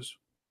Jesus.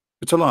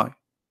 It's a lie.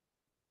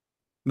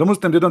 The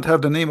Muslim, they don't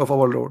have the name of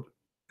our Lord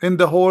in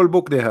the whole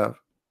book. They have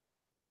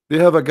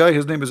a guy,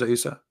 his name is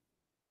Isa.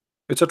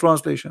 It's a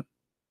translation.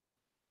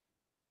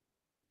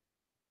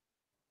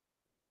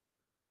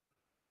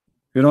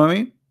 You know what I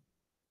mean?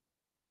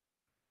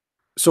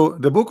 So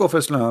the book of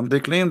Islam,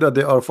 they claim that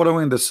they are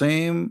following the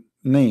same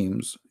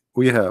names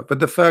we have, but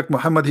the fact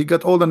Muhammad, he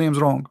got all the names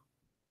wrong.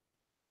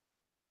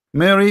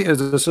 Mary is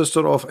the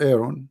sister of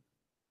Aaron,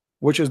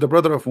 which is the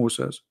brother of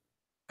Moses,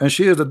 and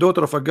she is the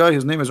daughter of a guy,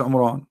 his name is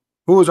Umran.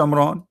 Who is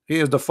Umran? He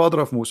is the father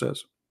of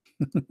Moses.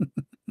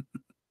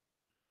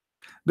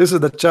 This is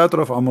the chapter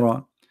of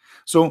Umran.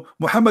 So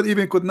Muhammad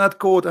even could not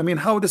quote, I mean,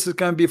 how this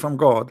can be from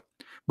God?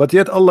 But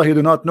yet Allah, he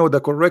do not know the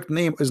correct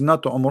name is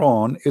not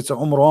Umran, it's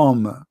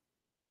Umram,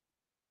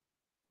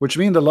 which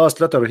means the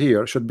last letter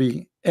here should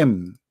be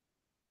M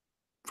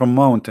from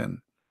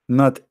mountain,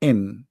 not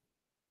N.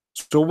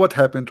 So what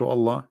happened to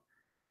Allah?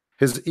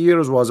 His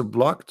ears was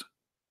blocked.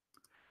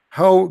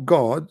 How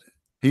God,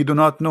 he do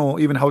not know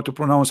even how to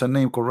pronounce a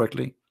name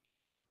correctly.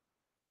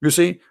 You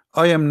see,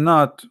 I am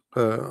not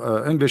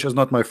English is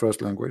not my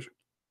first language,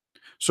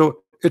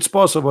 so it's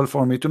possible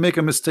for me to make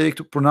a mistake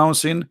to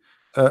pronouncing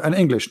an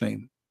English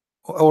name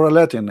or a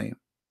Latin name,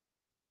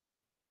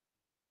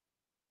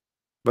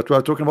 but we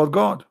are talking about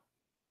God.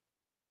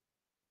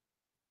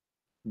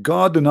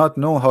 God do not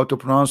know how to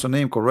pronounce a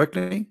name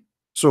correctly,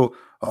 so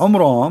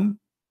Umram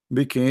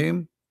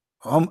became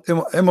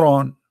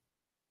Imran.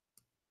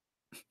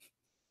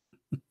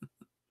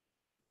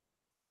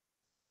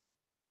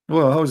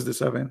 Well, how is this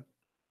happening?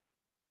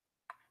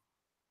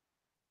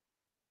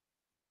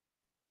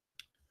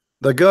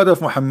 The God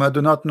of Muhammad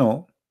do not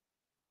know.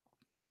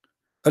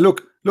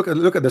 Look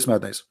at this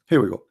madness. Here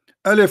we go.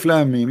 Alif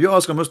Lam Mim. You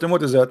ask a Muslim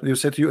what is that? You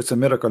say to you it's a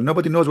miracle.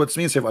 Nobody knows what it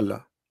means save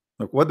Allah.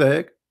 Look, what the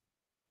heck?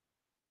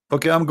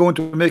 Okay, I'm going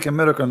to make a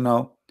miracle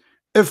now.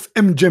 If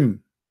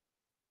Jim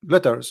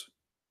letters,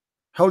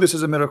 how this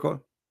is a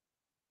miracle?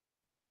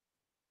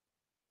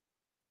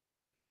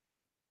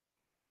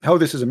 How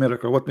this is a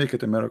miracle? What make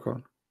it a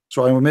miracle?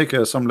 So I will make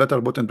some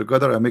letter put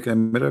together and make a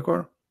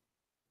miracle.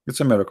 It's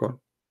a miracle.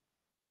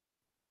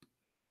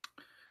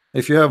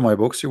 If you have my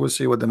books, you will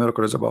see what the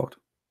miracle is about.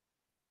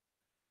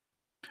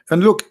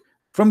 And look,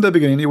 from the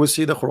beginning, you will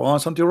see the Quran,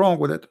 something wrong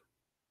with it.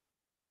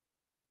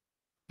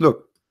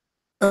 Look,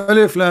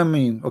 Alif Lam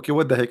Mim. Okay,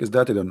 what the heck is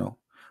that? I don't know.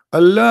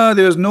 Allah,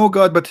 there is no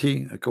God but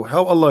He. Okay,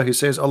 how Allah? He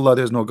says Allah,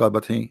 there is no God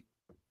but He.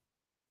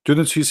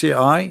 Didn't He say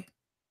I?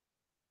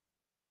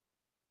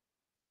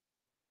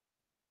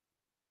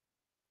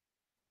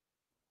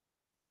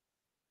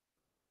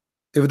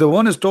 If the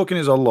one is talking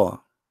is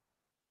Allah,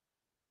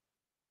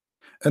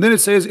 and then it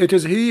says it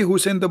is He who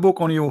sent the book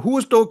on you, who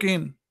is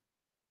talking?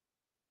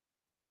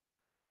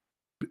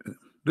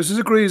 This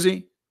is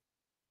crazy.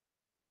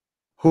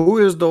 Who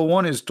is the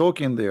one is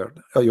talking there?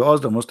 You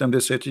ask the Muslim, they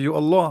say to you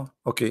Allah.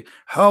 Okay,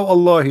 how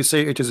Allah? He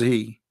say it is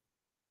He.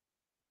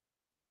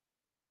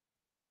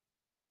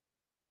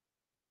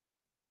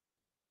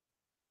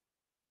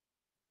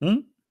 Hmm?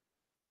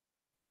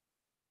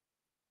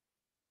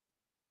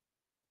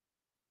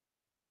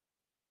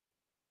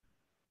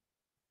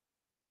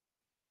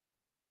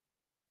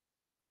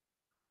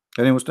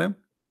 Any Muslim?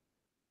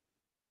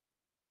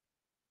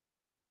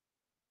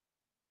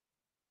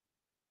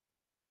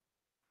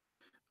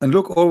 And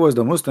look, always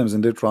the Muslims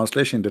in their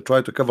translation, they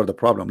try to cover the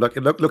problem.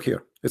 Look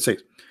here. It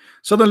says,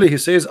 suddenly he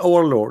says,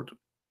 our Lord,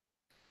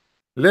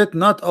 let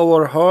not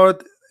our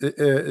heart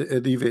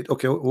deviate.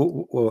 Okay,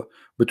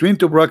 between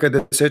two brackets,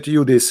 they say to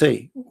you, they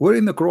say. Where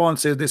in the Quran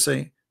says they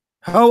say?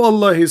 How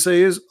Allah he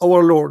says,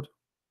 our Lord?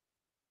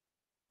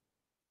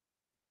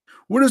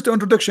 Where is the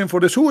introduction for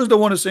this? Who is the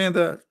one who's saying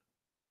that?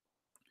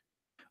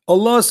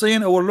 Allah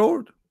saying, our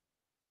Lord,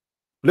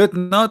 let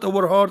not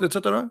our heart,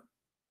 etc.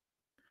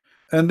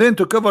 And then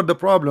to cover the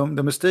problem,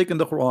 the mistake in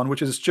the Quran,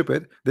 which is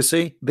stupid, they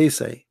say,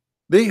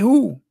 they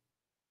who?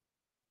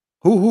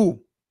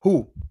 Who?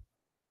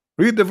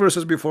 Read the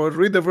verses before it,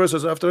 read the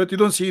verses after it. You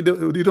don't see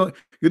the,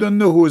 you don't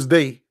know who is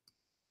they.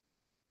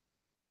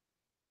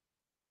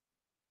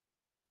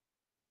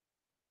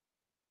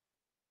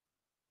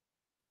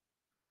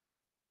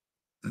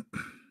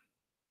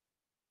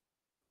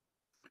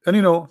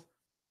 And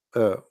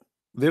uh,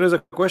 there is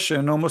a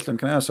question no Muslim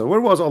can answer. Where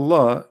was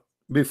Allah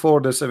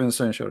before the 7th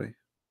century?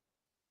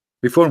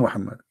 Before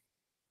Muhammad?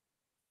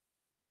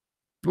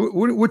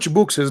 Which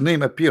books his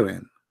name appear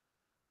in?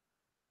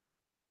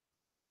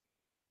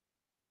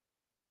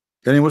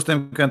 Any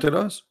Muslim can tell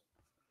us?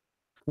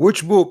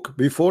 Which book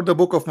before the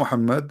book of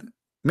Muhammad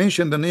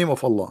mentioned the name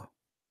of Allah?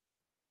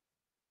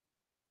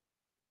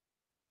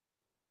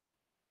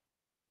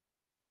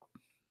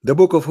 The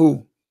book of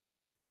who?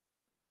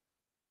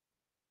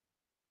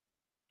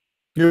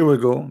 Here we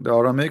go. The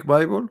Aramaic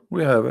Bible,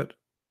 we have it.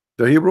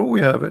 The Hebrew, we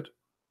have it.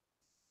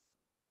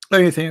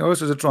 Anything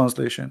else is a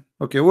translation.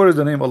 Okay, where is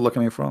the name Allah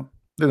coming from?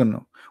 Didn't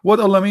know. What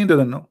Allah mean?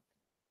 Didn't know.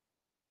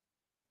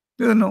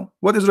 Didn't know.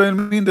 What Israel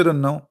mean? Didn't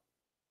know.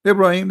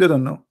 Ibrahim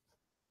didn't know.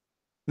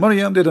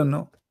 Maryam didn't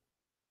know.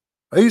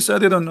 Isa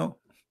didn't know.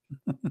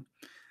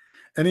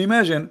 And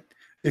imagine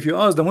if you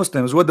ask the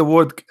Muslims what the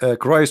word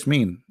Christ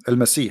mean,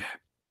 Al-Masih,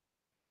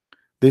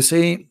 they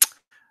say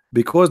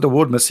because the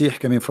word Masih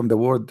coming from the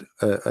word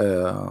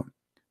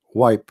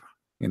wipe,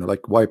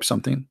 like wipe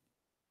something.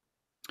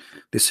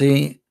 They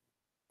say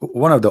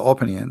one of the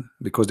opinion,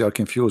 because they are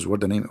confused what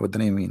the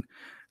name mean,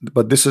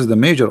 but this is the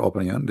major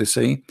opinion. They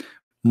say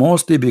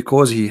mostly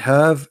because he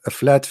have a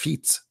flat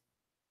feet.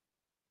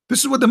 This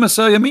is what the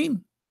Messiah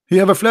mean. He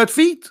have a flat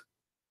feet.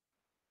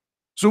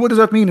 So what does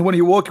that mean? When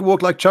he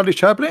walk like Charlie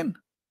Chaplin?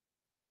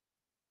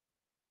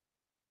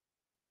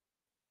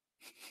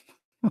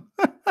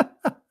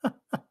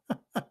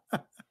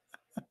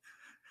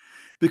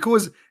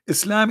 Because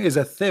Islam is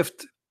a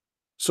theft,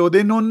 so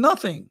they know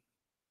nothing.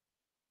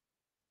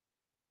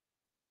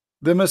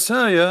 The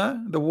Messiah,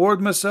 the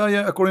word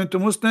Messiah, according to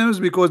Muslims,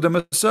 because the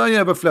Messiah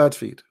have a flat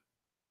feet.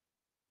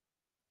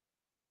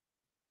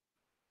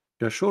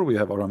 Yeah, sure, we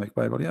have Aramaic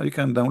Bible. Yeah, you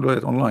can download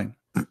it online.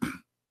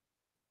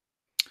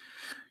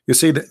 You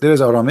see, there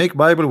is Aramaic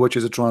Bible, which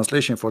is a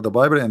translation for the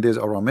Bible, and there's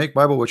Aramaic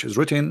Bible, which is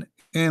written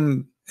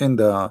in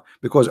the,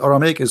 because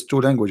Aramaic is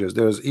two languages.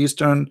 There's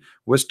Eastern,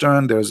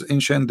 Western, there's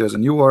ancient, there's a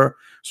newer.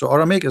 So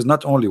Aramaic is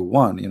not only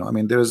one. I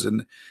mean, there's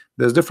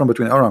different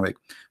between Aramaic.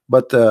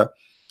 But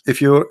if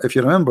you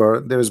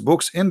remember, there's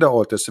books in the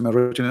Old Testament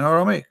written in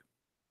Aramaic.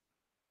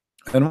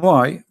 And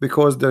why?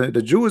 Because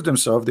the Jews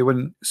themselves, they were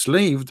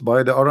enslaved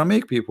by the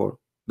Aramaic people,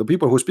 the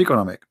people who speak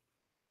Aramaic,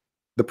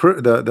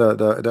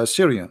 the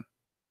Assyrian,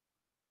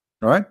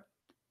 right?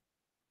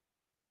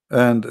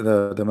 And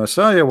the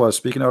Messiah was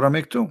speaking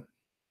Aramaic too.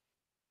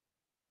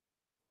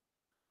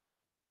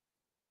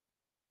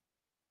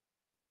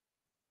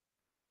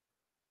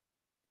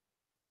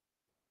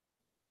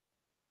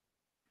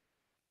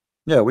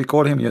 Yeah, we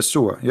call him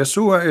Yeshua.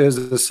 Yeshua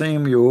is the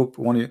same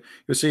when you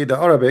see the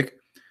Arabic,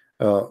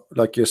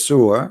 like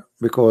Yeshua,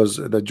 because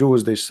the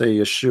Jews they say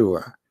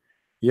Yeshua.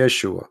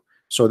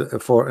 So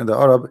for in the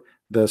Arab,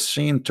 the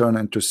seen turn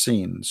into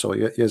seen. So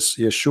yes,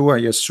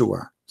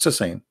 Yeshua. It's the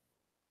same.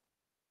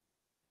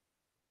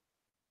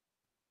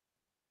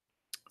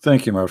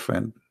 Thank you, my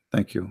friend.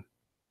 Thank you.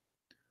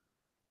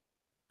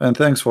 And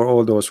thanks for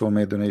all those who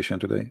made donation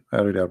today.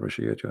 I really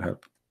appreciate your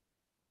help.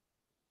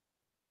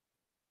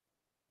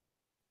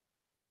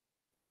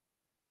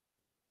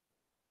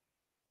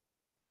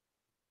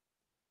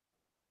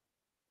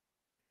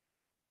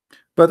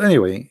 But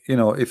anyway,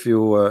 if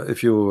you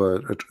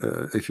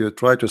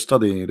try to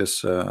study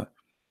this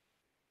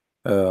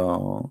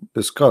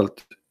this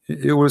cult,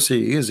 you will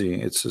see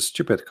easy it's a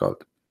stupid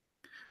cult.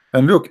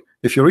 And look,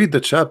 if you read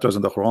the chapters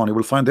in the Quran, you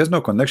will find there's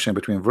no connection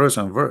between verse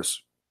and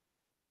verse.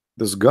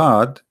 This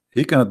God,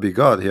 he cannot be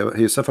God.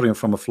 He is suffering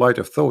from a flight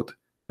of thought.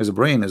 His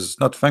brain is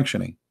not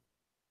functioning.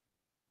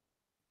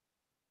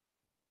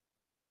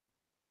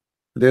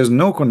 There's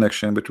no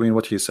connection between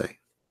what he say.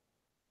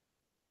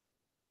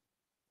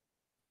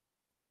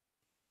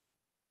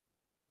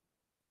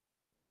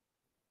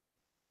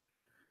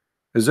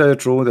 Is that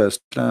true that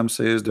Islam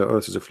says the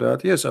earth is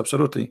flat? Yes,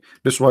 absolutely.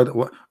 This is why.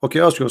 Okay,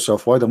 ask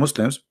yourself why the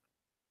Muslims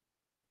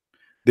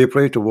they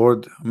pray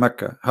toward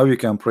Mecca. How you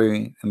can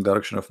pray in the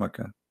direction of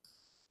Mecca?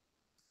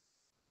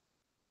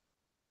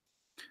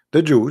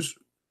 The Jews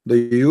they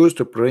used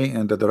to pray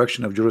in the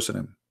direction of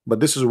Jerusalem, but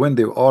this is when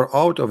they are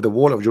out of the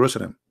wall of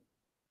Jerusalem.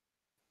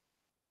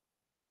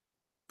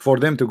 For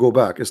them to go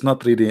back, it's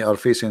not really are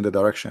facing the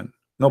direction.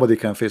 Nobody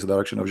can face the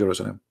direction of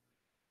Jerusalem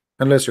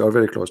unless you are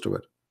very close to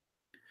it.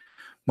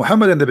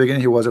 Muhammad in the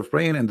beginning he was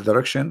praying in the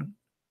direction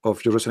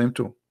of Jerusalem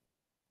too.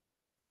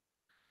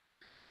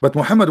 But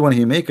Muhammad, when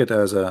he make it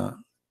as a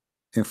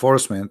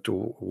enforcement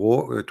to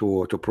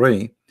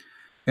pray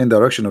in the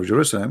direction of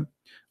Jerusalem,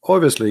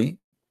 Obviously,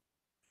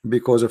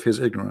 because of his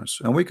ignorance,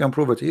 and we can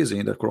prove it easy.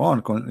 In the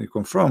Quran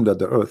confirm that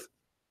the earth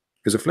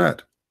is a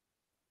flat.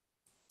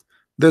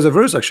 There's a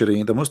verse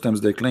actually, the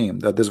Muslims they claim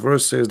that this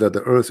verse says that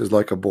the earth is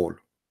like a ball.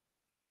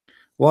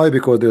 Why?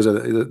 Because there's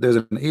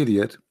an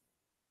idiot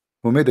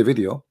who made a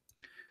video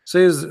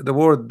says the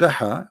word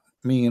daha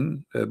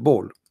mean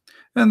ball,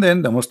 and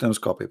then the Muslims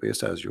copy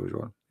paste as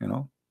usual, you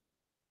know.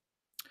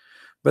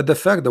 But the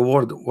fact the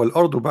word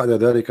والأرض بعد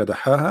ذلك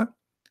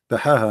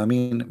دحاها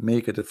mean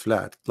make it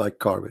flat like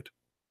carpet.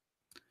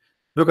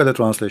 Look at the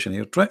translation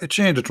here.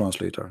 Change the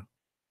translator.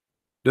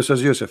 This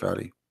is Yusuf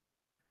Ali.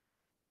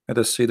 Let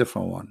us see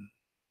different one.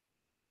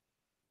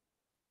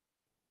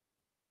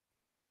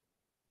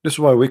 This is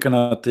why we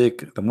cannot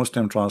take the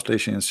Muslim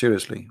translation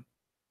seriously.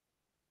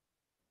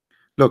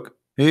 Look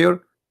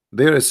here,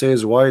 there it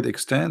says wide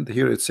extent.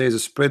 Here it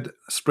says spread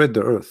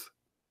the earth.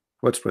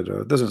 What spread the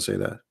earth? Doesn't say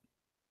that.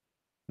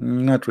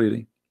 Not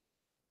really.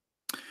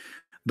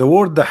 The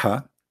word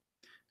daha.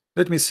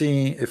 Let me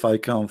see if I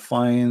can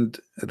find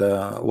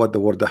what the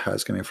word daha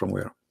is coming from.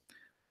 Where?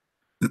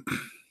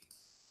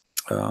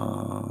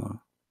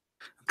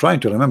 Trying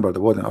to remember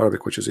the word in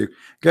Arabic, which is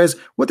guys.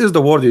 What is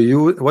the word you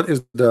use? What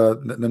is the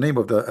name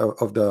of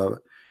the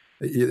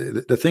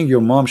thing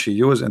your mom she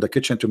used in the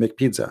kitchen to make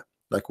pizza?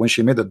 Like when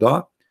she made the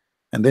dough,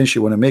 and then she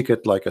want to make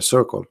it like a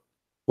circle.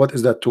 What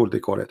is that tool they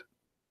call it?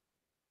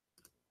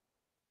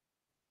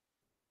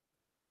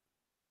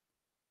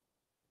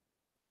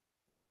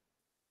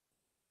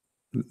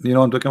 You know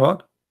what I'm talking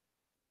about?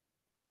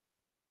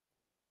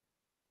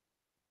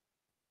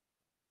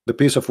 The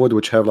piece of wood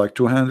which have like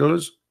two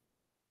handles.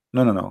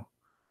 No.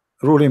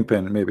 Rolling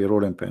pin, maybe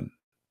rolling pin.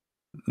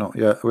 No,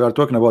 yeah, we are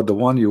talking about the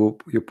one you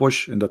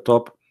push in the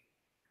top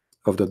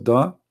of the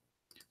dough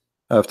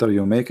after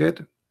you make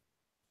it.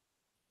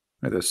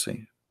 Let us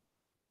see.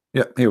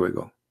 Yeah, here we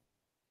go.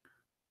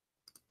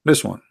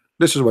 This one.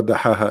 This is what the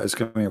haha is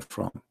coming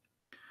from.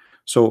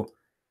 So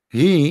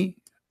he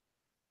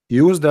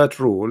used that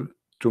rule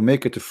to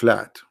make it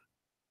flat,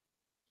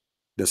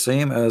 the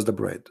same as the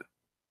bread.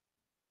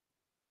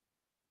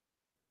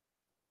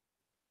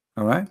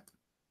 All right.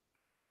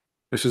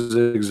 This is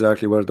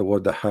exactly where the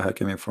word the haha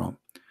coming from.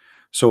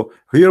 So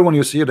here, when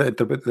you see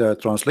the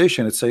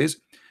translation, it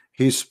says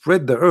he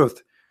spread the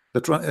earth.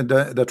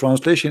 The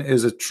translation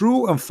is a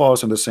true and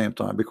false at the same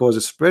time, because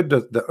it spread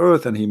the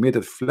earth and he made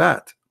it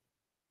flat,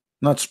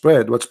 not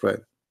spread. What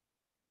spread?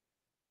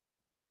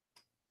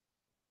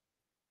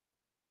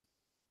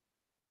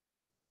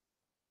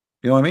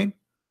 You know what I mean?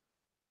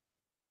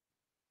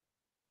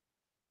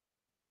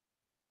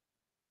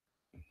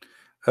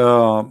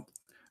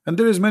 And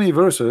there is many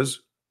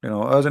verses, you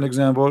know, as an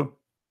example.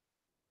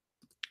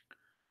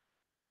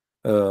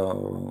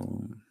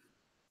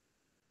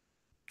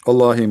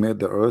 Allah, he made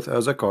the earth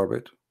as a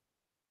carpet.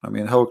 I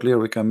mean, how clear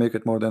we can make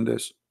it more than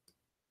this?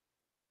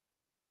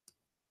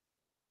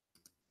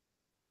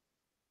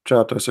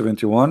 Chapter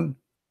 71,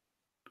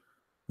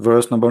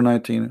 verse number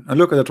 19. And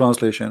look at the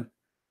translation.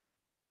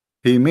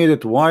 He made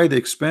it wide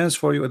expanse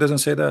for you. It doesn't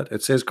say that.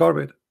 It says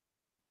carpet.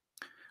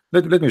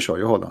 Let me show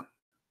you. Hold on.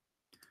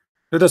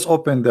 Let us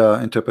open the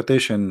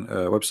interpretation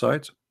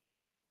website,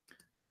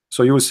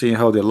 so you will see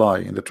how they lie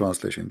in the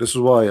translation. This is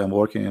why I'm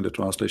working in the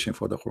translation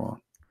for the Quran.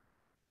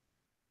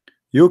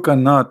 You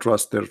cannot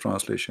trust their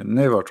translation.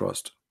 Never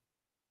trust.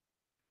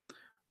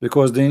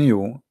 Because they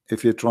knew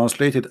if you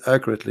translate it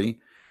accurately,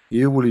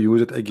 you will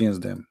use it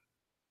against them.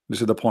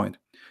 This is the point.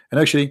 And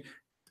actually,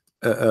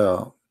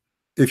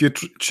 if you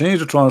change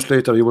the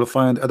translator, you will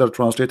find other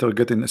translator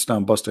getting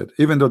Islam busted,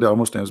 even though they are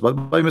Muslims, but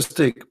by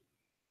mistake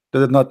they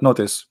did not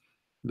notice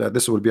that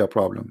this will be a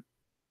problem.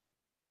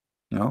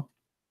 You know.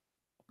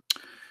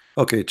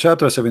 Okay,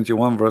 chapter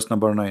 71, verse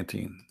number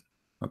 19.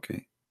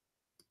 Okay.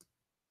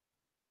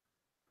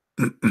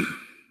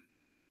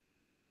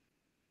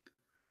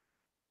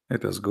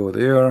 Let us go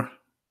there.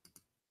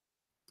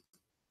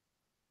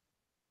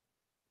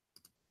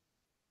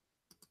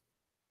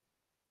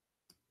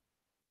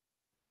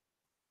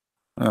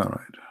 All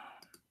right.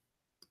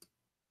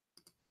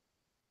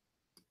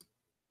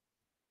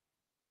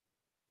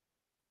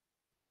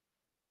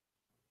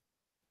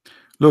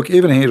 Look,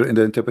 even here in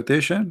the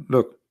interpretation,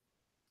 look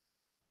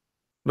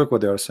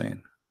what they are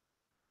saying.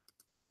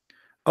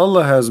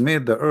 Allah has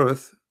made the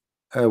earth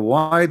a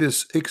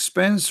widest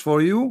expanse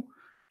for you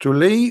to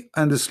lay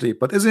and sleep.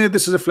 But isn't it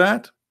this is a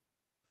flat?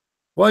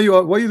 Why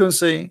you don't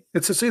say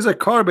it says a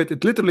carpet?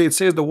 It literally it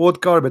says the word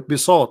carpet,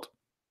 besought.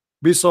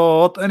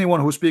 Besought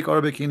anyone who speak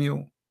Arabic in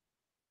you.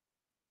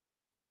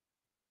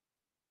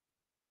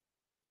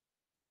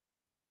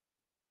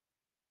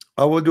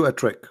 I will do a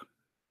trick.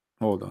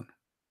 Hold on.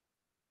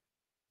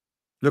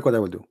 Look what I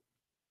will do.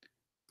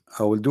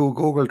 I will do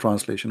Google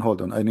translation.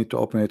 Hold on. I need to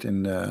open it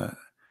in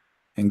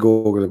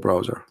Google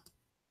browser.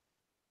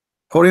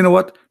 Or you know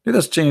what? Let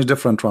us change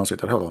different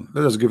translator. Hold on.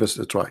 Let us give us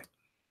a try.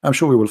 I'm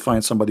sure we will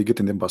find somebody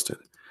getting them busted.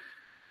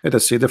 Let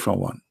us see a different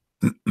one.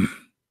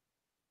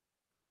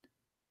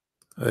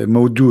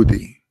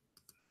 Modudi.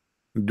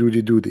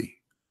 Doody.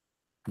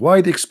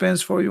 Wide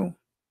expense for you.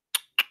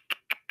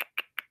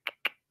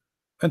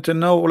 Until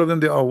now, all of them,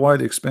 they are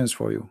wide expense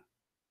for you.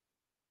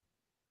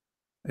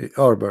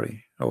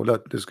 Arbery. Oh,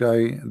 that this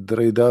guy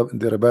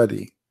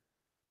Derabadi.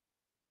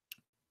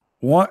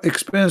 What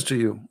expense to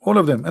you? All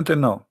of them until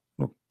now.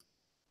 Look.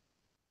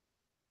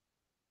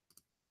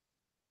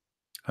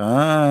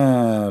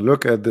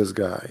 Look at this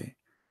guy.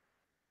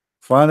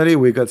 Finally,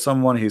 we got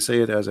someone. He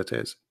say it as it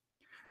is.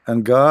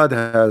 And God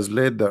has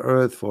laid the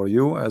earth for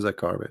you as a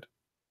carpet.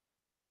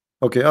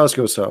 Okay, ask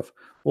yourself,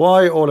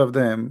 why all of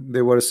them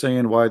they were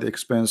saying wide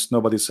expense,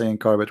 nobody's saying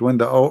carpet, when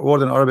the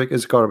word in Arabic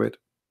is carpet?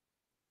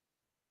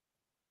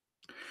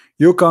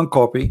 You can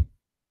copy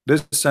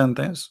this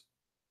sentence,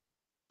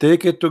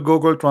 take it to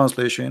Google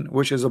translation,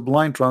 which is a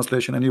blind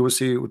translation, and you will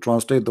see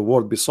translate the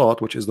word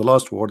besought, which is the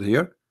last word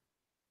here,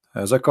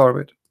 as a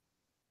carpet.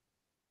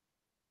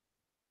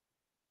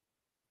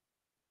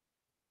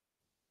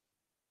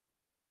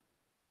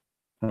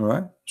 All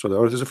right, so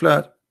the earth is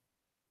flat,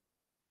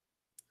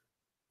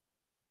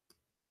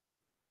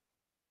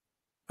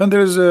 and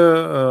there is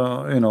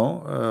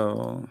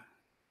a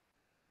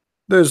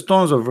there's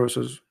tons of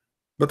verses,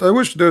 but I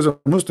wish there's a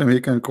Muslim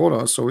he can call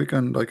us so we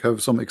can like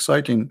have some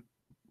exciting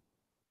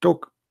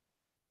talk.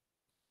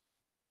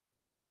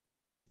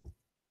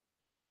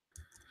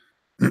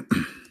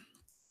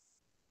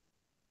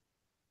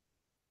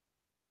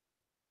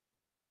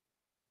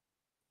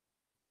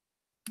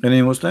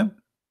 Any Muslim?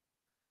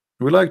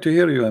 We like to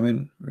hear you. I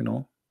mean,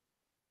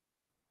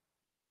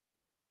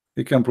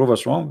 he can prove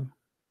us wrong.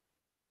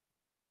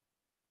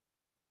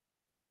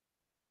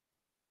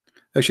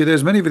 Actually,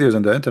 there's many videos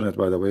on the internet,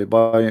 by the way,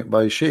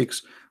 by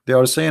sheikhs. They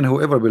are saying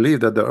whoever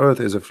believes that the earth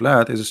is a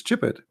flat is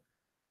stupid.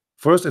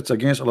 First, it's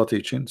against Allah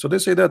teaching, so they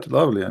say that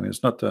loudly. I mean,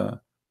 it's not.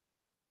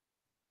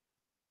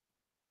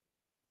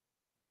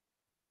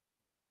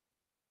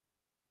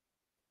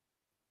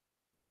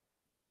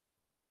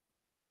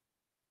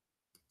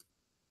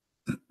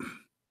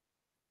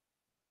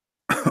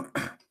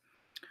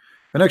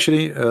 And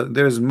actually,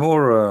 there is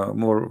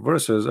more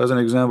verses. As an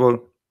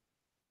example,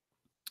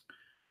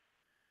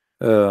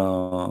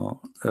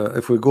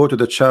 if we go to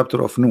the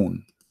chapter of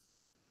Noon,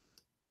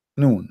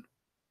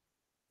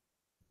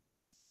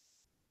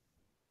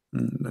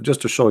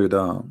 just to show you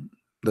the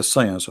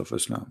science of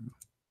Islam.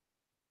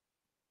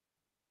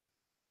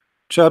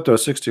 Chapter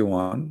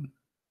 61,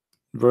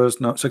 verse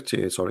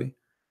 68. Sorry,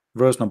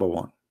 verse number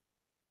 1.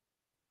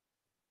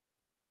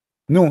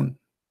 Noon.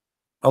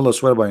 Allah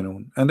swear by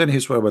noon, and then he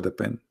swear by the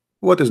pen.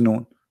 What is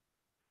noon?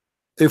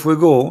 If we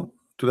go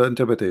to the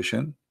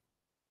interpretation,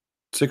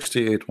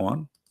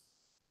 68:1,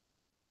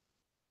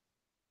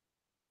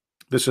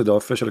 this is the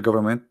official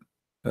government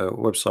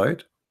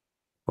website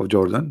of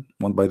Jordan,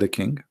 won by the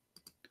king.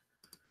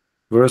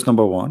 Verse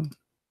number 1.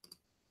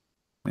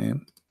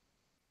 Man,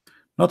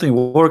 nothing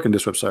work in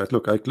this website.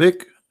 Look, I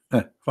click,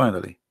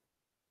 finally.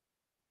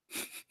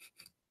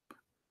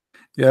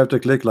 You have to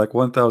click like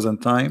 1,000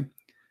 times.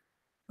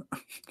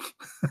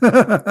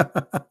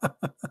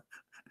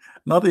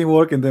 Nothing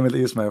work in the Middle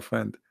East, my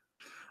friend.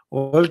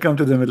 Welcome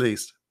to the Middle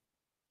East.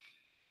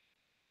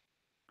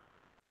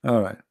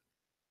 All right.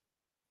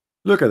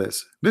 Look at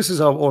this. This is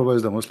how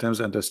always the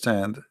Muslims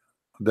understand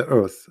the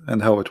earth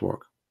and how it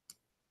works.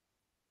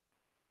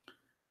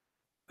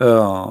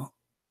 Let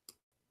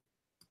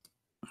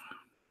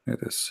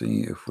us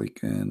see if we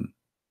can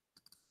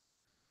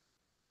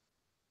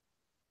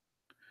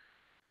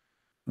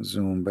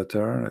zoom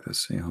better. Let us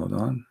see. Hold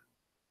on.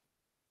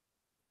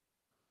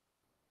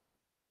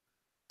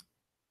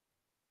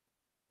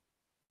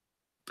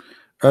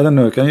 I don't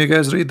know. Can you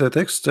guys read the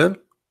text still?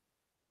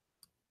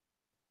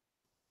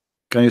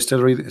 Can you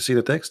still see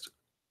the text?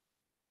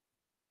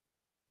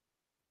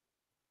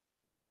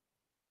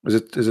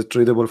 Is it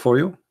readable for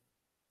you?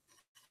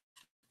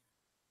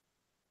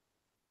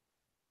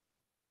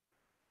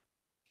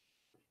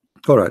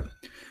 All right.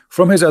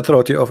 From his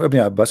authority of Ibn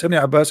Abbas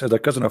is the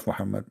cousin of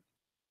Muhammad.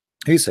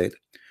 He said,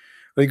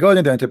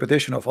 regarding the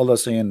interpretation of Allah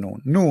saying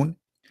noon,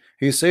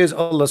 he says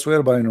Allah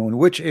swear by noon,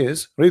 which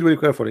is, read really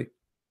carefully,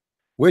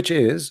 which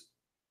is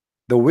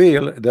the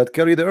whale that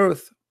carry the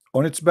earth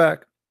on its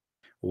back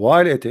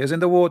while it is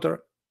in the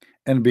water,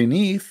 and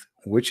beneath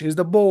which is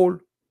the bowl,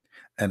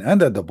 and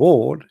under the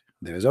bowl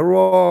there is a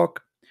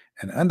rock,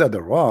 and under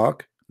the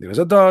rock there is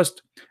a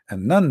dust,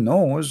 and none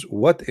knows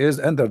what is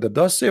under the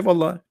dust save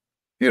Allah.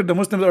 Here the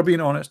Muslims are being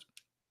honest.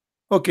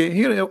 Okay,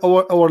 here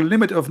our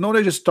limit of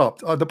knowledge is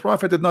stopped. The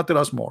Prophet did not tell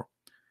us more.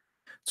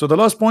 So the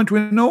last point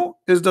we know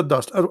is the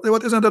dust.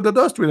 What is under the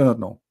dust we do not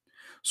know.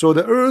 So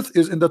the earth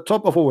is in the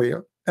top of a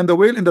whale, and the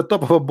whale in the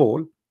top of a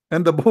bowl,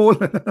 and the bowl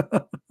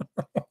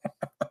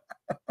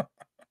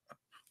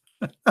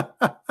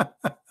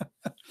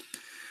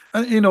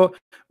and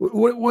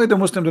why the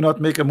Muslim do not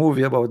make a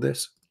movie about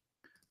this?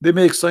 They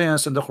make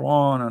science in the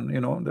Quran, and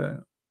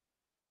the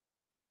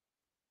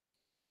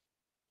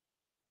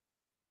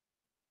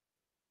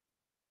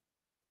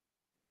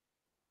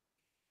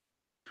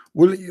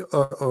well,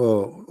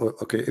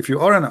 okay. If you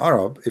are an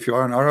Arab,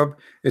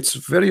 it's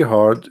very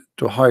hard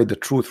to hide the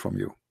truth from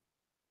you.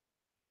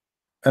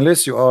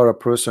 unless you are a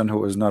person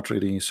who is not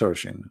really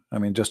searching. I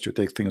mean, just to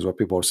take things what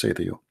people say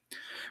to you.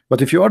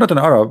 But if you are not an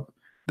Arab,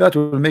 that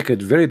will make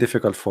it very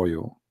difficult for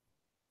you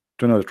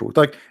to know the truth.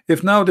 Like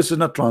if now this is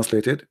not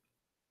translated,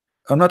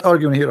 I'm not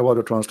arguing here about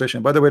the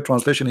translation. By the way,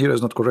 translation here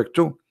is not correct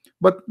too.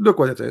 But look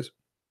what it is.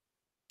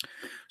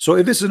 So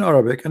if this is in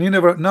Arabic and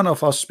none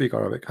of us speak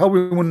Arabic, how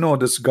we will know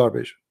this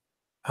garbage?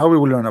 How we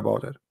will learn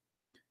about it?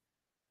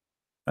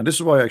 And this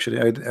is why actually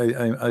I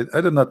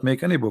did not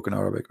make any book in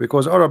Arabic,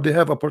 because Arab they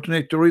have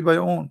opportunity to read by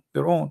their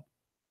own,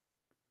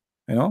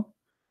 you know.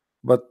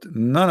 But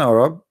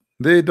non-Arab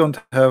they don't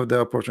have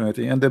the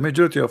opportunity, and the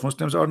majority of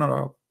Muslims are not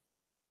Arab.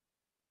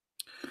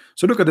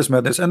 So look at this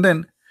madness. And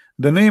then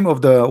the name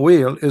of the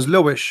whale is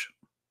Lowish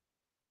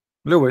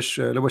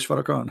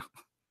Farrakhan,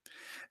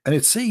 and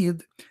it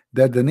said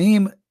that the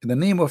name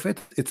of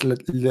it's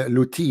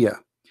Lutia,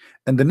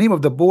 and the name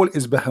of the bull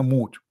is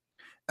Bahamut,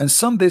 and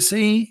some they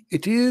say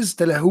it is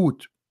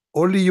Talahut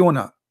or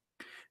Leona,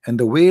 and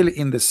the whale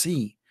in the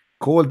sea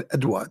called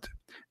Edward,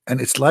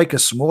 and it's like a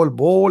small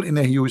ball in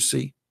a huge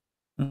sea.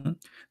 Mhm.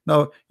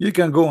 Now you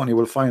can go and you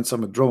will find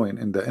some drawing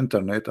in the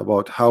internet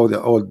about how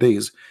the old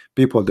days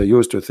people they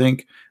used to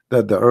think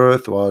that the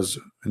earth was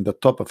in the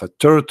top of a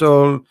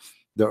turtle,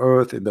 the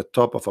earth in the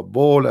top of a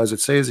ball, as it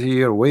says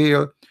here,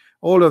 whale.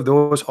 All of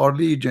those are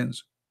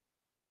legions.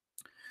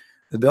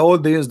 The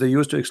old days they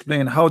used to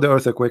explain how the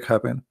earthquake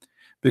happened,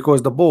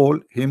 because the ball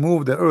he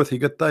moved the earth, he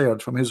got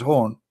tired from his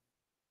horn,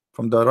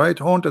 from the right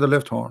horn to the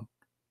left horn,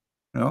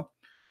 you know.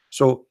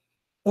 So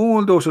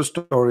all those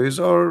stories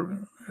are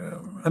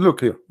and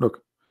look here,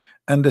 look.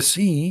 And the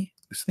sea,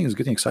 this thing is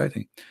getting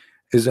exciting,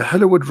 is a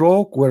Hollywood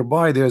rock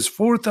whereby there's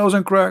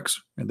 4,000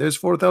 cracks, and there's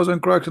 4,000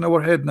 cracks in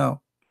our head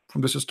now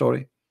from this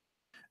story.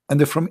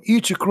 And from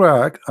each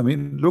crack, I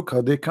mean, look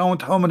how they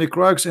count how many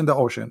cracks in the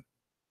ocean.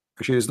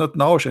 Actually, it's not in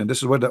the ocean. This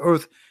is where the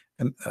earth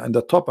and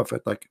the top of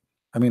it, like,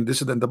 I mean,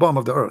 this is in the bottom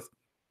of the earth,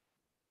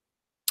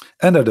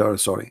 under the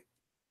earth, sorry.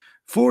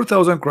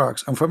 4,000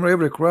 cracks, and from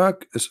every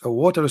crack is a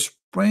water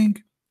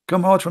spring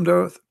come out from the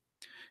earth.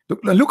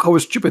 Look how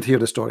stupid here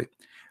the story.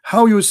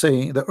 How you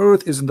say the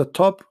earth is in the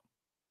top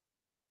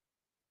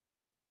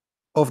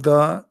of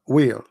the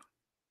wheel,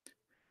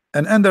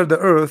 and under the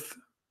earth,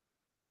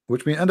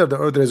 which means under the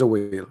earth there is a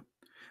wheel,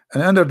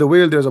 and under the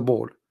wheel there's a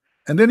ball,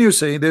 and then you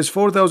say there's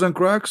 4,000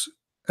 cracks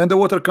and the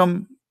water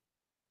come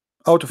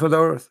out of the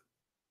earth.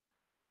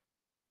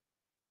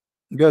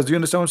 Guys, do you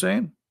understand what I'm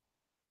saying?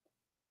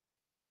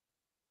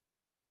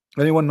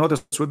 Anyone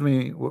notice with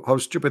me how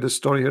stupid this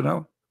story here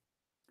now?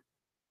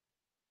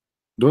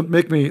 Don't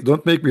make me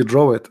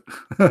draw it.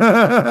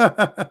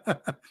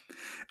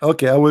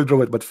 Okay, I will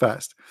draw it, but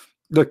fast.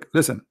 Look,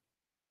 listen.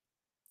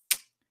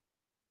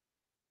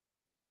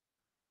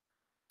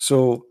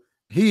 So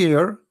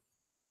here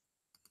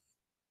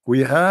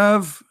we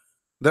have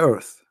the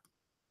earth,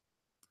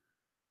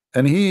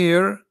 and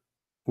here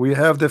we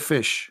have the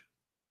fish,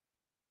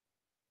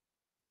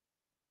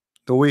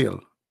 the whale.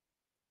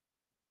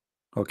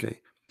 Okay,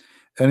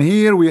 and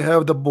here we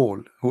have the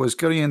bull who is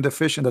carrying the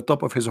fish in the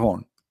top of his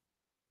horn.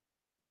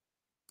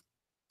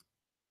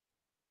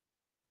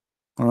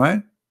 All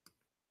right.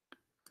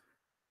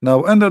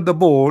 Now under the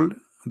bowl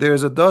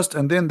there's a dust,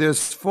 and then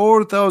there's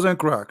 4,000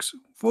 cracks.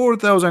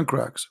 4,000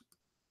 cracks.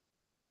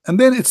 And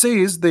then it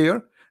says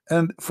there,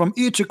 and from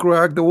each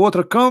crack the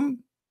water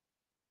come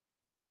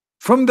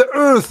from the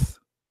earth.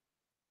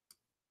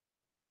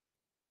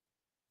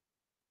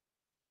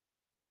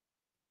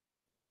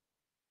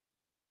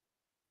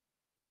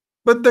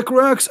 But the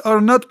cracks are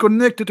not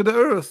connected to the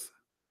earth.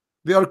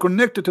 They are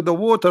connected to the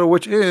water,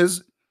 which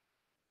is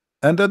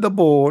under the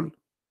bowl.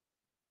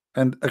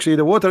 And actually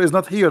the water is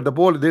not here. The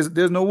bowl,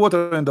 there's no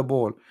water in the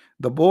bowl.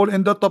 The bowl,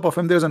 in the top of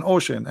him there's an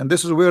ocean, and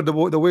this is where the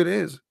whale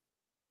is.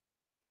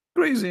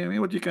 Crazy. I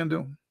mean, what you can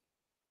do.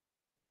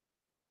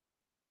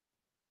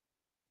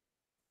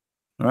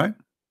 All right.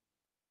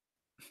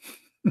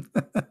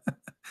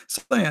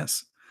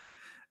 Science.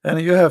 And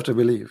you have to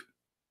believe.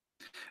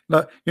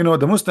 Now, you know,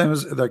 the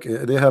Muslims, like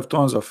they have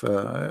tons of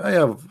I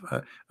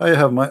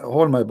have my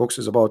all my books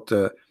is about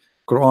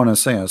Quran and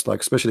science,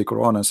 like especially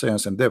Quran and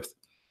science in depth.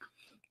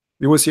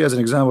 You will see as an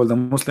example the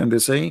Muslim they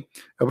say,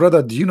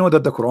 brother, do you know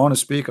that the Quran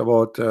speak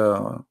about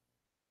uh,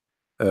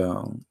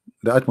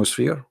 the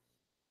atmosphere?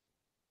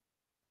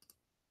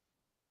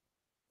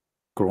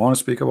 Quran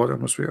speak about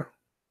atmosphere.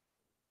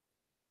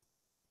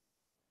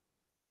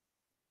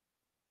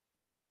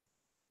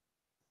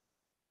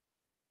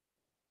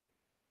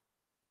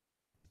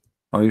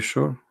 Are you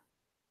sure?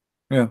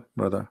 Yeah,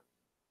 brother.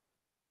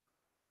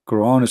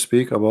 Quran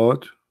speak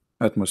about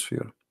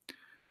atmosphere.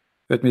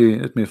 Let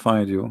me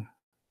find you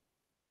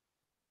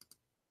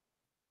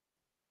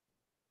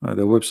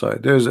the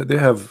website. They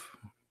have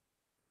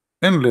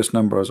endless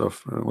numbers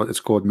of what it's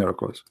called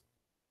miracles.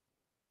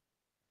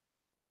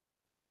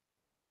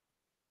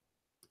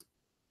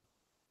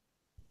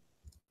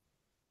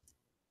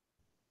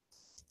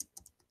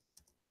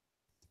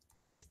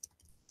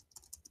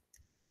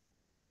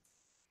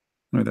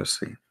 Let us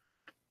see.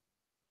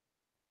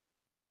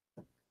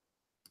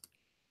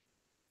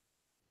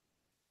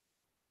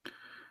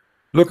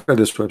 Look at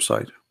this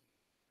website.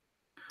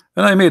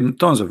 And I made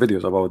tons of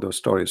videos about those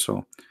stories,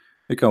 so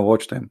you can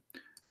watch them.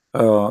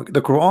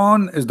 The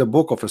Quran is the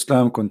book of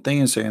Islam,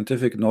 contains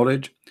scientific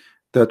knowledge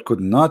that could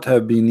not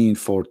have been in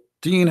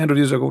 1400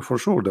 years ago for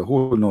sure. The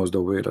who knows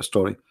the way the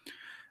story.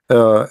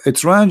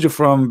 It's range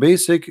from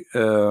basic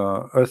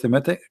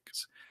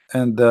arithmetics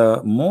and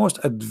the most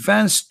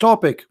advanced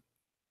topic.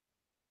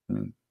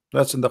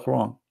 That's in the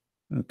Quran.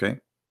 Okay,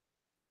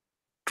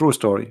 true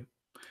story.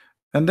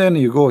 And then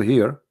you go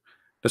here,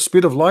 the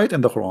speed of light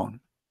in the Quran,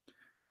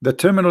 the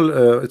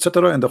terminal,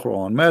 etc. in the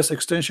Quran, mass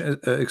extension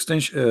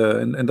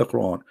in the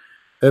Quran,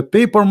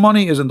 paper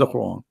money is in the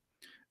Quran,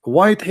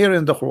 white hair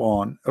in the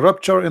Quran,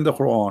 rupture in the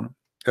Quran,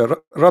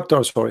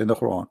 raptor, sorry, in the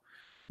Quran,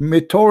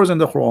 meteors in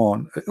the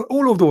Quran,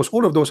 all of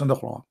those in the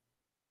Quran.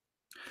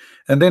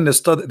 And then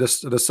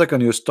the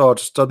second you start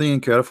studying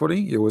carefully,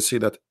 you will see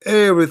that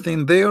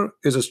everything there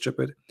is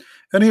stupid.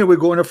 And here we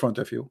go in front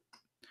of you.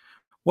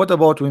 What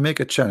about we make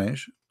a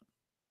challenge,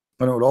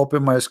 and I will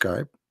open my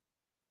Skype,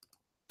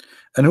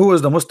 and who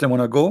is the Muslim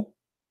wanna go?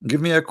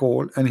 Give me a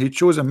call, and he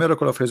choose a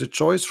miracle of his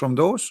choice from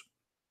those,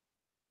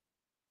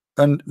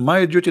 and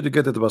my duty to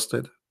get it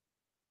busted.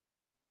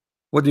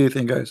 What do you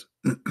think, guys?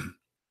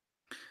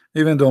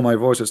 Even though my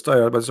voice is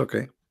tired, but it's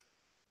okay.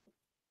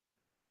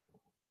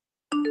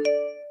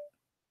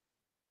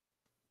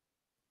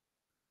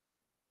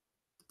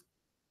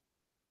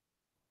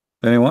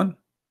 Anyone?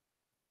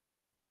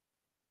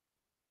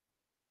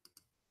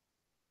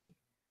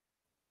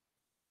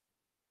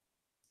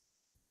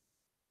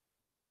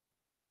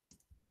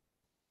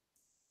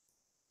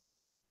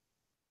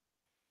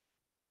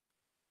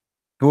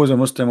 Who is a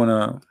Muslim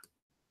wanna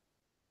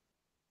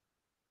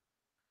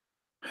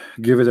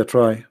give it a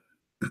try?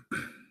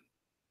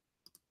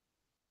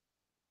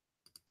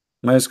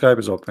 My Skype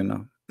is open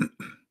now.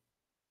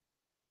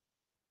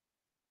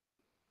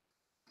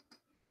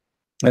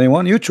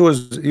 Anyone? You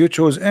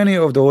choose any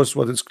of those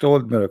what is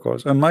called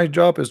miracles, and my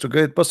job is to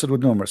get busted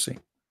with no mercy.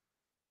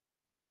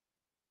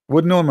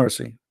 With no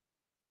mercy.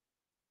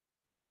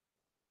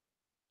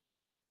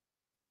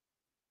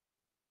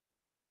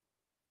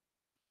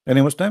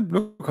 Any Muslim?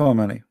 Look how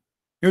many.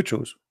 You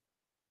choose.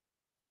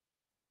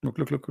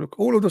 Look.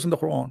 All of this in the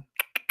Quran.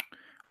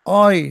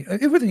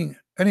 Everything,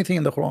 anything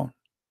in the Quran.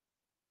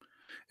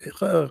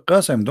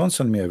 Qasim, don't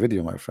send me a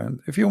video, my friend.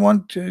 If you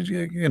want,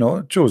 you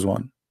know, choose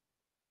one.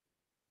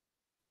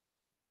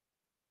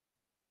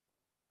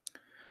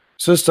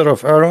 Sister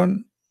of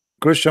Aaron,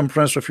 Christian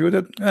prince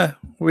refuted.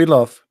 We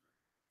laugh.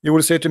 You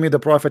will say to me, the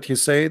prophet, he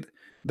said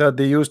that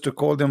they used to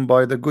call them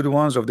by the good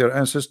ones of their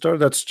ancestor.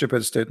 That's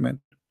stupid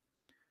statement.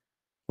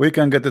 We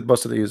can get it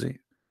busted easy.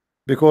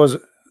 Because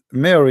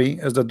Mary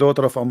is the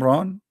daughter of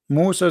Amran,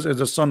 Moses is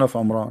the son of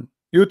Amran.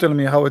 You tell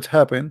me how it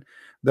happened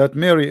that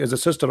Mary is the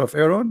sister of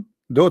Aaron,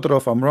 daughter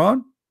of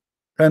Amran,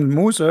 and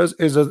Moses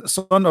is a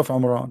son of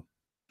Amran.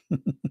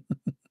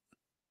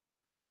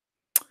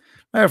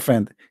 My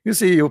friend, you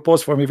see, you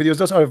post for me videos.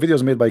 Those are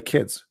videos made by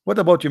kids. What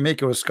about you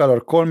make your scholar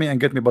call me and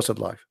get me busted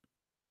live?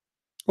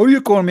 Or you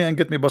call me and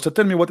get me busted.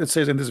 Tell me what it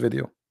says in this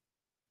video.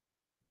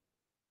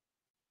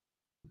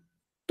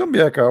 Don't be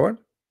a coward.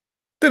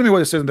 Tell me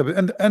what it says in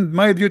the and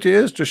my duty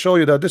is to show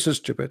you that this is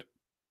stupid.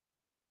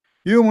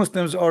 You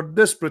Muslims are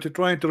desperately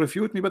trying to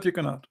refute me, but you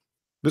cannot.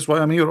 That's why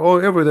I'm here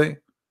every day,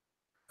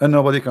 and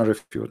nobody can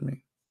refute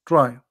me.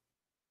 Try.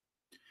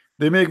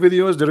 They make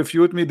videos, they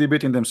refute me,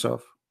 debating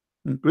themselves.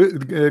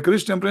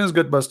 Christian prince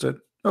get busted.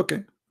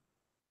 Okay.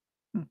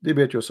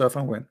 Debate yourself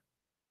and win.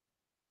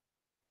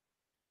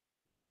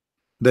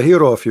 The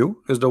hero of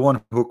you is the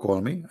one who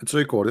called me. It's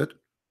recorded.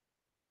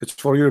 It's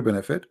for your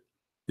benefit.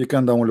 You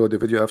can download the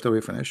video after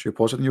we finish. You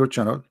post it in your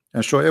channel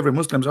and show every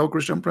Muslims how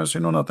Christian prince,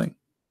 you know nothing.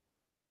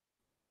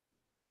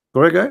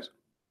 Correct, guys?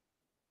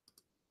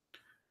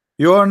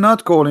 You are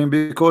not calling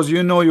because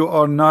you know you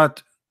are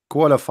not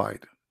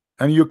qualified,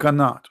 and you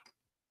cannot.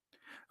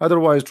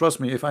 Otherwise, trust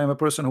me, if I am a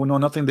person who know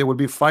nothing, they will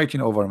be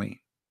fighting over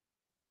me.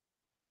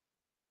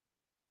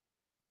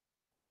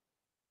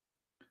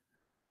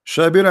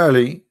 Shabir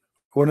Ali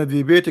wanna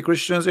debate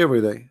Christians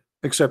every day,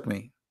 except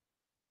me.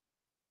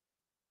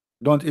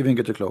 Don't even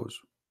get close.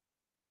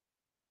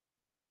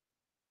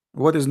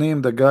 What is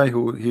name the guy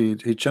who he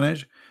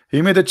challenged?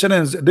 He made a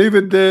challenge.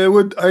 David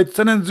Wood, I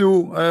challenge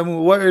you.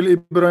 Wael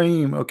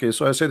Ibrahim. Okay,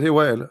 so I said, hey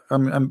Wael,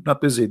 I'm not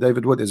busy.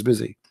 David Wood is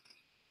busy.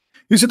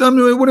 He said, I'm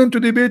willing to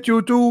debate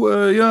you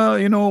too. Yeah,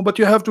 you know, but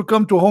you have to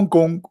come to Hong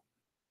Kong.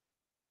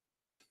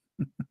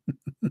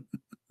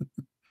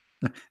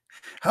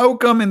 How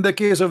come in the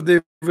case of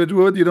David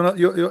Wood,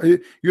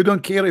 you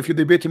don't care if you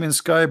debate him in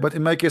Skype, but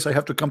in my case, I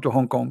have to come to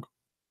Hong Kong?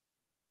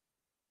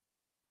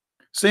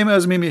 Same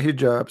as Mimi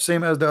Hijab,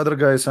 same as the other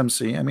guy,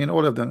 Samsi. I mean,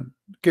 all of them,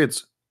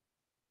 kids.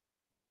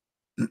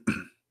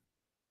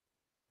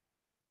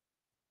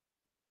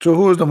 So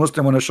who is the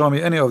Muslim want to show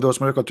me any of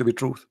those miracles to be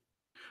truth?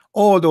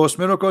 All those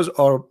miracles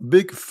are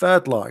big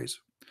fat lies.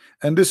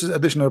 And this is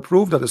additional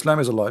proof that Islam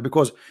is a lie.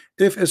 Because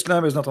if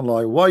Islam is not a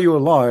lie, why you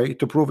lie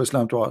to prove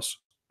Islam to us?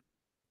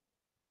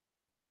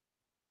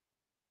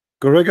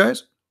 Correct,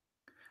 guys?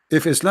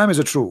 If Islam is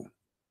a true,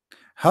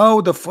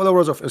 how the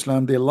followers of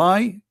Islam, they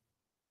lie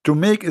to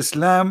make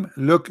Islam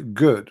look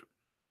good.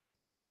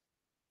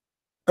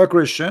 A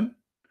Christian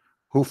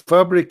who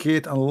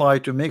fabricate and lie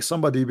to make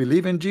somebody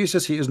believe in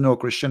Jesus, he is no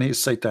Christian, he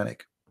is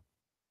satanic.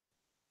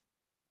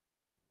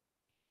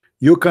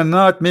 You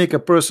cannot make a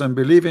person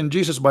believe in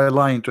Jesus by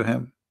lying to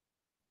him,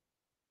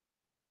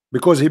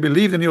 because he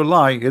believed in your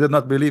lie. He did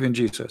not believe in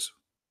Jesus.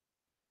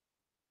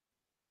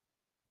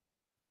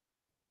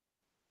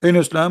 In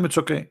Islam, it's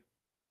okay.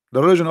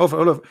 The religion of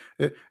all of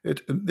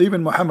it,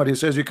 even Muhammad, he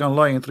says you can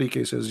lie in 3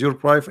 cases: your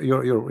private,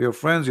 your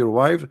friends, your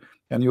wife,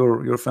 and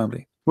your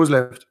family. Who's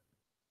left?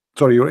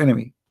 Sorry, your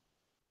enemy.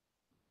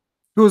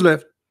 Who's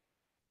left?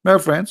 My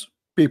friends,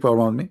 people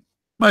around me,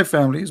 my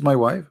family is my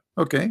wife,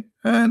 okay,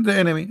 and the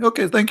enemy.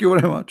 Okay, thank you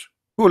very much.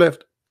 Who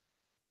left?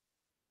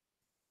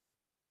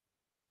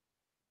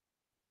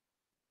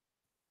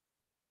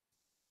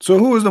 So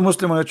who is the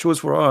Muslim I choose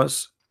for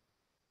us?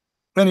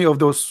 Any of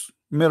those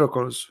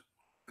miracles?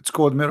 It's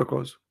called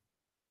miracles.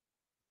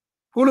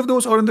 All of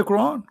those are in the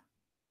Quran.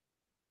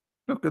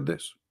 Look at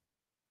this.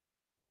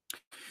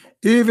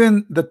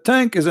 Even the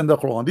tank is in the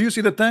Quran. Do you see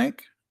the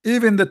tank?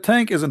 Even the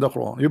tank is in the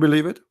Quran. You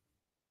believe it?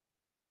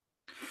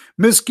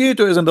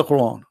 Mosquito is in the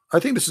Quran. I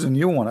think this is a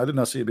new one. I did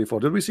not see it before.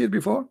 Did we see it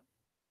before?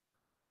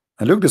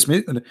 And look,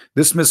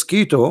 this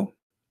mosquito,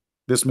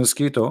 this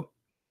mosquito.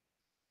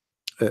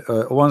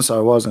 Once I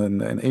was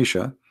in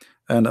Asia,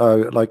 and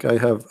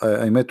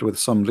I met with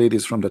some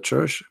ladies from the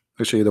church.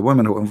 Actually, the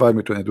women who invited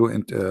me to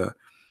do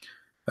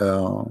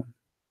uh,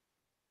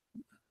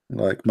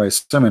 like my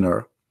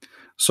seminar.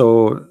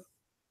 So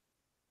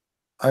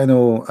I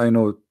know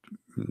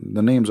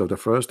the names of the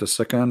first, the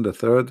second, the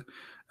third.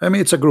 I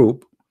mean, it's a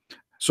group.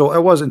 So I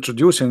was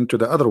introducing to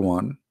the other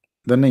one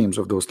the names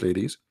of those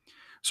ladies.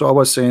 So I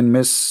was saying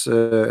Miss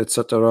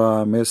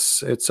etc.,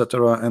 Miss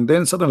etc., and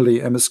then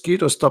suddenly a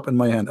mosquito stopped in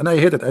my hand, and I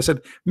hit it. I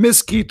said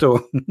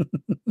mosquito.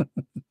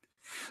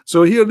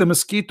 So here the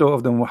mosquito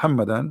of the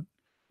Muhammadan.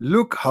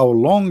 Look how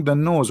long the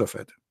nose of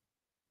it.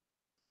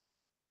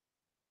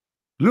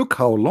 Look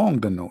how long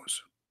the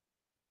nose.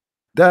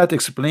 That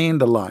explains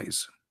the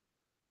lies.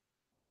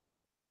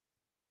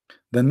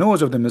 The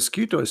nose of the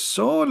mosquito is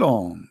so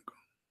long.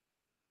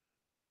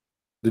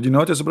 Did you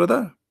notice,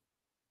 brother?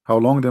 How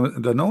long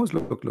the nose?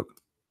 Look.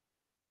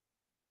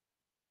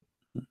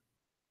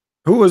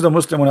 Who is the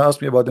Muslim when I ask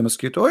me about the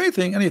mosquito?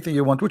 Anything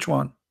you want. Which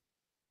one?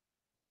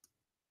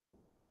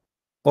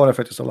 Or if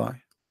it is a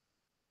lie.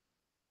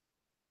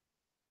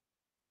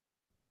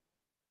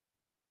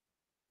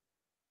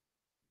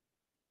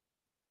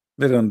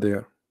 They don't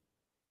dare.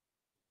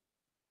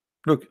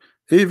 Look,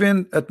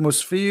 even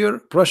atmosphere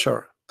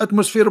pressure.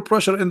 Atmosphere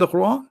pressure in the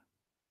Quran.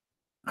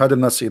 I did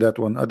not see that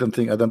one. I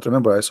don't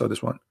remember I saw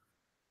this one.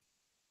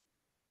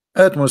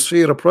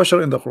 Atmosphere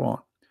pressure in the Quran.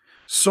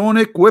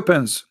 Sonic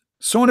weapons.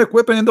 Sonic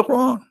weapon in the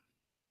Quran.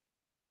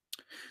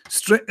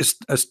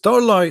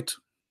 Starlight.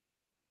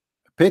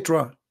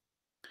 Petra.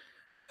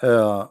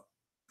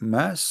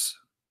 Mass.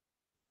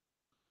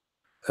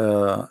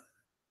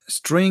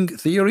 String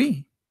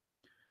theory.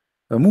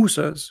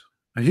 Musa's.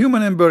 A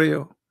human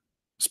embryo.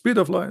 Speed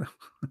of light.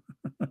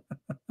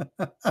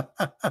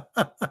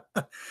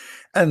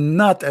 And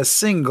not a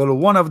single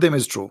one of them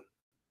is true.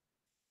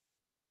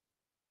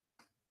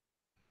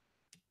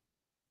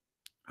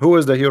 Who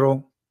is the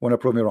hero? Want to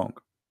prove me wrong?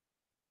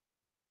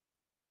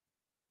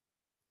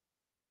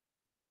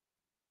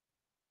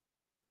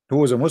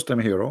 Who is a Muslim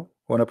hero?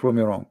 Want to prove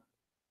me wrong?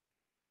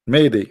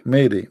 Mayday,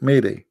 Mayday,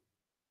 Mayday.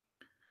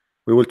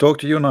 We will talk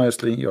to you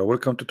nicely. You are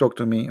welcome to talk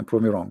to me and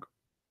prove me wrong.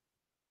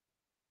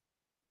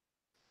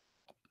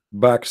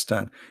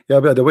 Pakistan. Yeah,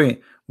 by the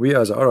way, we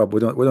as Arab,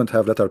 we don't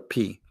have letter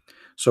P.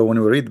 So when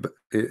we read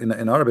in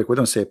Arabic, we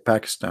don't say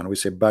Pakistan, we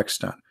say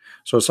Pakistan.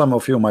 So some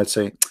of you might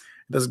say,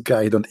 this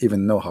guy don't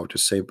even know how to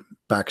say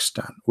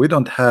Pakistan. We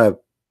don't have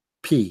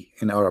P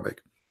in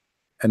Arabic,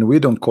 and we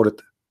don't call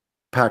it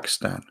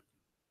Pakistan.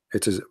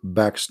 It is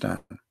Pakistan.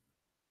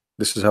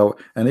 This is how,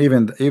 and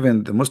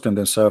even the Muslim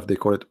themselves, they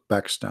call it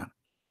Pakistan.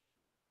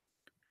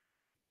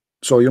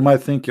 So you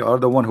might think you are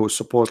the one who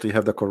supposedly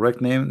have the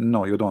correct name.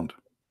 No, you don't.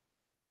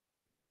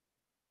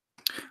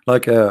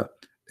 Like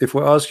if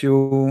we ask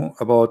you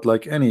about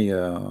like any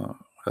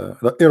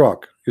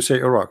Iraq, you say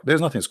Iraq.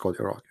 There's nothing called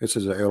Iraq. It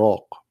says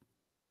Iraq.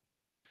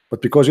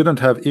 But because you don't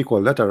have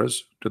equal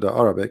letters to the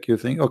Arabic, you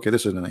think, okay,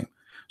 this is the name.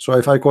 So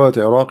if I call it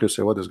Iraq, you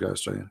say, what this guy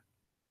is saying?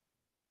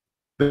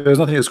 There's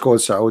nothing is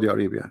called Saudi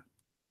Arabia.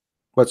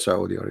 What's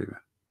Saudi Arabia?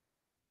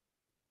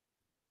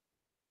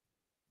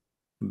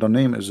 The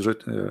name is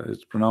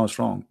it's pronounced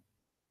wrong.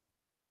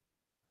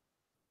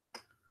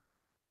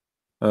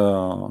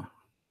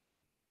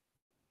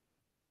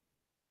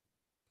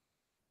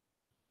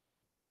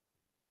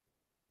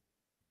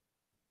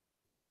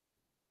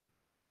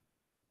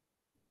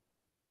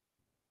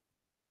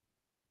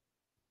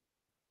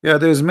 Yeah,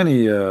 there's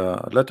many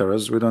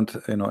letters we don't,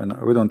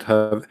 we don't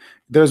have.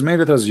 There's many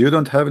letters you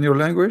don't have in your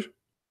language,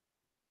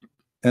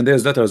 and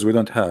there's letters we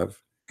don't have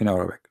in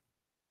Arabic.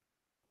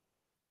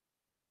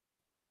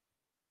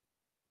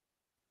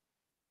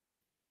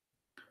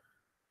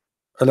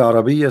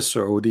 العربية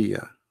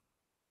السعودية.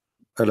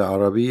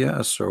 العربية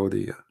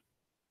السعودية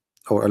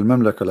أو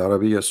المملكة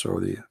العربية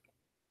السعودية.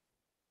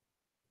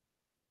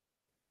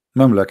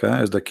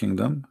 مملكة is the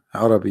kingdom.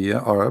 عربية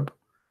Arab.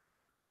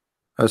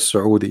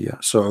 السعودية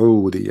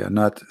سعودية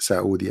not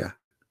Saudia.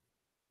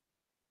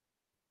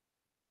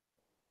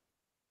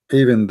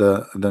 Even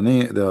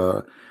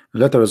the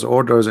letters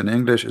orders in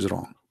English is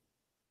wrong.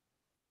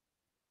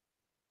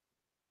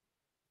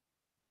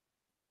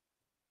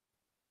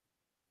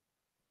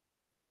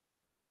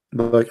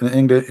 Like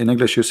in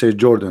English you say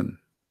Jordan.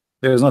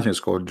 There is nothing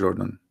called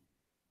Jordan.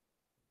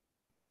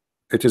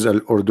 It is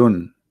Al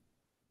Urdun.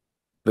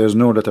 There is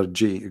no letter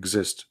G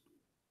exist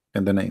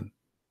in the name.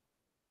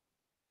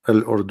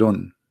 Al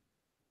Urdun.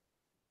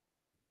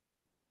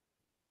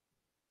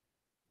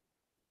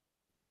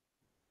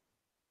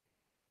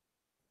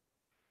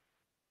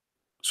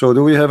 So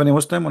do we have any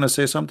Muslim want to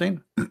say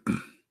something?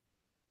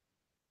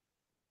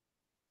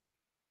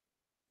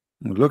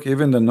 Look,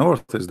 even the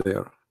north is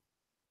there.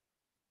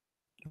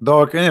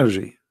 Dark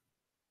energy,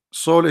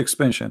 soul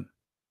expansion.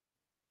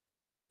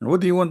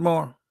 What do you want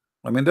more?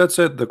 I mean, that's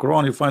it. The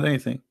Quran, you find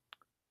anything.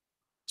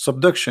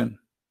 Subduction.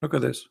 Look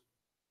at this.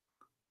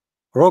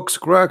 Rocks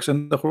cracks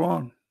in the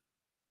Quran.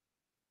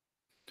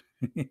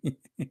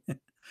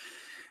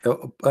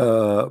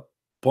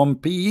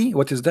 Pompeii,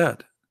 what is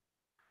that?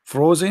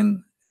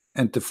 Frozen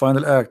and the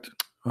final act.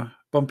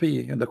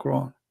 Pompeii in the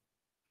Quran.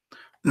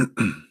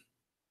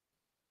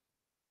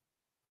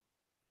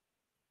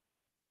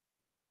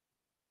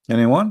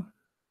 Anyone?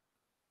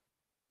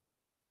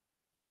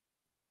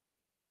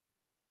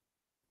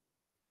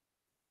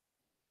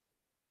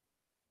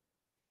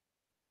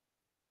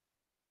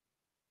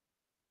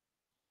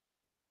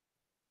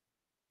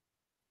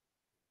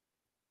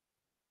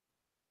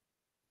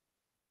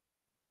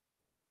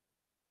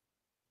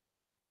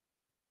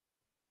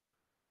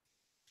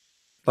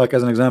 Like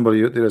as an example,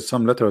 there are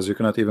some letters you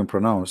cannot even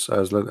pronounce.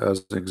 As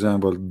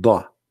example,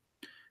 da.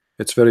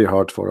 It's very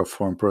hard for a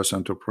foreign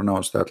person to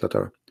pronounce that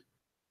letter.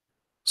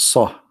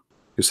 Sa.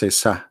 You say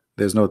sa.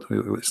 There's no.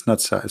 It's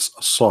not sa. It's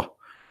sa.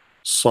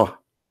 Sa.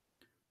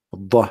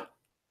 Da.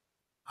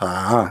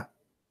 Ah.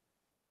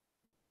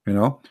 You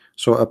know.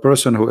 So a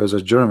person who is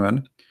a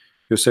German,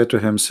 you say to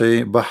him,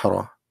 say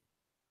Bahra.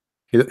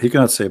 He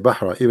cannot say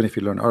Bahra. Even if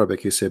he learn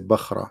Arabic, he say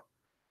Bakhra.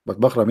 But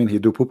Bakhra mean he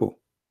do poo poo.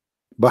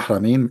 Bahra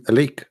mean a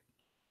lake.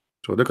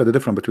 So look at the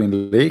difference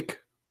between lake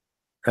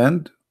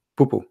and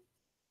poo poo.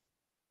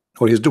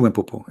 Or he's doing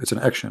poo poo. It's an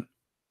action.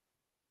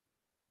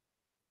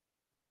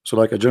 So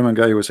like a German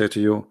guy will say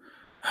to you,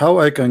 how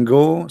I can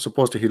go,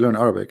 supposed to he learn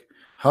Arabic,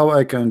 how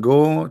I can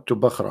go to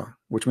Bakhra,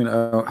 which means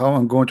how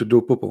I'm going to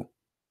do poo poo.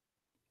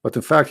 But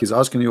in fact, he's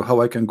asking you how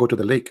I can go to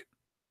the lake.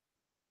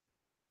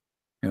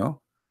 You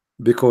know,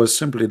 because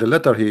simply the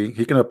letter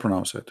he cannot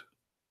pronounce it.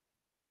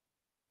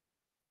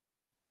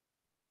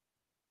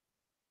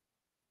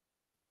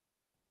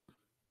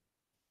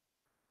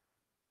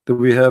 Do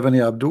we have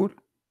any Abdul?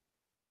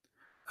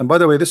 And by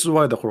the way, this is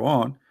why the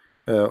Quran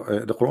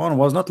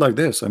was not like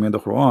this. I mean, the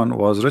Quran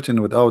was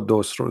written without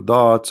those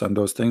dots and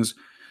those things.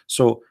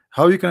 So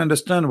how you can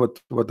understand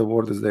what the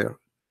word is there?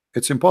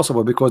 It's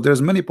impossible because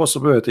there's many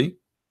possibility.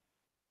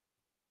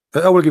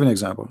 I will give an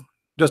example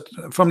just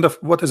from the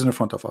what is in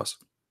front of us.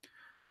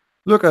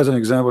 Look as an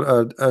example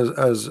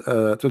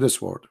to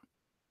this word.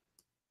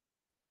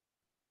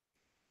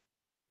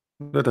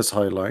 Let us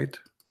highlight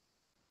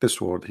this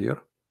word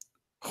here.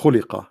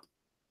 خُلِقَ.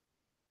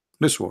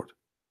 This word.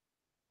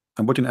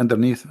 I'm putting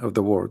underneath of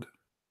the word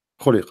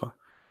خُلِقَ.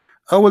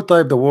 I will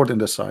type the word in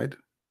the side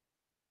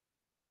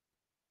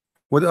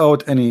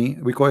without any,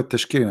 we call it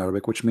tashkil in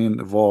Arabic, which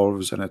means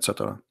valves and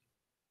etc.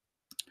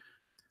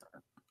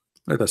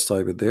 Let us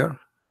type it there.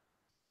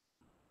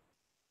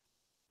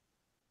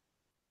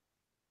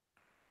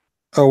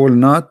 I will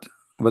not,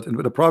 but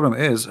the problem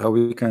is how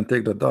we can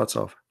take the dots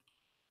off.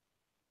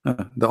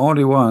 The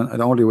only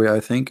way I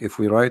think if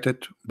we write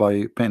it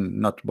by pen,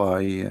 not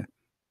by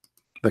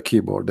the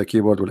keyboard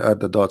will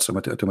add the dots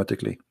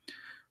automatically.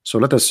 So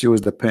let us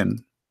use the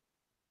pen.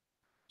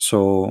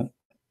 So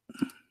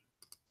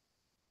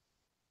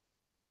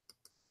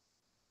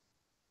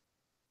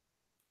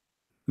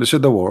this is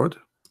the word,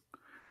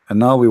 and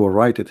now we will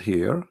write it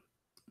here.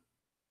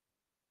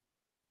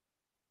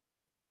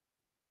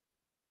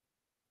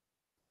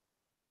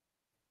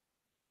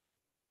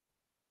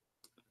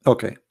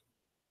 Okay.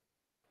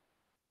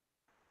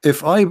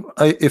 If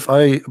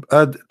I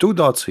add two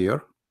dots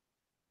here,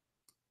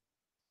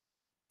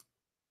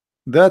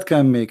 that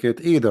can make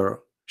it either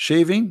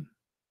shaving,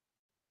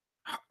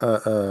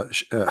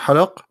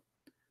 halaq,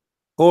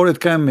 or it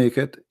can make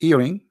it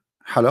earring,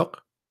 halaq,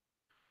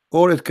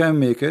 or it can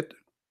make it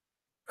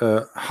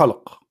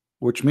halq,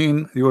 which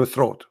mean your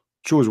throat.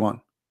 Choose one.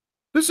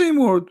 The same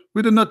word.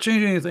 We did not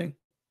change anything.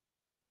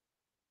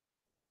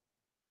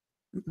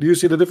 Do you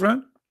see the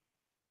difference?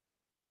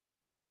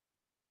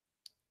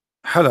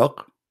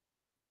 Halaq,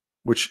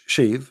 which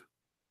shave,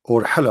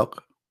 or halaq,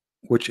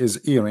 which is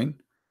earring,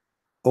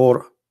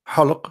 or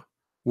halq,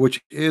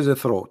 which is a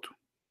throat.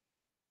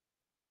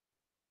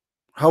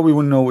 How we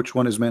will know which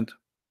one is meant?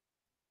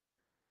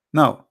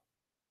 Now,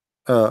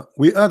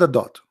 we add a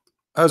dot,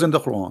 as in the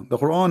Quran. The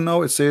Quran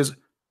now it says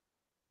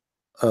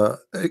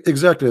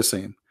exactly the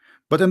same,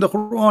 but in the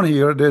Quran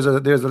here there's a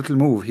little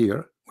move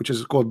here which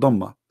is called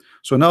dhamma.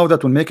 So now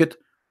that will make it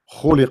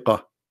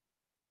khuliqa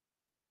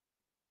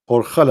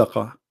or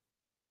khalaqa.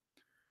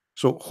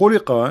 So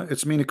khuliqa,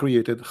 it's meaning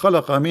created.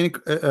 Khalaqa meaning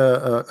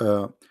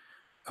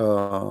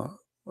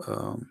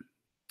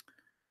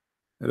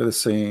let's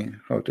say,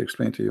 how to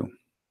explain to you.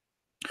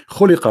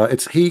 Khuliqa,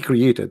 it's he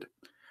created.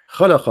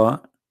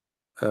 Khalaqa,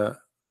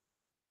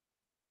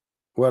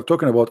 we are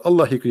talking about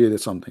Allah, he created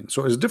something,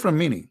 so it's different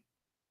meaning.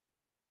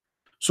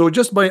 So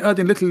just by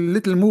adding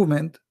little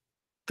movement,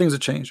 things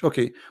change.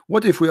 Okay,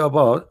 what if we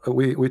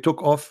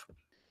took off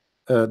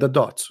the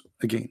dots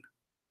again,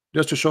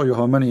 just to show you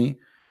how many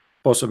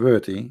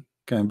possibility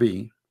can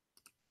be.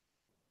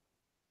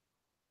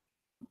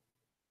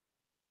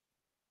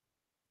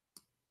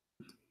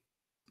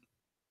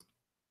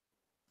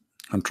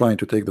 I'm trying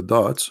to take the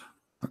dots.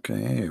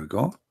 Okay, here we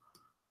go.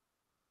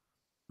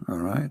 All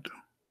right.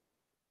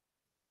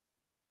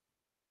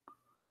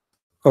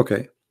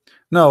 Okay.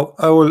 Now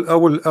I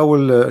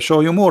will show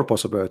you more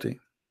possibility.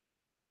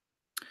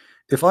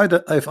 If I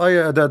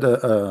added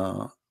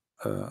a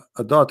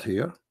dot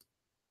here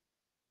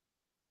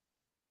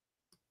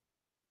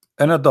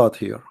and a dot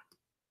here,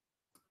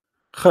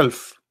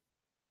 khalf,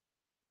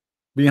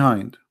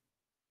 behind,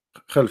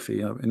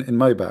 khalfi, in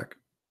my back,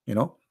 you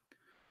know,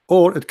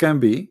 or it can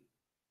be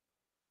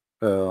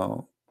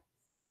by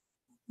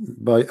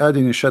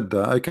adding a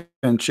shadda. I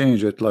can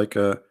change it like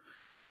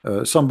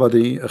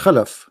somebody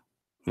khalaf,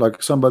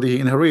 like somebody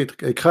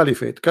inherit a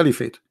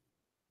caliphate.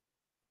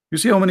 You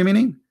see how many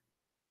meaning?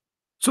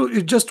 So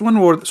it's just one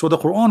word. So the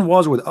Quran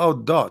was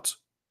without dots.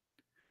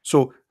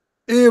 So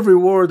every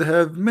word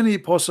have many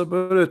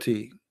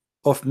possibility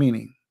of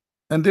meaning,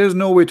 and there's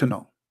no way to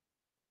know.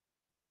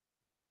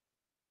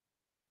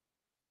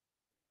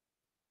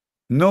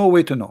 No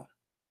way to know.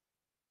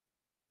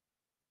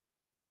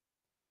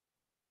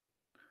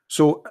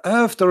 So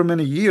after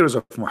many years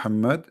of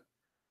Muhammad,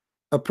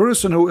 a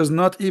person who is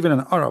not even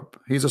an Arab,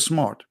 he's a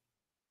smart.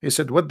 He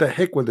said, "What the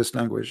heck with this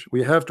language?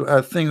 We have to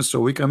add things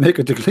so we can make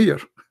it clear."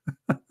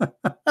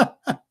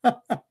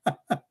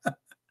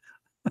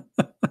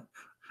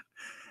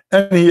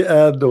 And he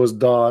add those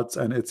dots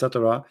and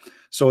etc.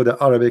 so the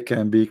Arabic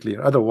can be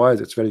clear.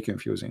 Otherwise, it's very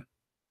confusing.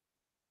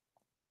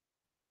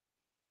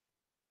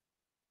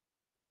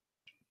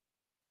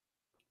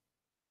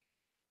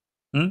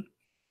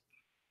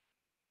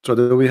 So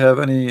do we have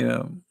any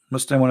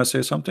Muslim want to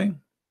say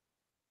something?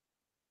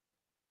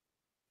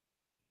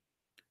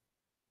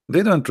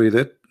 They don't read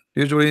it.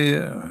 Usually,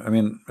 I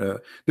mean,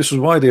 this is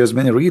why there's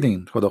many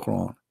reading for the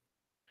Quran.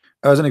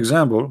 As an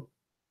example,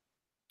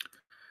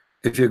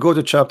 if you go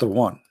to chapter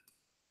 1,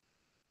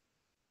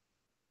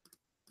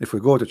 if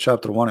we go to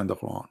chapter 1 in the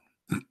Quran,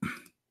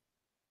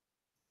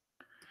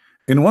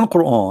 in one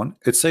Quran,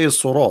 it says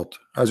Surat.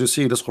 As you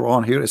see this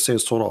Quran here, it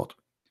says Surat.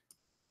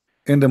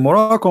 In the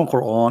Moroccan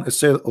Quran, it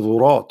says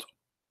Dhurat.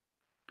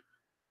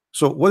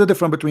 So what is the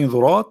difference between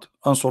Dhurat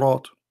and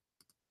Surat?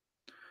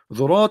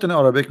 Dhurat in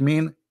Arabic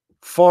mean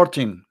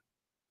farting.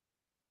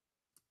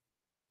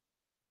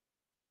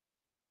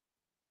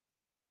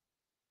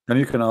 And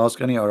you can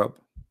ask any Arab.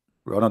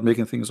 We are not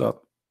making things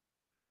up.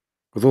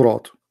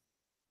 Dhurat.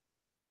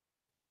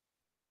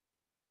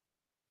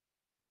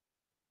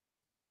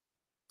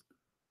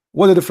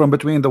 What is the difference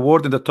between the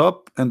word in the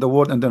top and the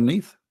word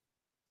underneath?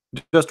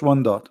 Just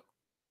one dot.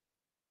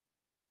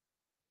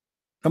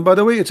 And by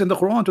the way, it's in the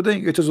Quran today.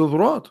 It is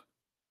Dhurat.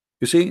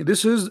 You see,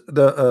 this is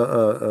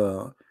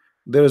the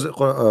there is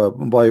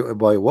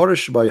by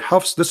Warish, by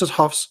Hafs. This is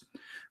Hafs.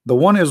 The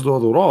one is the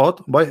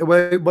Dhurat by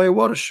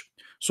Warish.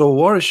 So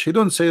Warish, he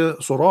don't say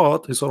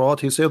Surat, he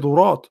say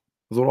Dhurat.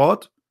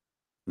 Dhurat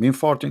mean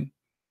farting.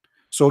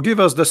 So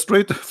give us the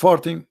straight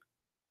farting.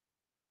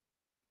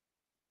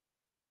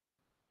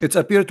 It's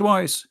appeared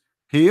twice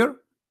here.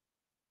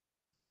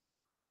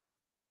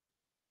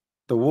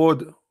 The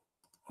word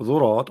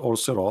Dhurat or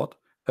Sirat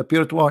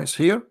appeared twice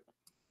here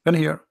and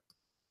here.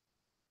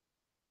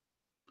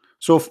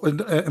 So in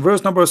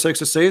verse number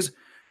 6 it says,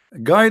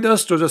 "Guide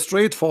us to the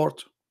straight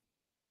fort."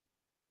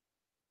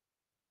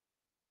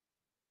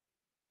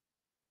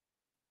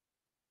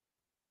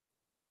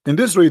 In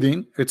this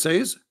reading, it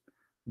says,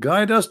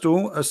 "Guide us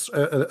to a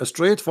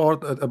straight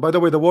fort." By the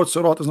way, the word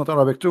Sirat is not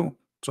Arabic too,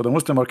 so the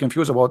Muslims are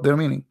confused about their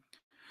meaning.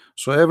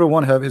 So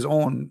everyone have his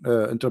own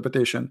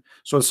interpretation.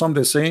 So some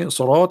they say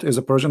Sirat is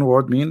a Persian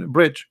word mean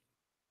bridge.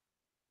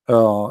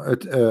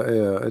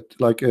 It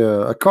like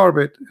a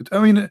carpet. I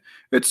mean,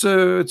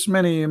 it's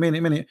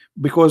many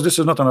because this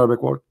is not an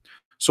Arabic word.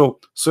 So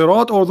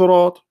Sirat or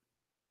Dhurat,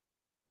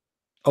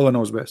 Allah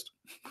knows best.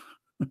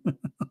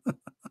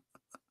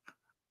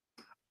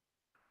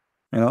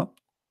 You know,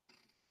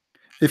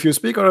 if you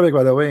speak Arabic,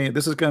 by the way,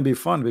 this is going to be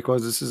fun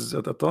because this is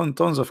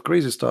tons of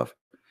crazy stuff.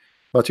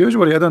 But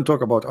usually I don't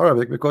talk about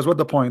Arabic because what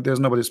the point? There's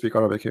nobody speak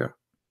Arabic here.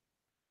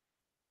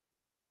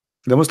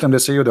 The Muslim, they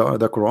say you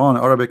the Quran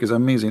Arabic is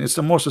amazing. It's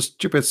the most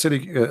stupid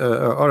silly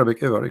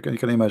Arabic ever. You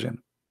can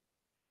imagine.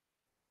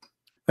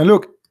 And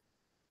look,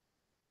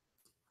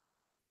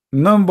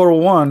 number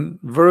one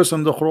verse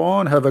in the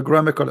Quran have a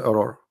grammatical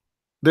error.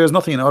 There's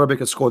nothing in Arabic.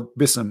 It's called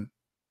bism.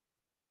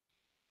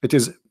 It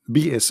is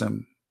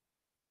bism.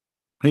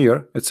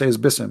 Here it says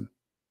bism.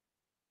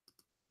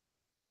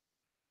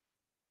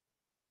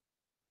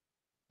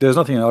 There's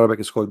nothing in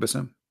Arabic. It's called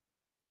bism.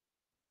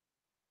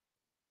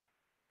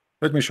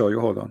 Let me show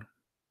you. Hold on.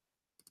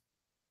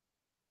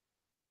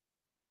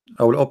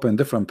 I will open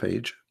different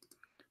page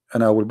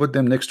and I will put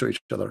them next to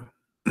each other.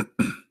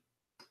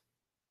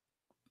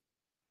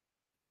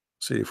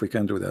 See if we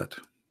can do that.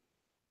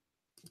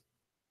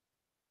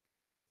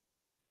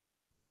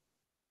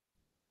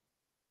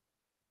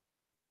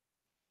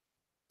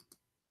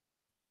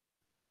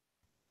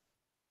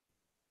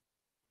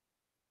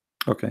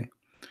 Okay.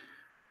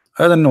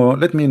 I don't know.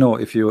 Let me know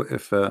if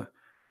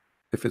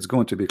it's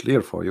going to be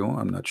clear for you.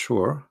 I'm not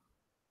sure.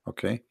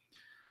 Okay.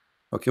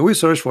 Okay. We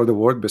search for the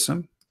word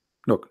bism.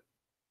 Look.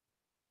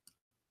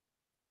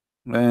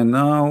 And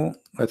now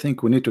I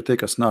think we need to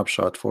take a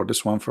snapshot for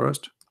this one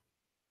first.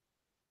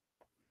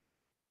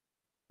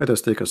 Let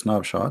us take a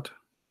snapshot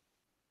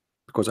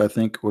because I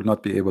think we'll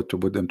not be able to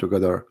put them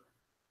together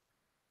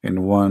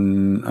in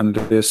one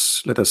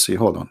unless, let us see,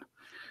 hold on.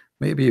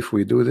 Maybe if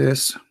we do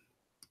this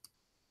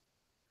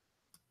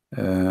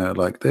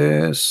like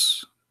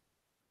this,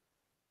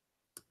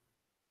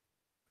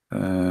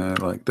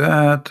 like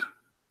that,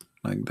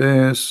 like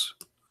this,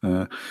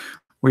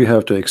 we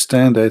have to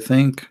extend, I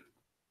think.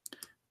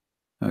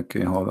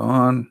 Okay, hold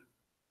on.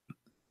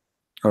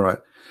 All right.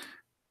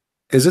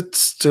 Is it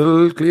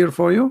still clear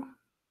for you?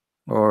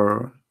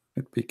 Or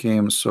it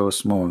became so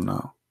small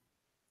now?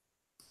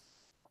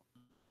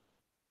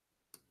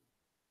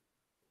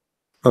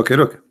 Okay,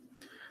 look.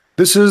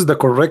 This is the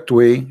correct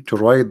way to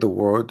write the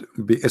word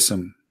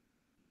bi'ism.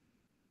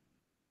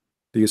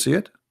 Do you see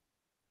it?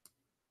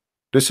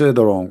 This is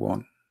the wrong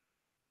one.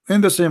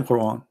 In the same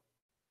Quran.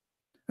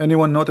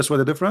 Anyone notice what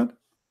the different?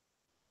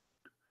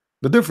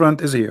 The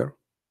different is here.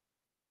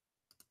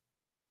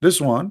 This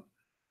one,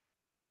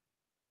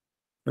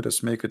 let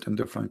us make it in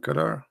different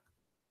color.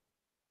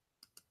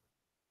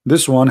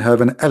 This one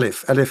have an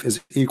alif. Alif is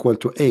equal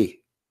to A,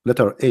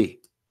 letter A.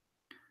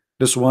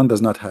 This one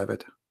does not have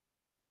it.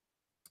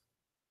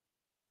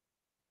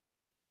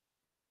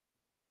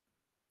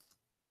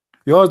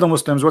 You ask the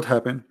Muslims what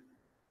happened.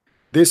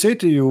 They say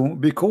to you,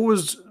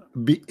 because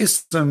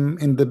bi'ism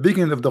in the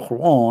beginning of the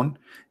Quran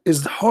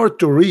is hard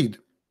to read,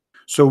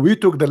 so we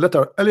took the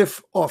letter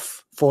alif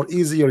off for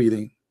easy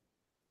reading.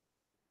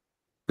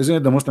 Isn't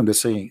it the Muslim they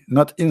say?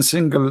 Not in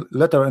single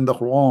letter in the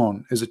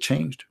Quran is it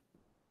changed.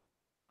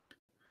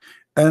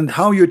 And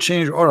how you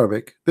change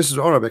Arabic? This is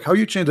Arabic. How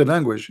you change the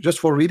language? Just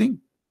for reading?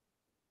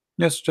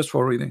 Yes, just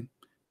for reading.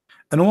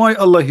 And why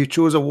Allah He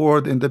chose a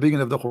word in the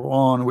beginning of the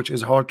Quran which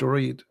is hard to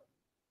read?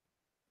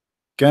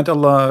 Can't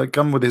Allah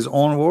come with His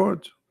own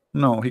word?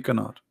 No, He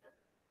cannot.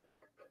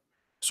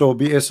 So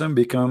BSM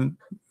become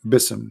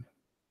bism.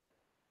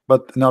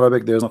 But in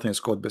Arabic there's nothing is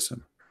called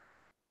bism.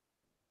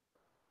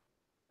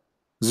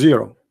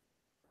 Zero.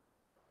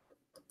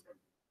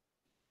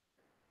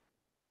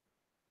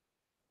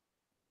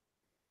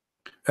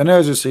 And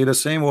as you see, the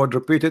same word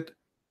repeated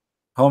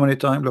how many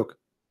times? Look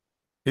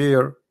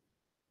here,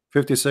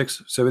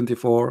 56,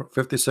 74,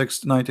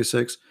 56,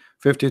 96,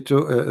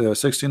 52,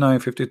 69,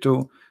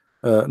 52,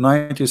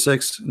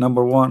 96,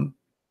 number one.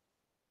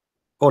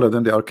 All of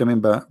them, they are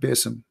coming back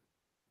bism.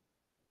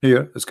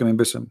 Here it's coming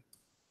bism,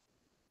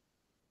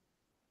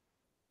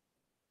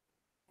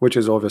 which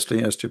is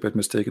obviously a stupid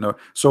mistake.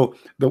 So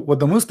what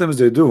the Muslims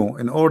they do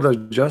in order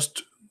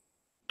just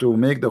to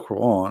make the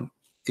Quran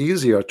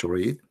easier to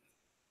read,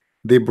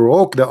 they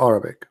broke the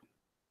Arabic.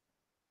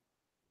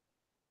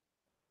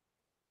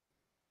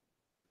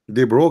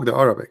 They broke the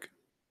Arabic.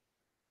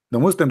 The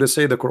Muslim they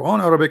say the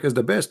Quran Arabic is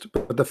the best,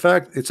 but the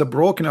fact it's a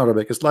broken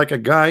Arabic. It's like a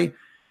guy,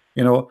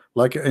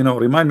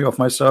 remind me of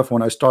myself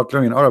when I start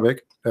learning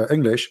Arabic,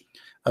 English.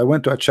 I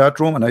went to a chat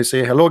room and I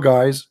say hello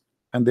guys,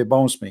 and they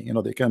bounce me.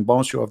 They can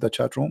bounce you off the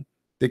chat room.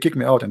 They kick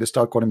me out and they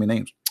start calling me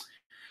names.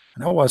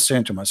 And I was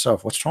saying to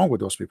myself, what's wrong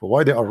with those people?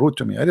 Why they are rude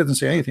to me? I didn't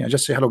say anything. I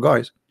just say hello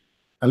guys.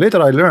 And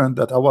later I learned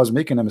that I was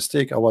making a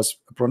mistake. I was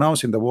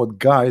pronouncing the word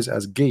guys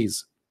as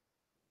gays.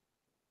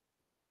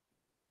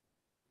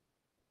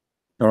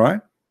 All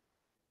right.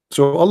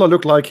 So Allah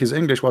looked like his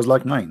English was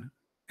like mine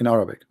in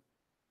Arabic.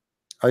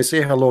 I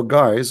say hello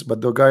guys,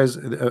 but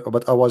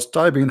but I was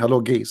typing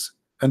hello gays,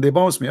 and they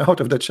bounced me out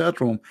of the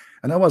chat room.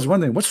 And I was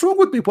wondering what's wrong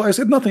with people. I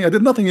said nothing. I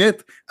did nothing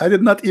yet. I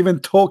did not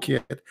even talk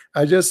yet.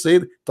 I just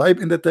said type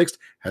in the text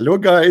hello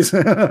guys.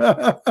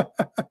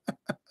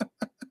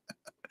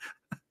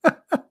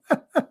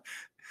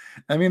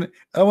 I mean,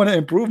 I want to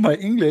improve my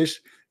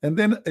English, and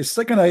then a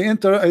second I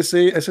enter, I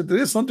said there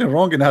is something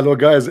wrong in hello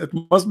guys. It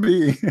must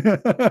be.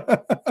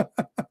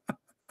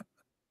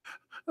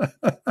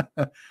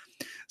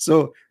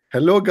 So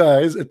hello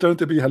guys, it turned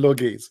to be hello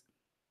gays.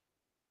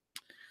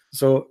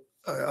 So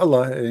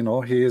Allah, he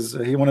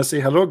want to say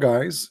hello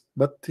guys,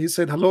 but he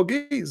said hello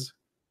gays.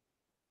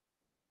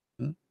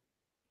 Hmm?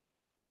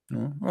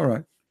 All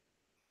right.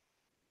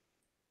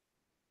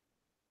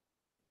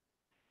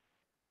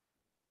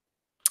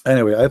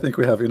 Anyway, I think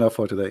we have enough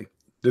for today.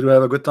 Did we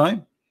have a good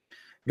time?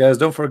 Guys,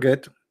 don't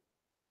forget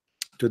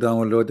to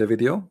download the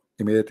video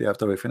immediately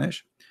after we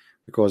finish,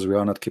 because we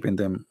are not keeping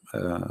them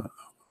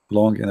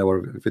long in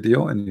our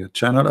video and your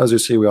channel. As you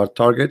see, we are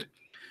target.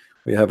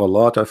 We have a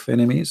lot of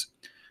enemies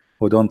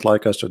who don't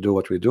like us to do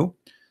what we do.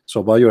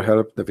 So by your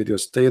help, the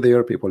videos stay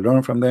there, people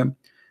learn from them,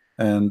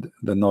 and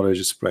the knowledge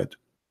is spread.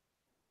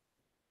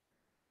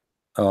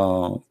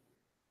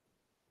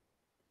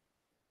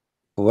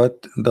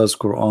 What does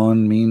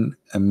Quran mean?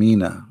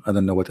 Amina. I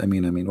don't know what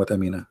Amina mean. What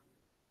Amina?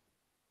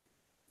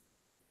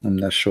 I'm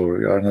not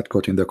sure. You are not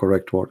quoting the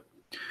correct word.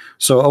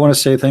 So I want to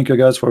say thank you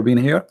guys for being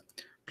here.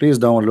 Please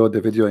download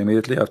the video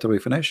immediately after we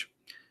finish,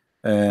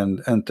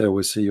 and until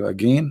we see you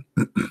again.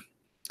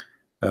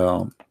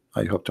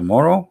 I hope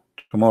tomorrow.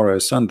 Tomorrow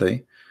is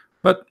Sunday,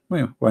 but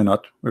why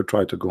not? We'll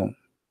try to go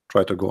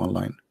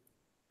online.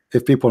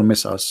 If people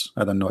miss us,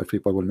 I don't know if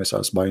people will miss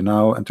us by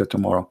now until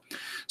tomorrow.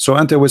 So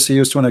until we see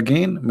you soon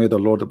again, may the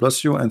Lord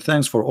bless you, and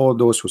thanks for all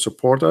those who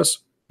support us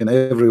in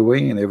every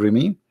way, in every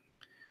mean,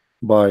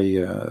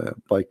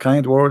 by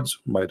kind words,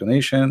 by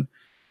donation,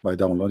 by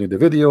downloading the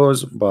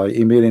videos, by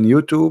emailing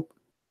YouTube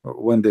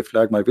when they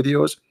flag my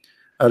videos.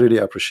 I really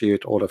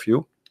appreciate all of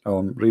you.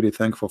 I'm really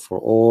thankful for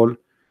all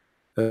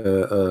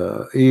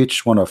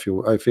each one of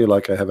you. I feel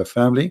like I have a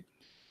family,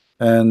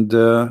 and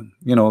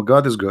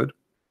God is good.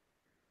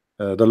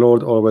 The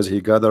Lord always he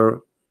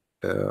gather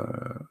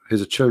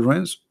his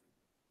childrens,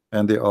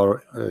 and they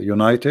are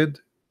united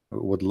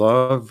with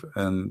love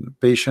and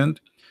patient.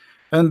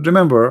 And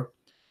remember,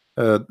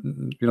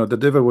 the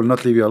devil will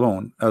not leave you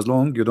alone as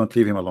long you don't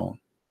leave him alone,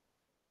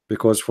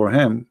 because for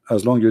him,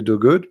 as long you do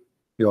good,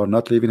 you are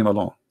not leaving him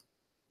alone.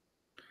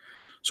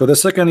 So the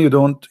second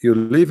you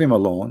leave him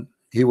alone,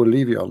 he will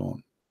leave you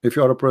alone. If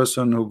you are a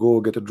person who go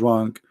get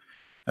drunk,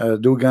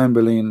 do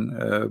gambling,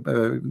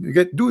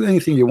 do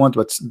anything you want,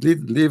 but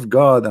leave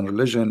God and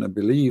religion and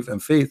belief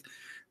and faith,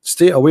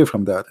 stay away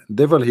from that.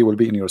 Devil, he will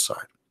be in your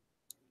side.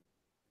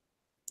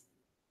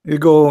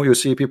 You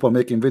see people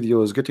making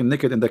videos, getting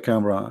naked in the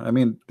camera. I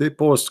mean, they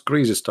post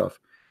crazy stuff.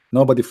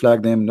 Nobody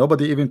flagged them.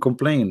 Nobody even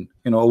complained.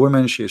 A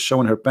woman, she's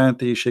showing her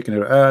panty, shaking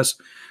her ass.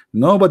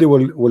 Nobody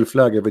will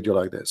flag a video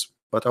like this.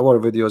 But our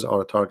videos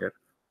are a target,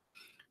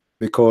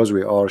 because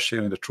we are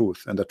sharing the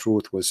truth, and the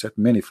truth will set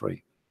many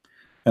free.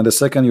 And the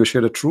second you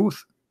share the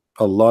truth,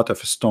 a lot of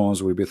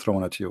stones will be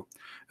thrown at you.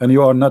 And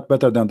you are not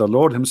better than the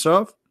Lord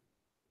himself,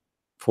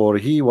 for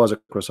he was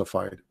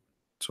crucified.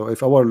 So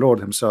if our Lord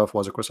himself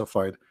was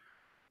crucified,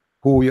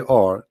 who we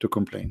are to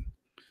complain?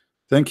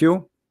 Thank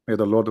you. May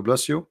the Lord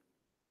bless you,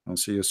 and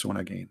see you soon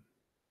again.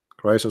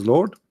 Christ is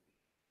Lord,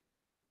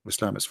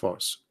 Islam is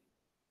false.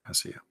 I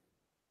see you.